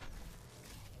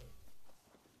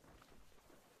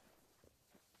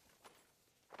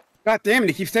 God damn it,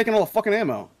 he keeps taking all the fucking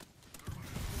ammo.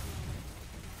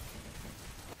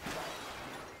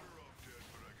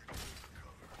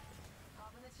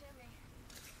 Hop in the chimney.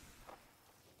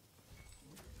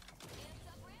 Ramped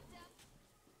up, ramped up.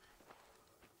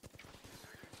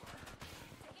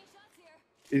 Taking shots here.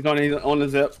 He's on the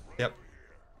zip. Yep.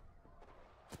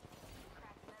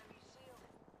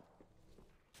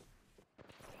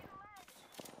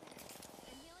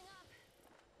 I'm healing up.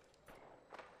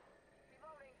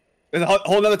 There's a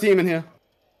whole other team in here.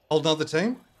 Hold another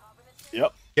team.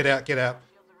 Yep. Get out, get out.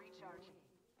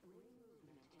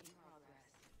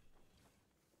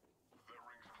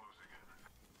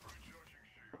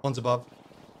 One's above.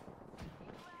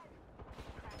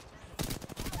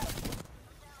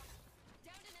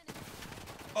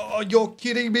 Oh, you're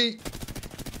kidding me.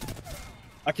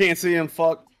 I can't see him.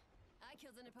 Fuck. I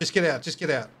killed an opponent. Just get out, just get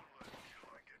out.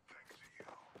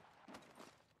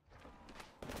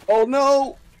 Oh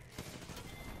no.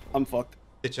 I'm fucked.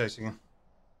 They're chasing him.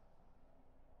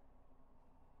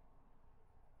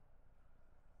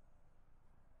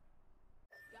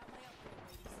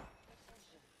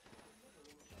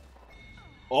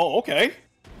 Oh, okay.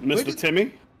 Mr.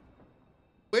 Timmy.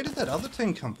 Where did that other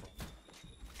team come from?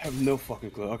 I have no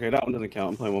fucking clue. Okay, that one doesn't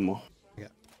count. I'm playing one more. Yeah.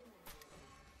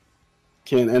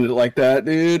 Can't end it like that,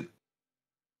 dude.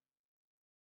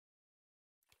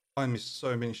 I missed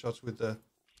so many shots with the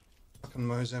fucking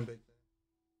Mozambique.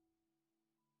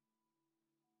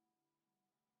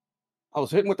 I was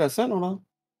hitting with that sentinel now.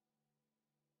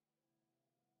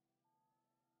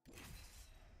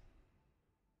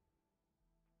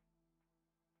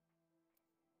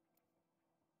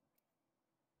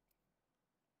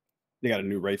 They got a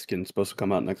new race skin supposed to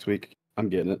come out next week. I'm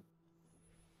getting it.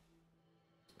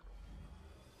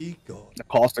 God. The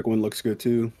caustic one looks good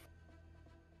too.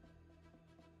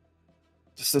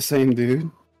 Just the same dude.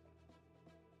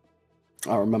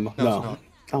 I remember. No, No, it's not.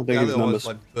 I don't The think it's other one numbers.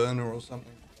 was like burner or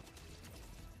something.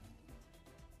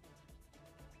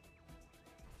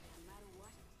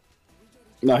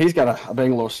 No, he's got a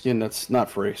Bangalore skin that's not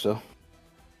free, so.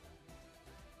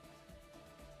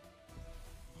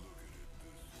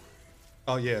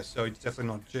 Oh yeah, so it's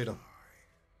definitely not Jeter.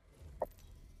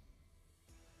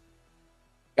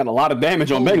 Got a lot of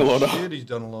damage on Bangalore, though. Shit, he's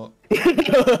done a lot.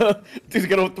 Dude's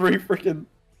got over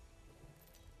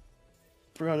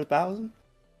 300,000.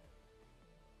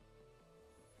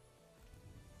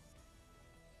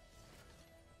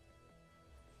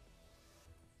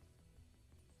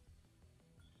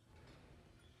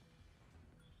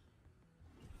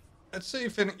 Let's see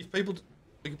if people.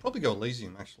 We could probably go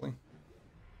Elysium actually.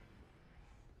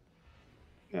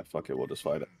 Yeah, fuck it, we'll just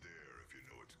fight it.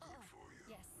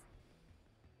 Yes.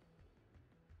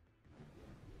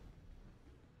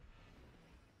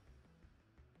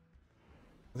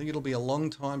 I think it'll be a long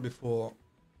time before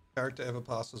character ever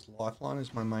passes Lifeline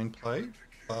as my main play,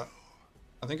 but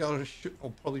I think I'll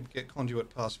probably get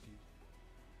Conduit past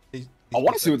few. I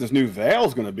want to see what this new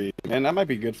Veil's gonna be, man. That might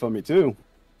be good for me too.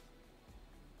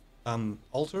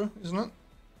 Altar, isn't it?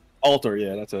 Altar,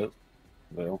 yeah, that's it.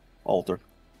 Veil, Altar.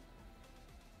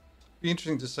 Be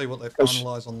interesting to see what they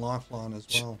finalize on Lifeline as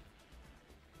well.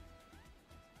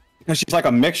 Because she's like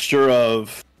a mixture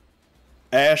of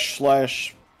Ash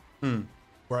slash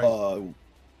Right.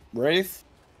 Wraith.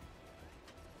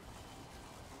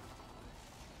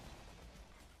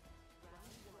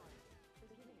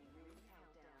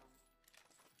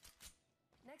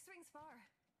 Next ring's far.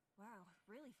 Wow,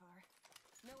 really far.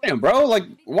 No Damn, bro, like,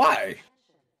 why?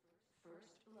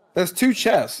 There's 2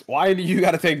 chests. Why do you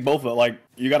gotta take both of it? Like,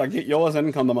 you gotta get yours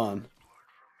and come to mine.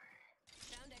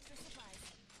 found extra supplies.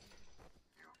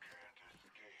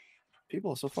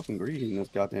 People are so fucking greedy in this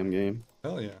goddamn game.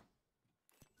 Hell yeah.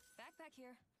 Backpack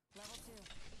here. Level 2.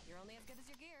 You're only as good as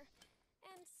your gear.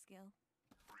 And skill.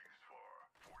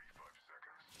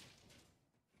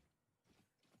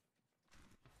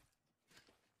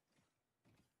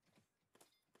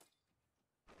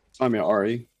 Find me an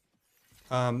RE.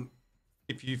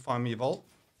 If you find me a vault,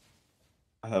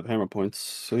 I have hammer points,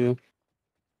 so yeah.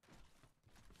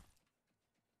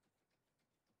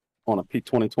 On a peak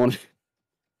 2020.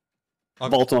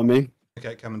 Vault on me.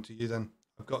 okay, coming to you then.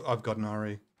 I've got an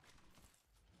RE.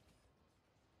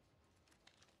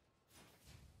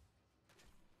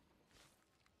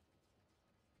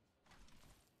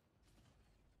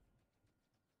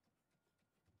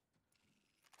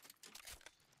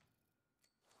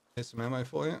 Here's some ammo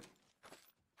for you.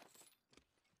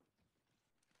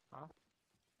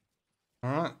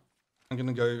 Alright. I'm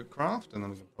gonna go craft and then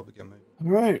we can probably get moving.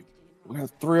 Alright. We got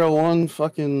 301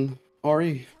 fucking RE.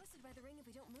 Posted by the ring if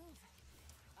we don't move.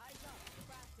 Eyes up.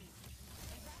 Crafting.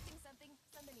 I'm crafting something.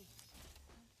 Somebody.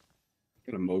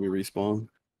 Get a Moby respawn.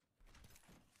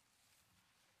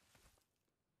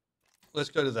 Let's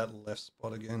go to that left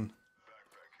spot again.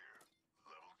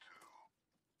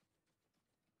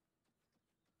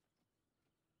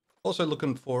 Also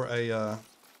looking for a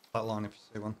Plat line if you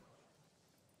see one.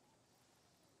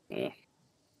 Yeah.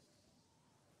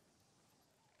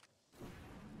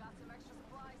 Got some extra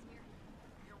supplies here.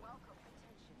 You're welcome.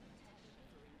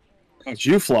 Oh, it's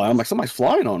you fly. I'm like, somebody's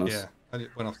flying on us. Yeah,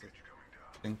 went off the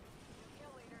thing. Kill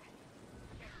leader.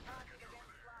 Target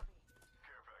against sloppy.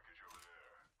 Care package over there.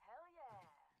 Hell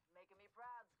yeah. Making me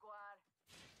proud, squad.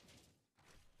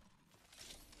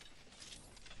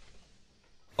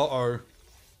 Uh-oh.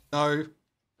 No.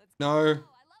 No. I leveled up.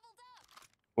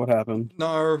 What happened?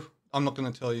 No. I'm not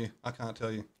going to tell you. I can't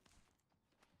tell you. You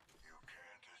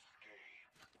can't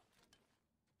escape.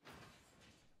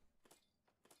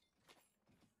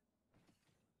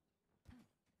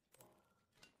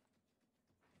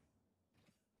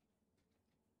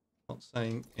 Not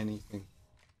saying anything.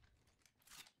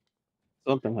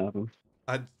 Something happened.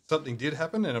 Something did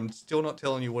happen and I'm still not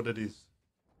telling you what it is.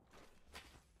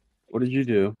 What did you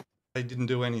do? They didn't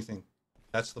do anything.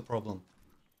 That's the problem.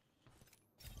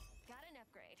 Got an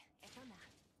upgrade. Echo that.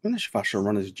 I wonder if I should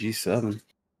run as G7.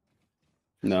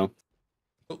 No,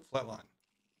 Oh, flatline.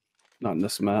 not in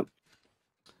this map.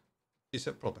 You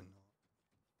said probably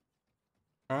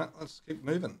not. Alright, let's keep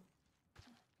moving.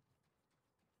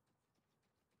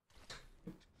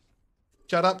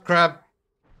 Shut up, crab.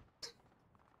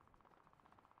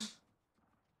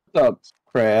 What's up,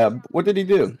 Crab? What did he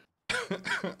do?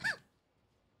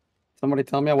 Somebody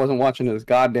tell me I wasn't watching his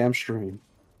goddamn stream.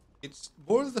 It's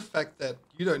more of the fact that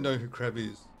you don't know who Crab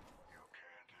is.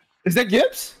 Is that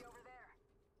Gibbs?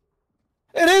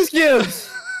 It is Gibbs!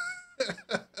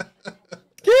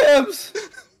 Gibbs!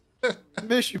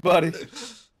 Miss you, buddy.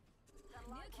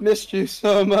 Missed you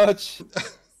so much.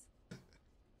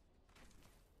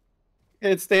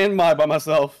 Can't stand by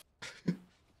myself.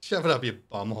 Shove it up your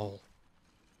bumhole.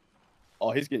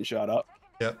 Oh, he's getting shot up.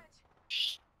 Yep. My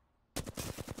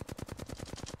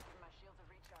shields are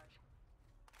recharged.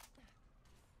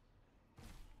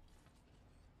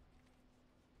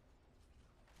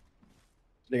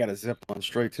 They got a zip line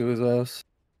straight to his ass.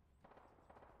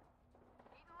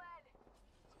 Need lead.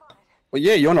 Spotted. Well,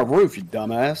 yeah, you're on a roof, you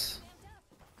dumbass.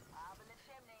 Up in the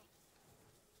chimney.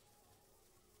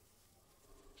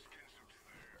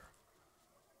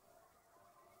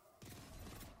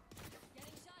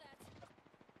 Getting shot at.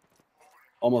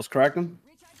 Almost cracked him.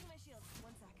 Recharging my shields.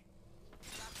 1 sec.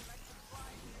 Got some extra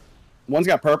supplies here. One's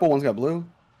got purple, one's got blue.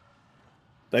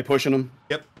 They pushing him.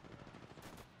 Yep.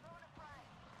 Throwing a frag.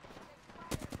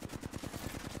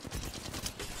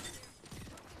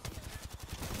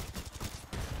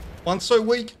 One's so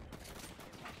weak.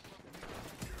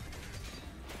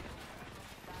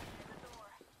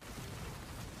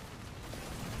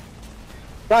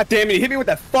 God damn it, he hit me with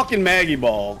that fucking Maggie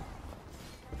ball.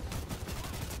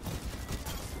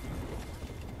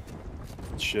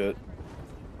 Shit. Back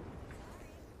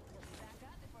up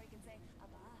before you can say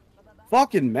ba-ba.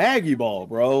 Fucking Maggie ball,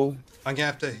 bro. I'm gonna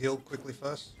have to heal quickly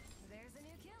first. There's a new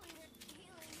kill leader.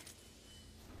 Healing.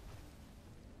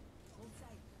 Hold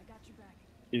tight. I got your back.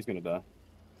 He's gonna die.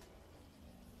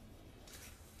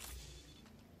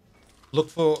 Look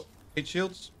for heat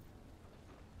shields.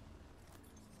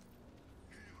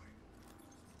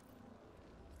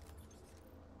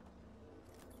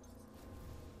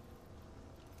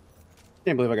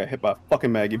 Can't believe I got hit by a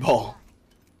fucking Maggie ball.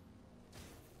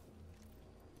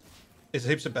 There's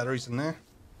heaps of batteries in there.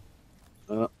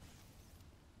 Optics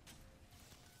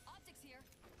here.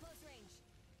 Close range.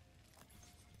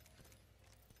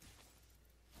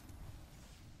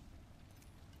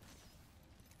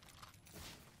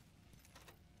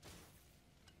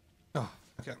 Oh,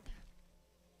 okay.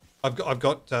 I've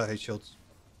got heat shields.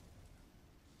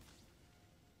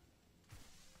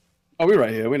 Oh, we're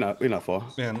right here. We're not far.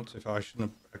 Yeah, not too far. I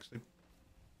shouldn't have actually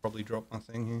probably dropped my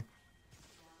thing here.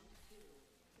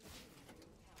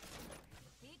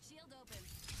 Heat shield open.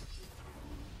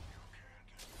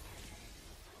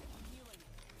 Healing.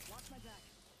 Watch my back.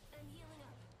 I'm healing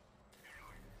up.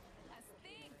 That's the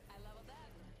thing. I leveled up,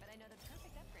 but I know the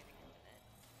perfect upgrade to come with it.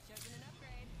 Chosen an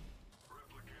upgrade. I'll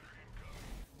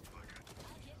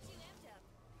get you amped up.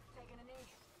 Taking a knee.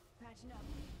 Patching up.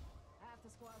 Half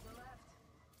the squads are left.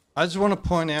 I just want to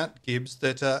point out, Gibbs,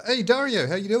 that hey Dario,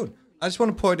 how you doing? I just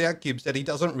want to point out, Gibbs, that he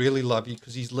doesn't really love you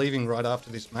because he's leaving right after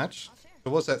this match.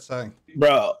 So what's that saying?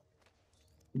 Bruh.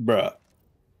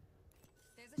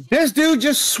 This dude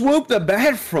just swooped the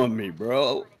bat from me,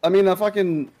 bro. I mean, a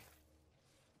fucking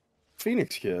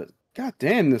Phoenix kit. God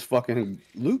damn, this fucking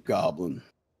loot goblin.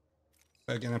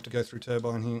 We're gonna have to go through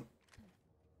turbine here.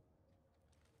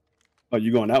 Oh,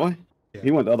 you going that way? Yeah.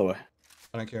 He went the other way.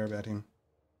 I don't care about him.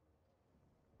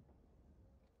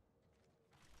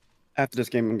 After this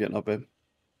game, I'm getting up, babe.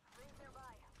 Rings nearby.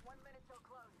 1 minute till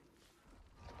close.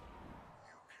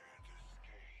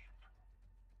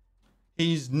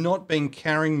 He's not been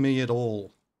carrying me at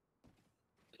all.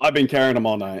 I've been carrying him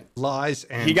all night. Lies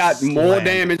and He got more slander.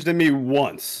 damage than me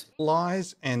once.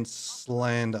 Lies and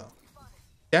slander.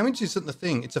 Damage isn't the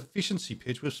thing. It's efficiency,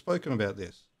 Pitch. We've spoken about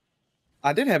this.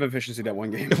 I did have efficiency that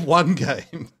one game. One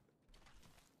game.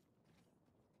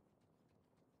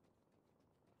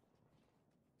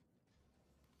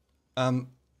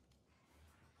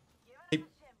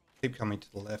 Keep coming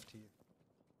to the left here.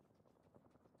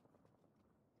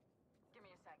 Give me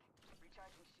a sec.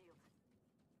 Recharging shields.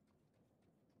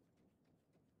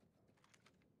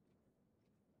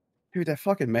 Dude, that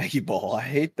fucking Maggie ball. I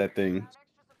hate that thing. Got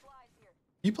extra supplies here.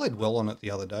 You played well on it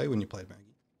the other day when you played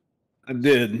Maggie. I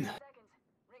did. Seconds.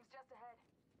 Rings just ahead.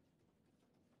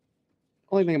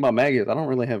 Only thing about Maggie is I don't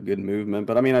really have good movement,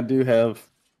 but I mean, I do have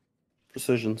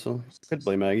precision, so I could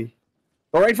play Maggie.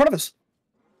 Go right in front of us.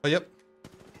 Oh, yep.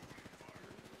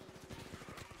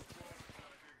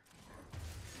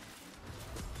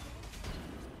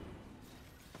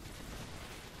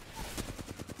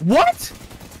 What?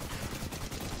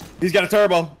 He's got a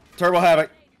turbo. Turbo Havoc.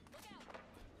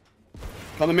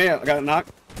 Come to me. I got a knock.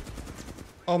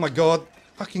 Oh my god.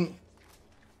 Fucking.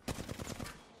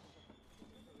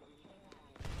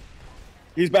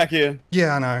 He's back here.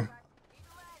 Yeah, I know.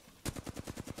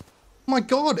 Oh my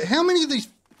god. How many of these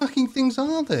fucking things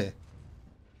are there?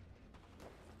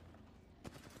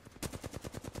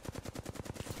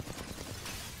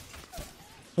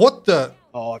 What the?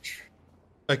 Oh,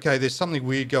 Okay, there's something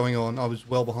weird going on. I was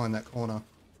well behind that corner.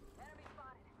 Enemy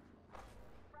spotted.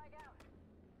 Frag out.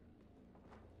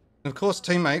 And of course,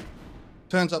 teammate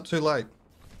turns up too late.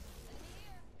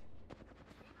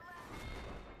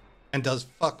 And does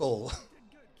fuck all. Good,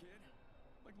 kid.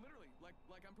 Like literally, like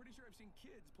I'm pretty sure I've seen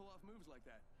kids pull off moves like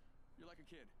that. You're like a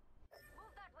kid.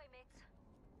 Move that way, mates.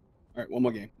 all right, one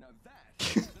more game. Now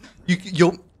that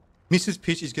Your Mrs.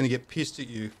 Pitch is going to get pissed at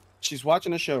you. She's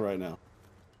watching the show right now.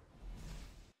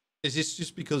 Is this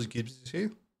just because Gibbs is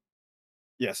here?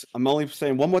 Yes, I'm only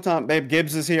saying one more time. Babe,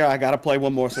 Gibbs is here. I gotta play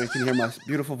one more so you can hear my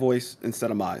beautiful voice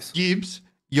instead of mine. Gibbs,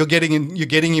 you're getting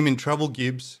him in trouble,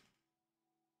 Gibbs.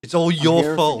 It's all I'm here your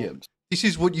for fault. Gibbs. This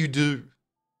is what you do.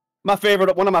 One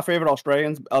of my favorite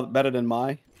Australians, better than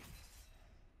Mai.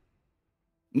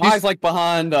 Mai's like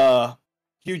behind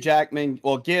Hugh Jackman,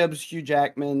 or Gibbs, Hugh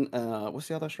Jackman. What's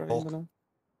the other Australian?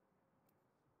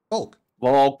 Volk.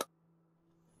 Volk.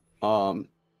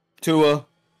 Tua.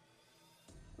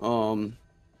 Jeez,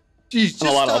 just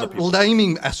a lot of start other people.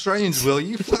 naming Australians, will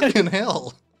you? Fucking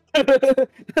hell.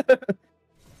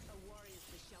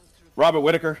 Robert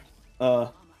Whittaker.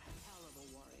 Come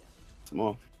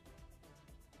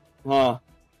on.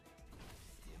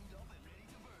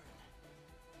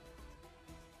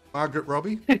 Margaret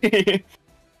Robbie.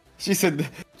 She said,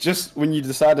 just when you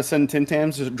decide to send Tim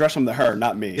Tams, just address them to her,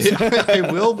 not me.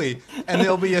 It will be. And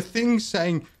there'll be a thing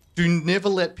saying, do never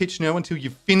let Pitch know until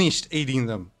you've finished eating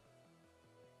them.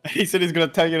 He said he's going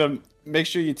to tell you to make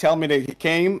sure you tell me they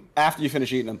came after you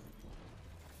finish eating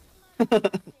them.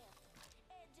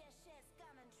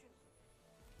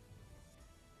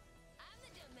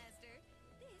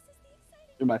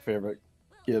 You're my favorite.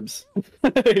 Gibbs.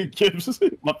 Gibbs is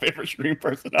my favorite stream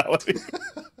personality.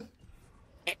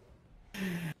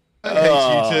 I hate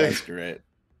you too. That's great.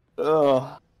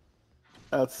 Oh,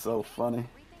 that's so funny.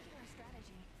 Rethinking our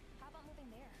strategy. How about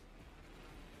moving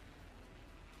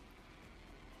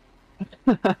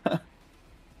there?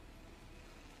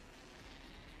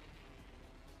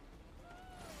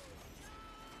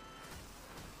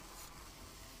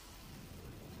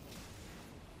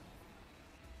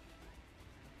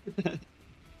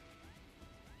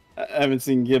 I haven't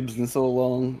seen Gibbs in so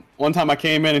long. One time I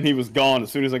came in and he was gone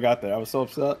as soon as I got there. I was so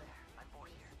upset.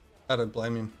 I don't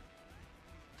blame him.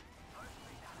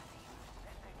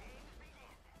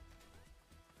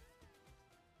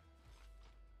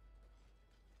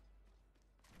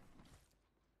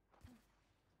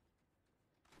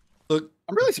 Look,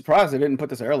 I'm really surprised they didn't put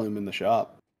this heirloom in the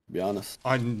shop, to be honest.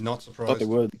 I'm not I thought surprised they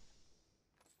would.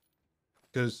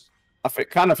 because I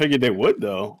kind of figured they would,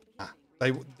 though.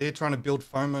 they're trying to build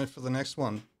FOMO for the next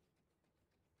one.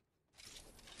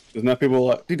 There's not people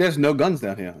like, dude, there's no guns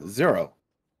down here. Zero.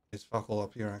 There's fuck all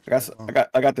up here. Actually.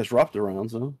 I got disrupt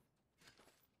around, so.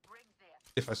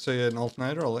 If I see an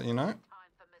alternator, I'll let you know. Time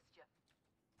for mischief.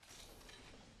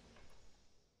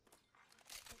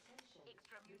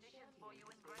 Extra munitions for you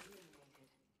in grade.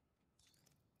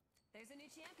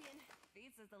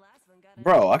 as the last one got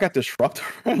Bro, I got disruptor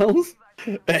rounds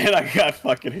and I got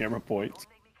fucking hammer points.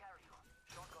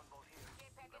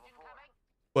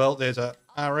 Well, there's a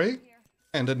RE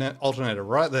and an alternator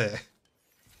right there.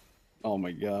 Oh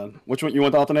my god. Which one? You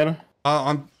want the alternator?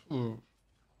 No,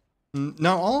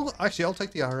 I'll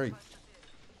take the RE.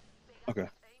 Okay.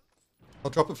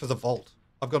 I'll drop it for the vault.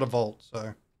 I've got a vault,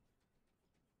 so.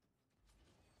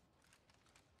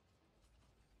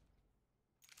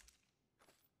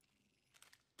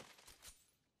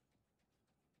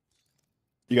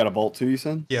 You got a vault too, you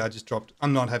said? Yeah, I just dropped.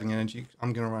 I'm not having energy.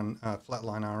 I'm going to run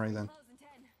flatline RE then. close in 10.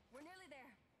 We're nearly there.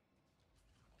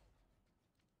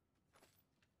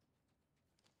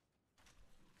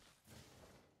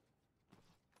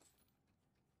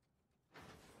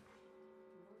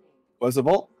 Where's the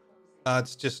vault?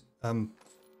 It's just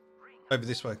over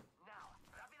this way,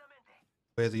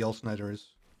 where the alternator is.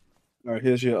 All right,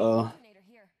 here's your Alternator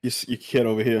here. your kit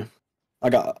over here.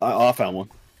 I found one.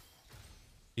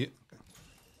 Yeah. Okay.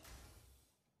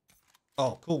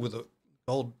 Oh, cool, with a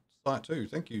gold sight too.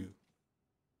 Thank you.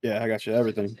 Yeah, I got you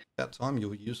everything. That time you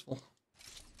were useful.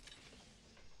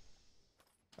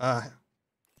 Hemlock.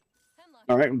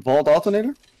 All right, vault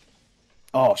alternator.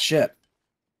 Oh shit.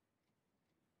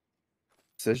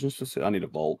 Decisions to I need a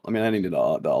vault. I mean, I needed the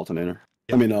alternator.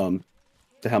 Yeah. I mean,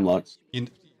 the hemlock. You're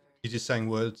just saying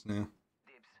words now.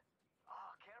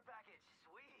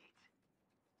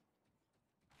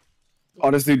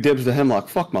 Oh, this dude dibs the hemlock.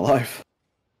 Fuck my life.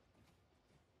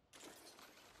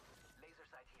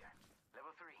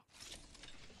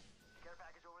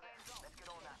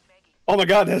 Oh my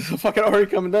god, there's a fucking already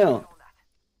coming down.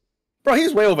 Bro,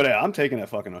 he's way over there. I'm taking that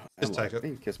fucking hemlock. Just take it. He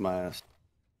can kiss my ass.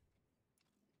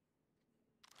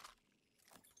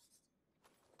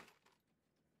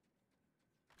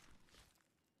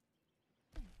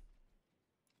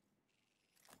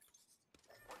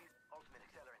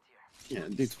 Yeah,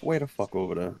 dude's way the fuck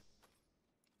over there.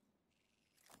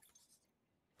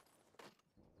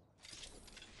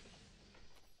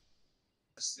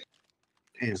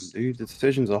 Damn, dude, the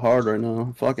decisions are hard right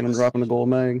now. Fucking, I'm dropping the gold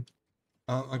mag.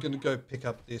 I'm going to go pick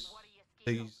up these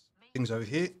things over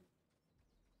here.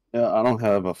 Yeah, I don't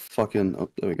have a fucking. Oh,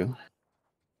 there we go.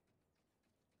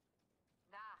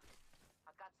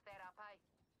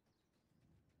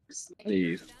 I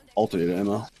need alternator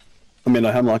ammo. I mean,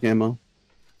 hemlock ammo.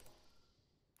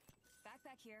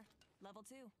 Backpack here. Level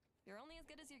 2. You're only as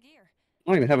good as your gear.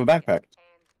 I don't even have a backpack.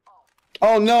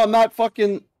 Oh no, I'm not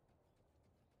fucking.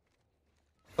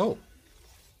 Oh.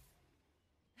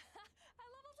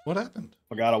 What happened?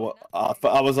 Forgot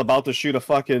I was about to shoot a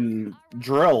fucking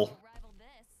drill.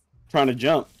 Trying to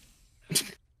jump.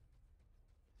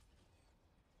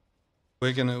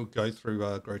 We're going to go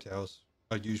through Grow Towers,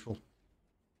 as usual.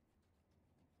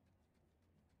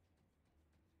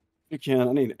 You can.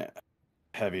 I need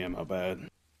heavy ammo bad.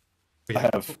 Yeah, I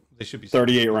have there should be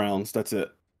 38 rounds. That's it.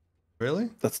 Really?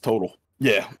 That's total.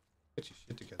 Yeah. Get your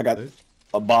shit together, I got dude.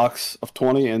 a box of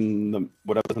 20 and the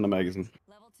whatever's in the magazine.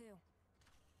 Level 2.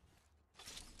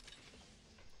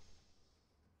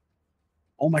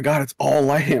 Oh my god, it's all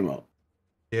light ammo.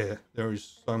 Yeah, there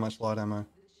is so much light ammo.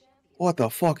 What the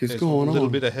fuck is There's going on? a little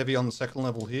bit of heavy on the second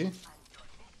level here.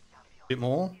 A bit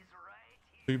more.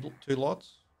 Two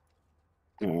lots.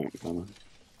 Alright, come on.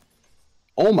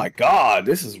 Oh my god,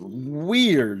 this is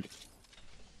weird.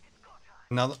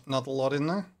 Another lot in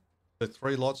there. So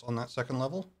 3 lots on that second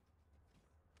level.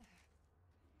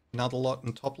 Another lot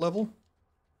in top level.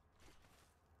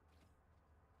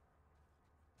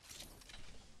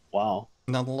 Wow.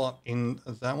 Another lot in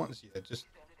that one. Yeah, just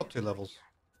top 2 levels.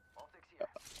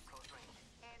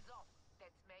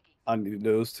 I need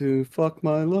those to fuck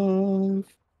my life.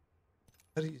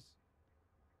 That is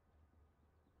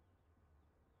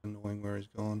annoying where he's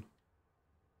gone.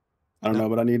 I don't know,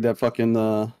 but I need that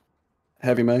fucking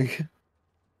heavy mag.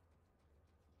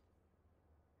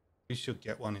 We should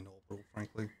get one in orbital,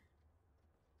 frankly.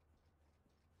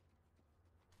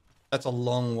 That's a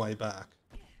long way back.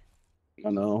 I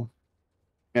know.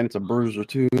 And it's a bruiser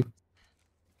too.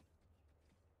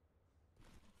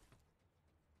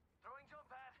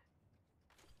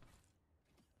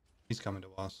 He's coming to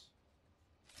us.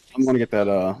 I'm gonna get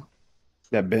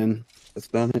that bin that's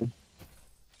down here.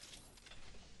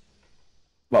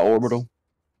 By orbital.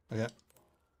 Okay.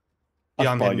 I Yeah,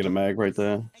 should I'm probably heading get a to, mag right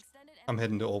there. I'm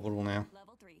heading to orbital now.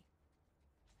 Level 3.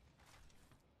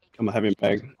 I'm a heavy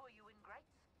mag.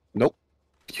 Nope.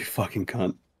 You fucking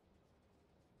cunt.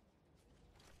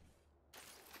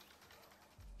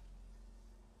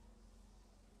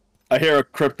 I hear a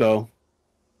crypto.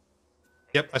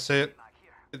 Yep, I see it.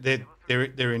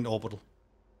 They're in orbital.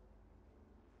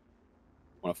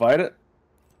 Wanna fight it?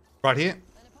 Right here. An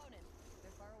opponent.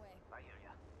 They're far away. I hear ya.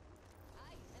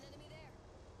 Aye, an enemy there.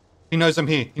 He knows I'm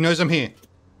here. He knows I'm here.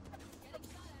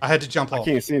 I had to jump I off.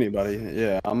 can't see anybody.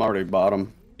 Yeah, I'm already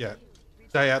bottom. Yeah.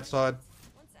 Stay outside.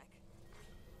 One sec.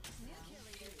 New kill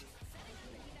leader. Setting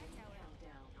up the evac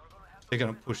tower. They're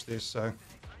gonna push this, so.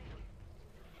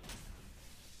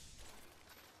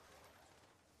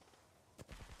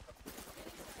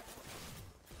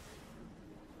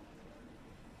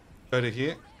 Go to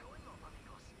here.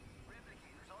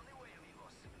 Replicators on the way,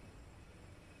 amigos.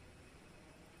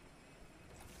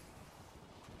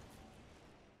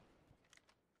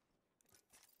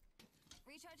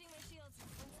 Recharging my shields.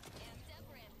 Amped up,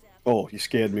 ramped up. Oh, you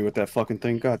scared me with that fucking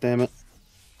thing. God damn it.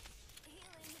 Healing.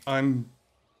 I'm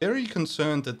very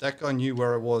concerned that that guy knew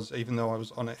where I was, even though I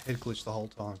was on a head glitch the whole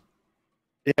time.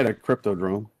 He had a crypto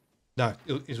drone. No,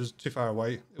 it was too far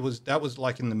away. That was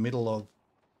like in the middle of.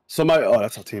 Somebody. Oh,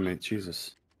 that's our teammate.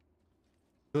 Jesus.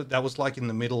 That was like in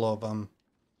the middle of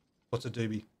what's a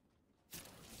doobie?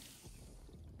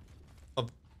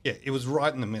 Yeah, it was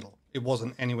right in the middle. It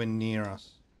wasn't anywhere near us.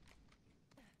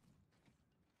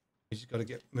 We just got to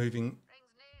get moving.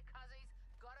 Rings near, cuzzies.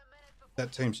 Got a minute before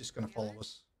That team's just going to follow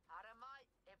us. Ada, mate.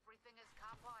 Everything is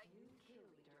kappa.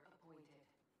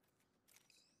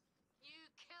 New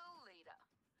kill leader.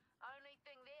 Only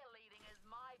thing they're leading is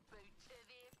my boot to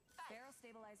their face. Barrel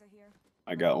stabilizer here.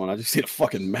 I got one. I just need a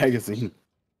fucking magazine.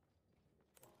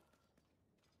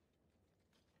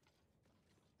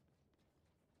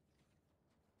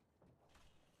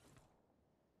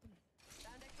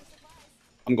 Found extra supplies.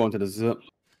 I'm going to the zip.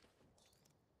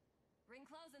 Ring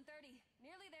close in 30.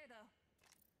 Nearly there though.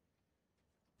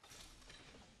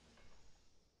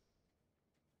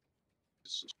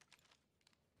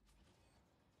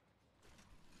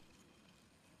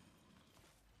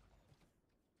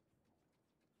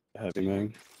 Heavy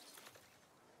man.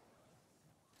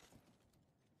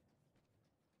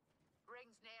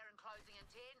 Rings near and closing in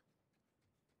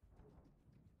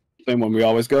 10. Same one we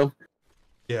always go.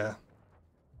 Yeah.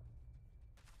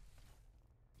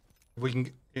 If we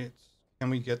can. Can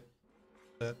we get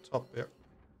that top there?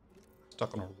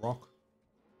 Stuck on a rock.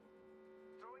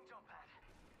 Throwing jump pad.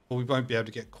 Well, we won't be able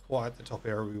to get quite the top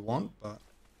area we want, but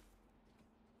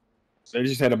They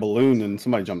just had a balloon and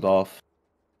somebody jumped off.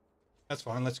 that's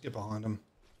fine. Let's get behind them.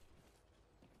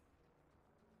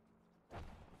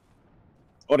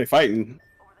 Oh, they fighting.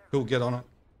 Cool, get on it.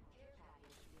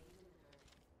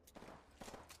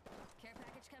 Care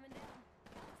package coming down.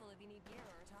 Helpful if you need gear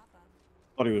or a top up.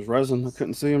 Thought he was resin. I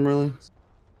couldn't see him really.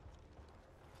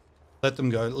 Let them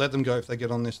go. Let them go if they get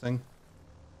on this thing.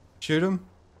 Shoot them,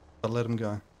 but let them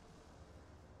go.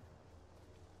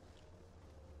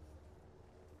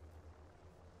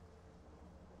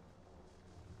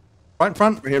 Right in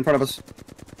front. Right here in front of us.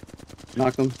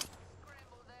 Knocked him. Scramble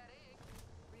that egg.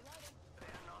 Reloading. They're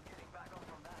not getting back up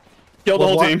from that. Killed the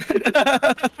whole What? team.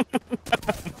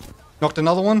 Knocked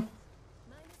another one.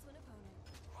 Minus one opponent.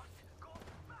 Go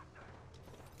faster.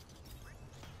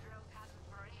 Drill patterns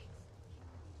for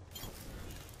eggs.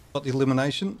 Got the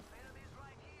elimination. Enemies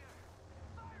right here.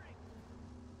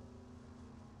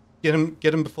 Firing.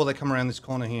 Get them before they come around this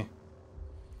corner here.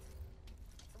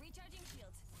 Recharging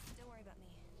shields. Don't worry about me.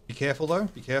 Be careful though.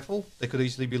 Be careful. They could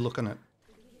easily be looking at.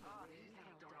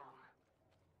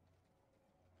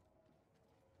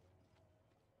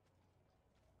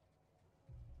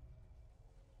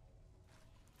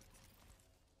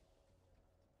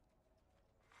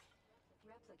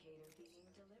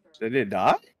 Did they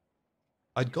die?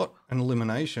 I'd got an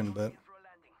elimination, but For a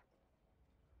landing.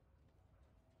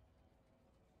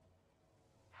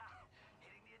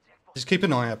 Hitting the eject button. just keep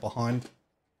an eye out behind.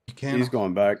 You can. He's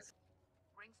going back.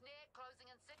 Rings near, closing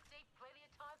in 60. Plenty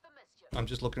of time for mischief. I'm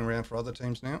just looking around for other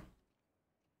teams now.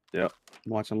 Yep.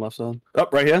 I'm watching left side.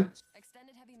 Up right here.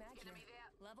 Extended heavy mag here.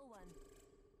 Level 1.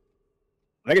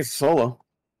 I think it's solo.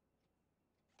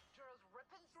 Drill's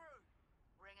ripping through.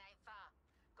 Ring ain't far.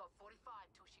 Got 45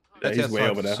 till she closes. Yeah, That's he's way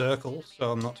outside over the there. circle,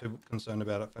 so I'm not too concerned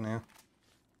about it for now.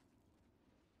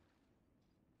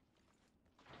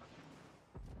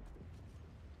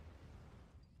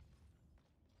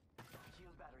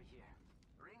 Shield battery here.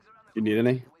 Rings around the You need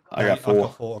any? I Hey, got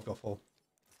four. I've got four.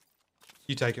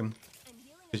 You take them, And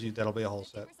healing. because that'll be a whole 50%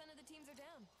 set. of the teams are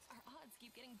down. Our odds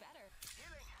keep getting better.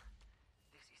 healing.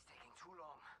 This is taking too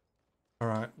long. All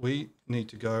right, we need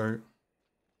to go.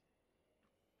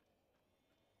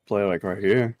 Play like right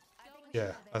here.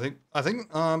 Yeah, I think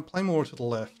play more to the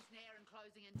left. Rings near and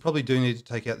closing in You probably do need to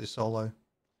take out this solo.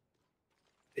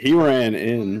 He ran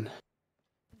in.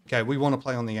 Okay, we want to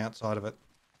play on the outside of it.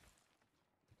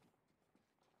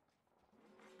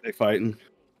 They fighting.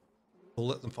 We'll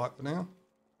let them fight for now.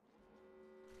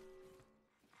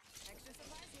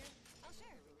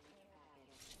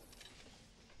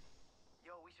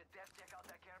 should def check out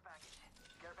that care package.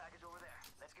 Care package over there.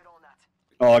 Let's get on that.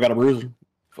 Oh, I got a bruiser.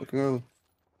 Fucking early.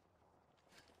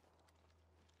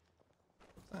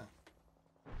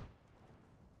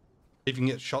 If you can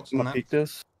get shots I'm on gonna that. peek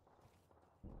this.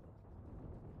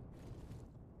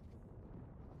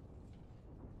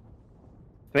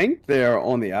 Think they're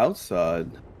on the outside.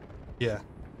 Yeah.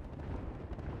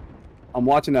 I'm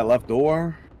watching that left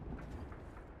door.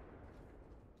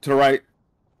 To the right.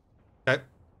 Okay.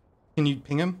 Can you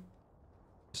ping him?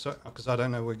 So, because I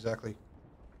don't know exactly.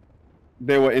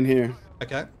 They were in here.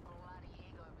 Okay.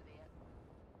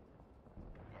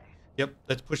 Yep.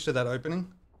 Let's push to that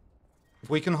opening. If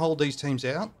we can hold these teams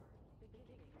out.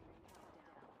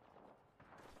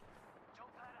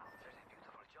 Jump pad out. There's a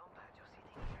beautiful jump pad just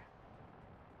sitting here.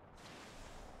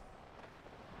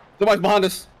 Somebody's behind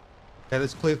us. Okay,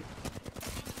 that's clear.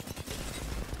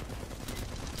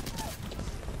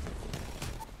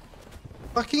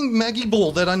 Fucking Maggie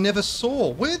ball that I never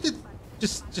saw. Where did...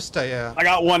 Just stay out. I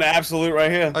got one absolute right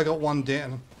here. I got one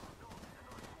down.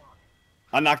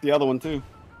 I knocked the other one too.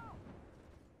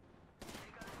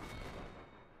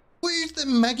 Where's the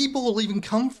Maggie ball even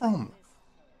come from?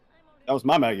 That was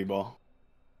my Maggie ball.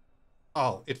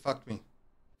 Oh, it fucked me.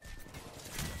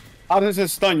 How does it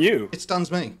stun you? It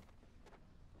stuns me.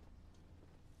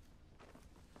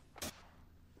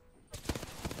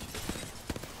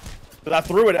 But I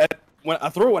threw it at when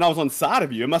I was on the side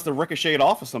of you. It must have ricocheted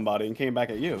off of somebody and came back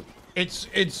at you. Its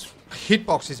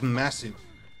hitbox is massive.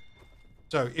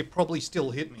 So it probably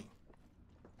still hit me.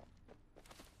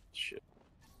 Shit.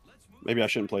 Maybe I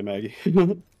shouldn't play Maggie.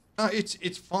 No,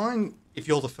 it's fine if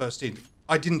you're the first in.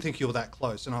 I didn't think you were that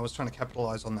close, and I was trying to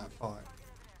capitalize on that fight.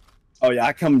 Oh yeah,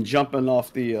 I come jumping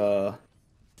off the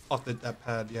Off that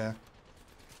pad, yeah.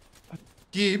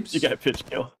 Gibbs, You got a pitch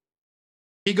kill.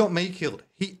 he got me killed.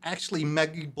 He actually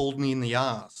Maggie balled me in the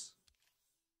ass.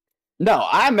 No,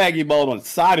 I Maggie balled on the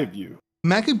side of you.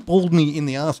 Maggie balled me in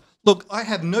the ass. Look, I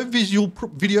have no video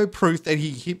proof that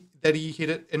he hit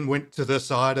it and went to the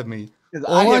side of me.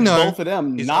 All I hit know both of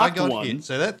them, is knocked I got one. hit.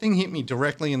 So that thing hit me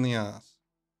directly in the ass.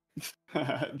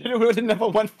 It would have never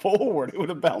went forward. It would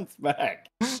have bounced back.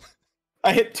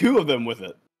 I hit two of them with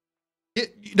it.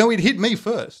 It hit me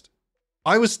first.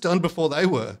 I was stunned before they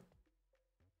were.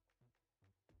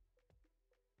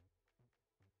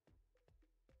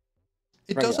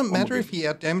 It Right, doesn't yeah, one matter more if he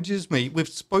outdamages me. We've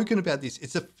spoken about this.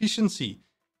 It's efficiency.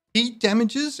 He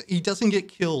damages, he doesn't get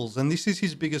kills, and this is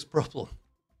his biggest problem.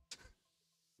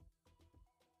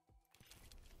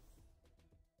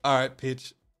 All right,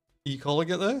 Pitch. Are you calling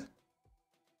it there?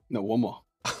 No, one more.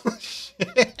 Oh,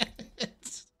 shit.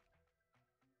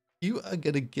 You are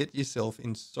going to get yourself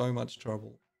in so much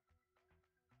trouble.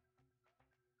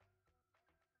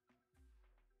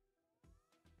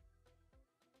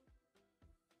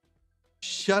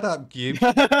 Shut up, Gibb.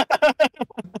 Your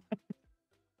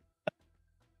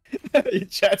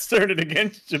chat's turning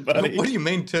against you, buddy. What do you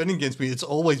mean turning against me? It's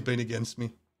always been against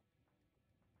me.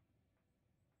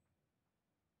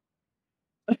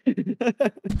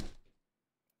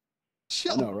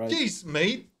 Shut know, up. right? Jeez,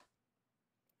 mate.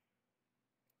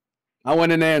 I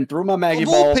went in there and threw my Maggie Of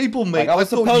ball. all people, mate, like I was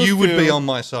thought supposed you would be to. on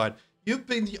my side. You've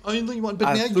been the only one,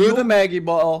 but now I threw you're... the Maggie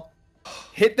ball,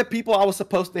 hit the people I was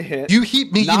supposed to hit. You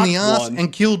hit me in the knocked ass one.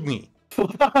 and killed me.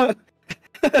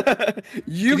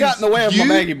 You got in the way of my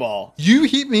Maggie ball. You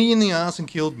hit me in the ass and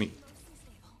killed me.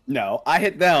 No, I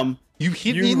hit them. You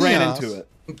hit You me in the ran ass into it.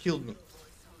 and killed me.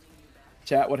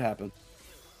 Chat, what happened?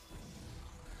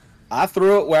 I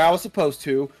threw it where I was supposed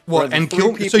to. where What, the and three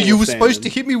killed me? So people you were were supposed to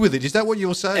standing, hit me with it. Is that what you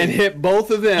were saying? and hit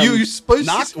both of them. You were supposed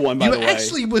knocked to... one, by you the way.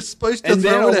 actually were supposed to and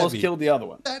then throw it at almost me. killed the other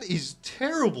one. That is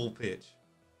terrible, Pitch.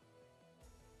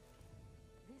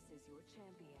 This is your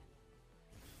champion.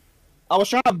 I was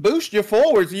trying to boost you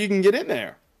forward so you can get in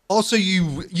there. Also,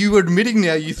 you are admitting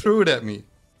now you threw it at me.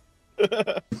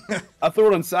 I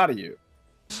threw it inside of you.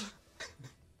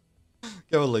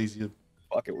 Go Elysium.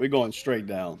 Fuck it, we're going straight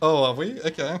down. Oh, are we?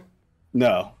 Okay.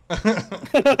 No.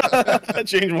 I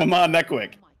changed my mind that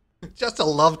quick. Just a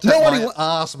love tap Nobody my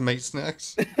ass, meat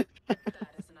snacks. That is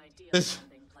an ideal There's-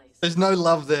 landing place. There's no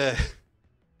love there.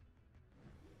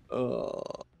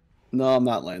 No, I'm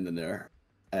not landing there.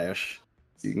 Ash,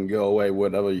 you can go away,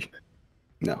 whatever you...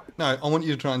 No. No, I want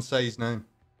you to try and say his name.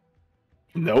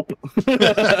 Nope.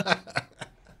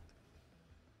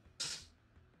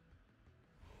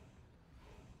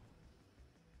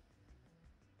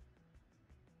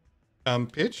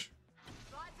 Pitch?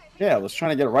 Yeah, I was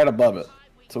trying to get it right above it.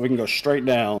 So we can go straight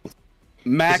down. Is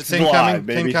Max the team glide, coming?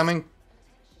 baby. Team coming?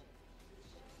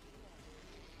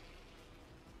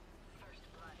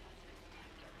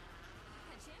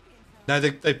 No,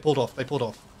 they pulled off. They pulled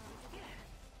off.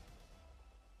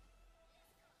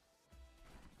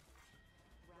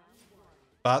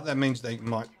 But that means they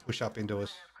might push up into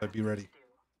us, so be ready.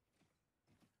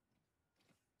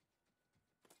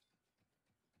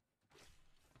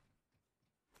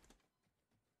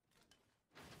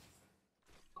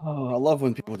 Oh, I love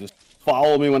when people just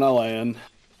follow me when I land.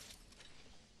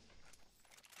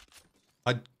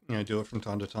 I do it from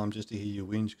time to time just to hear you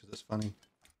whinge because it's funny.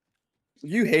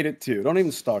 You hate it too. Don't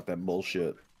even start that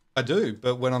bullshit. I do,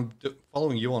 but when I'm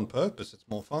following you on purpose, it's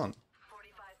more fun.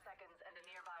 45 seconds and a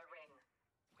nearby ring.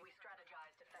 We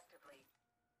strategized effectively.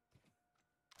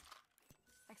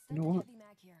 Extended know what? heavy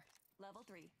mag here. Level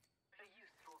 3. A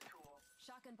useful tool.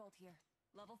 Shotgun bolt here.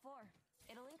 Level 4.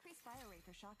 It'll increase fire rate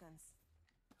for shotguns.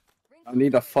 Ring I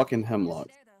need a close. fucking hemlock.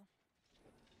 There, though.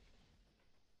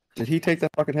 Did he take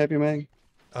that fucking heavy mag?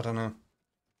 I don't know.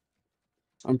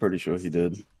 I'm pretty sure he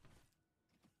did.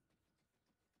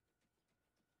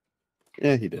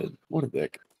 Yeah, he did. What a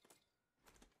dick.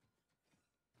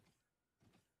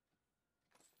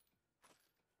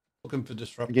 Looking for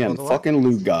disruptor. Again, by the way. fucking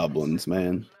loot goblins,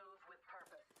 man. Move with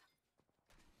purpose.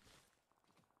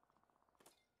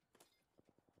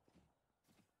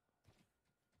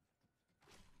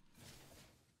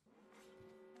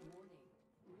 Warning.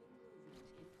 Ring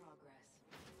movement in progress.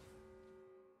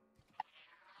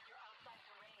 You're outside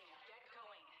terrain. Get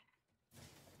going.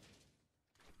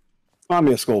 Find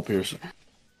me a skull piercer.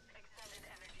 Extended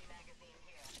energy magazine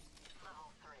here.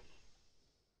 Level 3.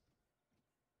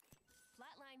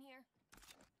 Flatline here.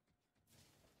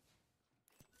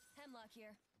 Hemlock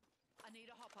here. I need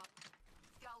a hop up.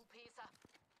 Skull piercer.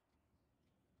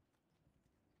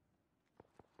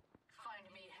 Find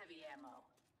me heavy ammo.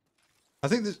 I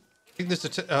think there's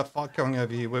a fight going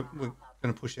over here. We're going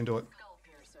to push into it. Skull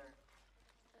piercer.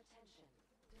 Attention.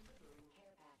 Delivering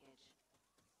care package.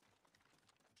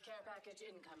 Care package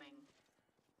incoming.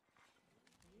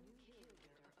 New kill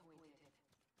leader awaited.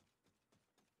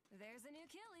 There's a new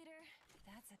kill leader.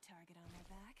 That's a target on their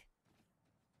back.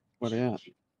 Where they at?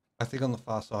 I think on the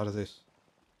far side of this.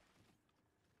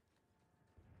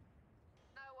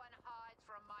 No one hides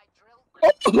from my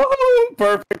drill.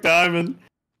 Perfect timing.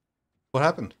 What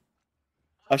happened?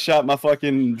 I shot my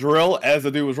fucking drill as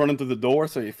the dude was running through the door,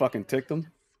 so he fucking ticked him.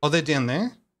 Oh, they're down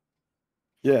there?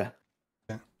 Yeah.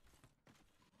 Yeah.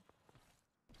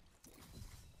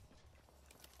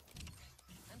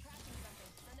 I'm crafting something.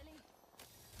 Send a link.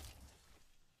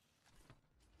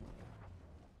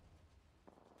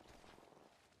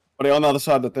 But on the other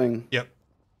side of the thing. Yep.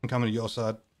 I'm coming to your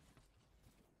side.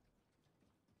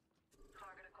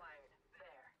 Target acquired.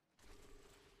 There.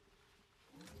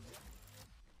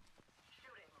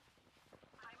 Shooting.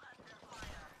 I'm under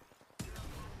fire.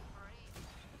 Free.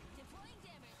 Deploying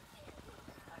damage.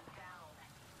 I'm down.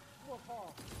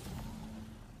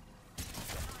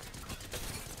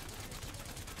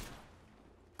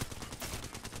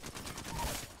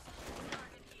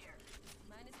 Target here.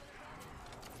 Minus one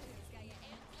opponent. This guy your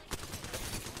amp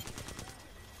like.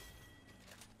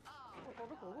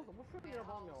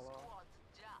 Squad's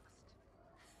dust.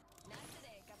 Not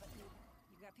today, Kapatid.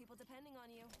 You got people depending on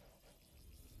you.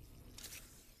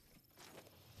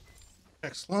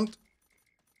 Excellent.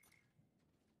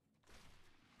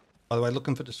 By the way,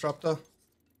 looking for disruptor.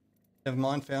 Never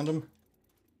mind, found him.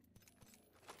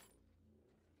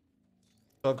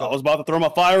 So I've I got, was about to throw my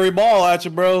fiery ball at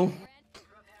you, bro. Repairing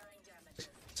damage.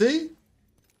 see?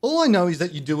 All I know is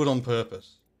that you do it on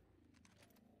purpose.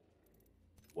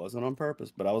 Wasn't on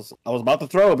purpose, but I was about to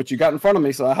throw it, but you got in front of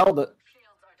me, so I held it.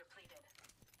 Shields are depleted.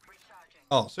 Recharging.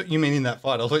 Oh, so you mean in that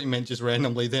fight? I thought you meant just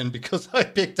randomly then because I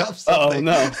picked up Oh something.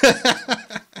 no. Extended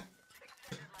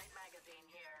light magazine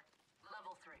here.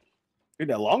 Level 3. Dude,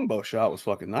 that longbow shot was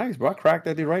fucking nice, bro. I cracked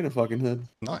that dude right in the fucking head.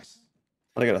 Nice.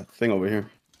 I got a thing over here.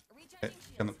 Recharging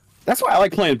Come shields. on. That's why I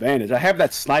like playing Vantage. I have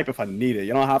that snipe if I need it.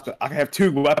 You don't have to. I can have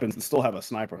two weapons and still have a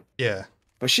sniper. Yeah.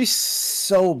 But she's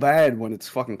so bad when it's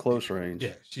fucking close range.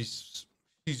 Yeah. She's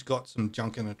got some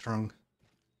junk in her trunk.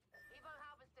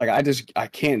 Like I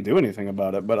can't do anything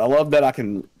about it. But I love that I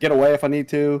can get away if I need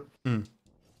to. Found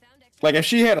extra. Like if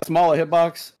she had a smaller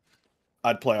hitbox,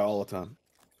 I'd play her all the time.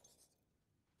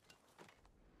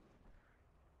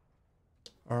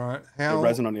 All right. The How?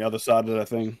 resin on the other side of that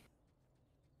thing.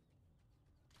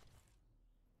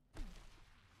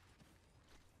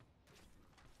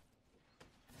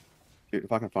 Dude,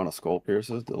 if I can find a skull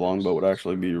pierces, the longbow would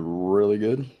actually be really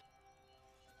good.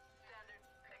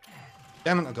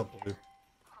 Damn it! I got blue.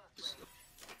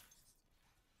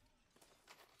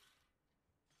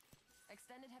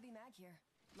 Extended heavy mag here.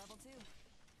 Level 2.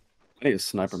 I need a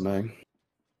sniper mag.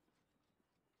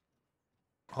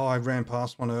 Oh, I ran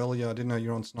past one earlier. I didn't know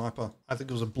you're on sniper. I think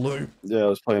it was a blue. Yeah, I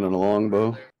was playing on a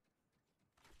longbow.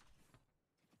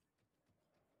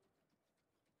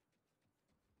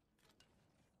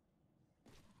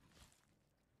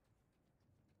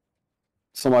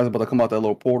 Somebody's about to come out that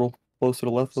little portal close to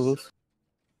the left of us.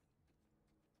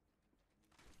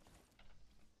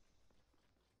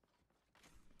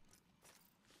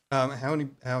 How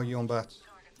are you on bats?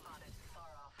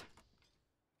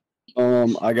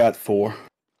 I got 4.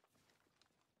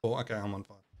 Oh, okay, I'm on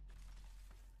 5.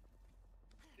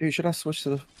 Dude, should I switch to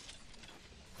the...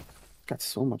 Got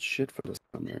so much shit for this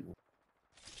one right now.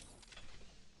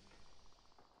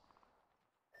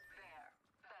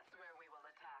 That's where we will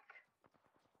attack.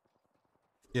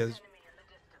 Yeah, Enemy in the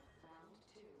distance.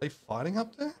 are they fighting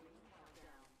up there?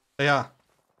 They are.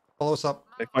 Follow us up.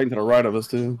 They're fighting to the right of us,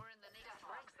 too. We're in the death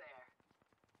marks there.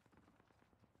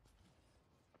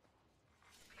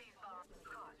 These bombs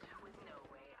caught with no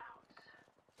way out.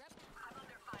 I'm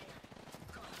under fire.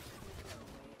 Caught with no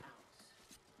way out.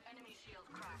 Enemy shield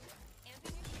cracked.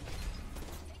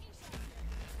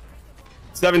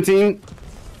 17.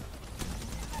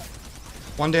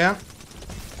 One down.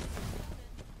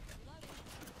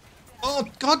 Oh,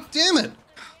 god damn it!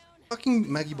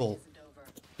 Fucking Maggie Ball.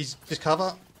 He's just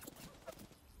cover.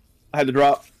 I had to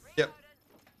drop. Yep.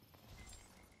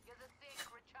 Get the stick,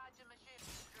 recharge the machine.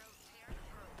 Drove tear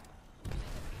through.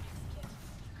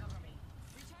 Cover me.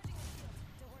 Recharging my shield.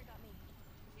 Don't worry about me.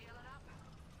 Healing up.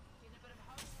 In a bit of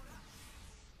hot water.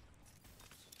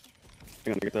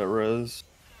 I'm gonna get that res.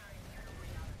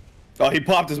 Oh, he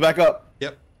popped us back up.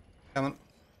 Yep. Coming.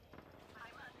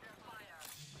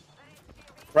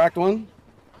 Cracked one.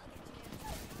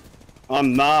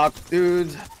 I'm knocked,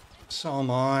 dude. So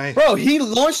am I. Bro, he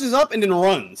launches up and then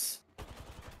runs.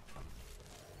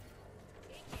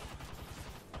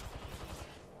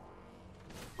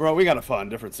 Bro, we gotta find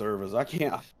different servers. I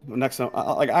can't. Next time,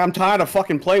 I'm tired of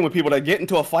fucking playing with people that get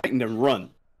into a fight and then run.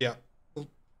 Yeah. We'll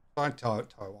try Taiwan.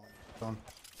 Done.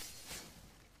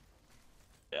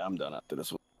 Yeah, I'm done after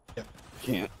this one. Yep.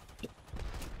 Can't.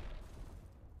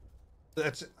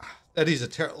 That is a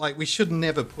terrible. Like, we should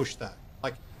never push that.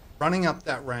 Like, running up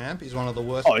that ramp is one of the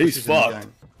worst. Oh, he's pushes in the fucked.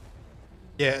 game.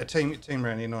 Yeah, a team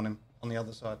ran in on him on the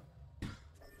other side.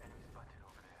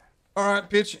 All right,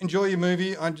 Pitch. Enjoy your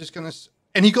movie. I'm just gonna.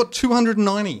 And he got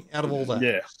 290 out of all that.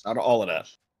 Yeah, out of all of that.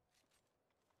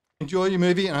 Enjoy your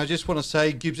movie, and I just want to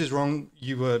say, Gibbs is wrong.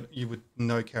 You were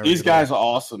no character. These guys are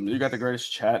awesome. You got the greatest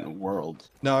chat in the world.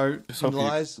 No Just hope you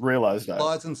lies. realize that.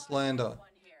 Lies and slander.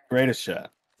 Greatest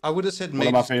chat. I would have said One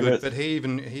of my Meat's good, favorites. but he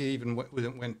even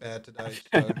went bad today.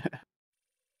 So.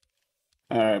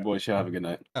 All right, boys. Y'all have a good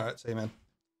night. All right, see you, man.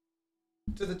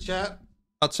 To the chat,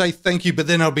 I'd say thank you, but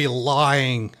then I'll be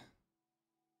lying.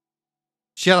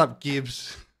 Shut up,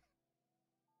 Gibbs.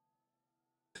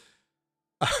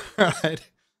 All right.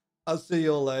 I'll see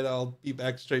you all later. I'll be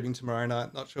back streaming tomorrow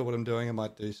night. Not sure what I'm doing. I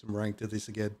might do some ranked of this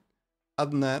again.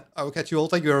 Other than that, I will catch you all.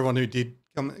 Thank you, everyone who did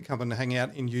come and hang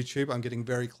out in YouTube. I'm getting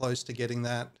very close to getting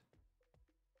that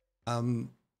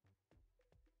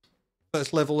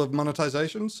first level of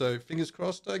monetization. So fingers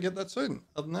crossed I get that soon.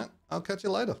 Other than that, I'll catch you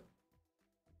later.